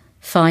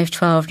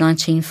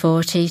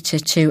 5/12/1940 to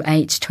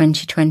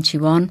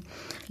 2/8/2021,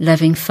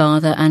 loving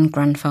father and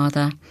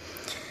grandfather.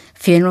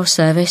 Funeral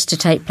service to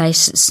take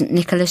place at St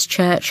Nicholas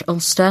Church,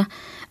 Ulster,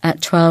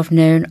 at 12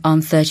 noon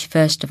on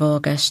 31st of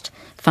August.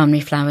 Family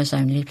flowers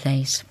only,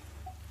 please.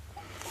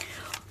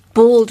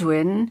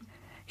 Baldwin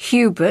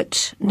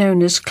Hubert,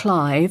 known as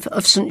Clive,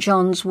 of St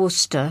John's,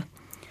 Worcester,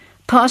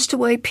 passed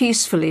away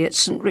peacefully at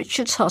St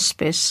Richard's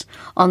Hospice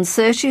on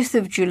 30th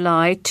of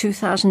July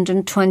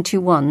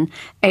 2021,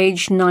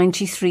 aged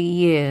 93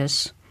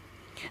 years.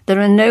 There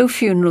are no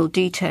funeral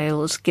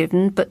details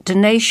given, but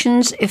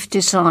donations, if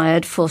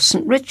desired, for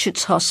St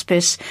Richard's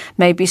Hospice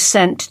may be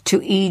sent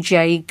to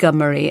E.J.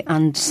 Gummery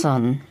and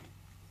Son.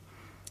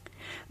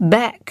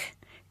 Beck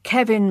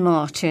Kevin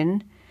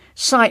Martin,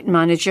 site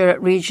manager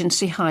at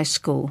Regency High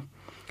School,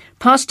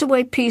 passed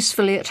away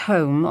peacefully at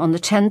home on the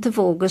 10th of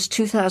August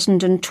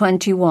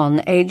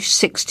 2021, aged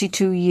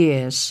 62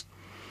 years.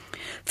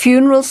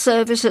 Funeral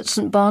service at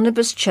St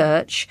Barnabas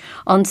Church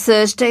on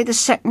Thursday the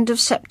 2nd of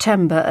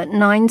September at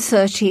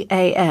 9:30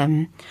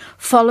 a.m,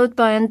 followed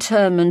by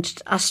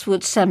interment at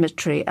Astwood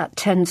Cemetery at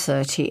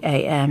 10:30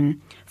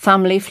 a.m.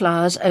 Family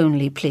flowers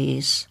only,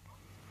 please.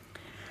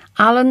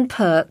 Alan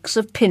Perks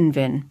of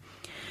Pinvin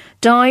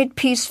died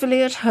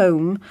peacefully at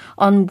home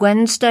on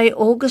Wednesday,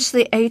 August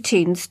the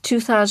 18th,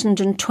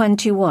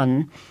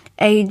 2021,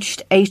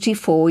 aged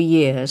 84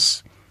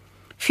 years.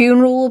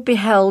 Funeral will be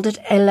held at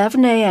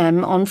 11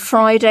 a.m. on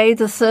Friday,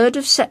 the 3rd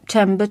of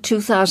September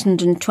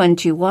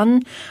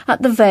 2021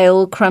 at the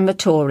Vale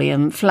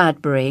Crematorium,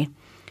 Fladbury.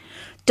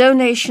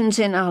 Donations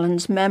in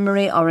Alan's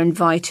memory are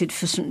invited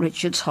for St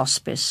Richard's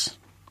Hospice.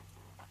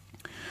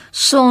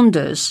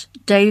 Saunders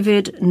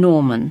David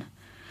Norman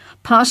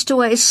passed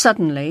away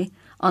suddenly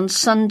on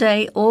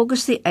Sunday,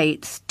 August the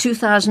 8th,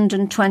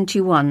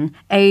 2021,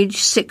 aged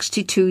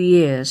 62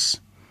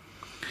 years.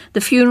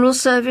 The funeral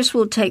service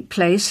will take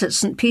place at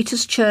St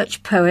Peter's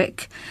Church,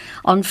 Powick,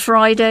 on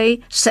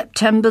Friday,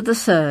 September the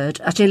 3rd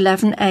at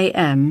 11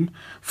 a.m,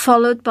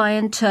 followed by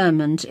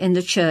interment in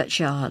the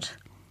churchyard.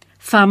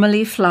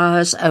 Family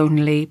flowers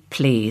only,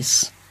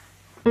 please.